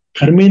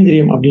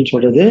 கர்மேந்திரியம் அப்படின்னு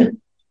சொல்றது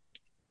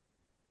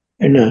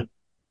என்ன,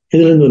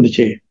 இதுல இருந்து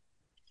வந்துச்சு,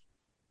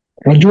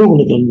 ரஜோ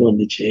குணத்துல இருந்து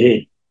வந்துச்சு.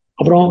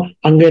 அப்புறம்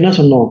அங்க என்ன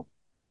சொன்னோம்,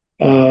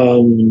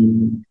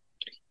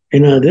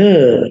 என்னது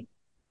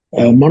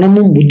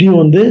மனமும்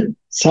புத்தியும் வந்து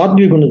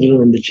சாத்விக குணத்துல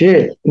வந்துச்சு.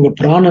 இங்க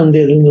பிராணம்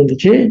வந்து எதுல இருந்து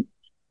வந்துச்சு,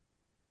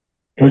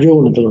 ரஜோ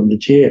குணத்துல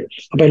வந்துச்சு.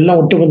 அப்ப எல்லாம்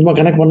ஒட்டு மொத்தமா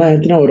கணக்கு பண்ணா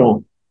எத்தனை வரும்,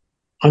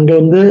 அங்க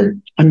வந்து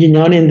 5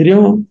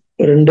 ஞானேந்திரியம்,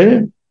 2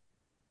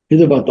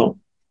 இது பார்த்தோம்,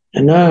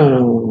 என்ன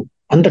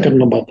அந்த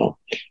கர்ணம் பார்த்தோம்.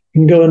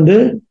 இங்க வந்து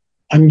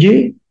 5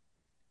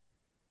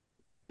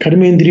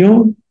 கர்மேந்திரியம்,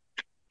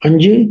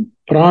 5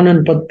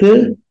 பிராணன், 10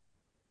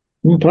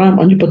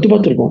 5 10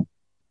 பார்த்துருக்கோம்.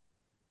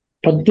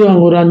 10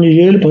 அங்க ஒரு 5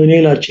 7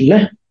 17 ஆச்சு இல்ல.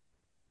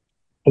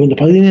 அப்ப இந்த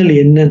 17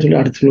 என்னன்னு சொல்லி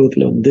அடுத்த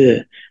ஸ்லோகத்துல வந்து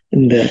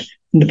இந்த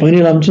இந்த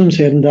 17 அம்சம்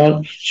சேர்ந்தால்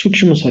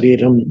சூக்ஷ்ம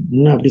சரீரம்,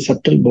 அப்படி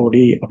சட்டல்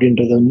பாடி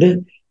அப்படின்றது வந்து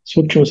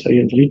சூக்ஷ்ம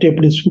சரீரம் சொல்லிட்டு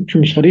எப்படி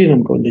சூக்ஷ்ம சரீரம்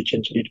நமக்கு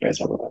வந்துச்சுன்னு சொல்லிட்டு பேச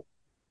போறாரு.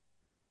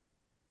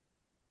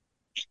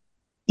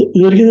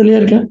 இது வரைக்கும் இதுலயே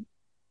இருக்க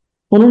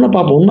ஒண்ணுன்னா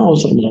பார்ப்போம், ஒன்றும்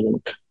அவசரம் இல்லை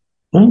நமக்கு.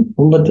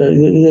 ரொம்ப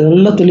இது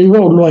நல்லா தெளிவா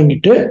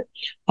உள்வாங்கிட்டு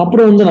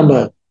அப்புறம் வந்து நம்ம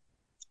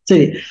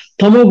சரி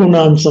தமோ குண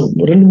அம்சம்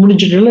 2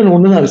 முடிச்சுட்டு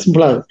ஒண்ணுதான்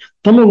சிம்பிளா இருக்கு.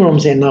 தமோ குண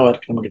அம்சம் என்னவா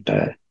இருக்கு நம்ம கிட்ட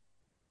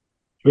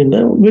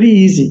அப்படின்னா வெரி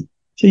ஈஸி.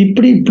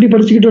 இப்படி இப்படி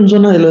படிச்சுக்கிட்டோம்னு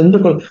சொன்னா இதுல எந்த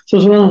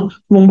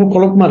ரொம்ப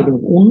குழப்பமா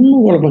இருக்கு.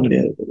 ஒன்னும் குழப்பம்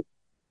கிடையாது.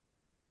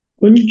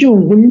 கொஞ்சம்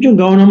கொஞ்சம்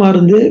கவனமா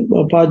இருந்து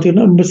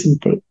பார்த்தீங்கன்னா ரொம்ப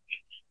சிம்பிள்.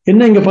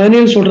 என்ன இங்க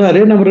 17 சொல்றாரு,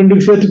 நம்ம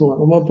 2 சேர்த்துக்குவோம்.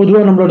 நம்ம பொதுவா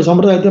நம்மளோட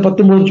சம்பிரதாயத்தை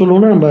 19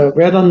 சொல்லுவோம்னா நம்ம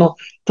வேதாந்தம்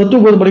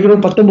தத்துவ போது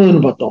படிக்கிறோம்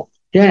 19ன்னு பார்த்தோம்.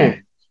 ஏன்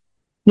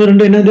இன்னும்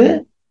 2 என்னது,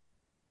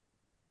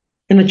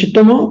 என்ன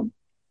சித்தமோ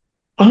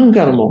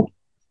அகங்காரமோ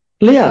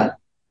இல்லையா?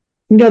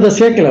 இங்க அதை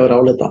சேர்க்கல அவர்,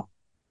 அவ்வளவுதான்.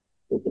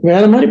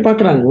 வேற மாதிரி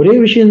பாக்குறாங்க, ஒரே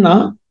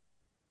விஷயம்தான்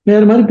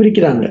வேற மாதிரி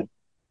பிரிக்கிறாங்க.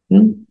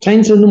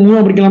 சயின்ஸ் வந்து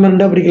 3 பிரிக்கலாமா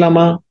 2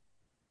 பிரிக்கலாமா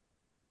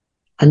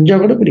 5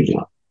 கூட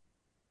பிரிக்கலாம்.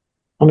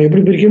 நம்ம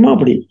எப்படி பிரிக்கணுமோ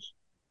அப்படி.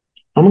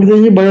 நமக்கு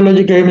தெரிஞ்சு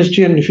பயாலஜி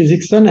கெமிஸ்ட்ரி அண்ட்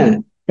பிசிக்ஸ் தானே,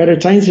 வேற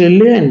சயின்ஸ்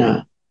இல்லையா என்ன?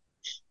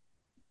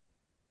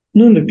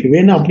 இன்னும் இருக்கு,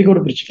 வேணா அப்படி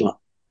கூட பிரிச்சுக்கலாம்,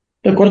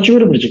 குறைச்சு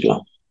கூட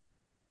பிரிச்சுக்கலாம்.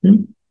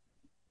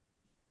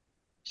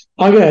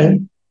 ஆக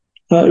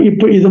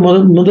இப்ப இது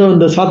முதல்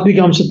இந்த சாத்விக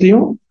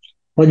அம்சத்தையும்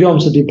ரஜோ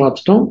அம்சத்தையும்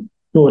பார்த்துட்டோம்.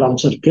 இன்னும் ஒரு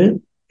அம்சம் இருக்கு.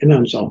 என்ன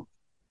அம்சம்?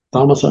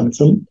 தாமச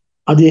அம்சம்.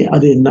 அது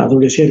அது என்ன,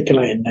 அதோடைய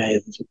சேர்க்கலாம் என்ன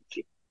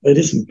சொல்லி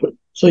வெரி சிம்பிள்.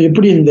 ஸோ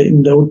எப்படி இந்த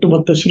இந்த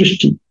ஒட்டுமொத்த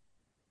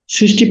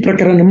சிருஷ்டி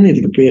பிரகரணம்னு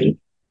இதுக்கு பேரு,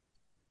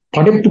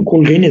 படைப்பு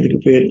கொள்கைன்னு இதுக்கு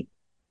பேரு.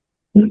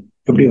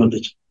 எப்படி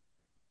வந்துச்சு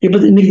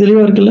இப்ப இன்னைக்கு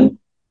தெளிவா இருக்குல்ல?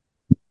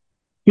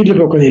 வீட்டுல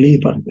போய் உட்காந்து எழுதி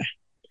பாருங்க.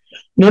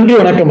 நன்றி,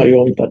 வணக்கம்.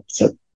 அறிவோம் சார்.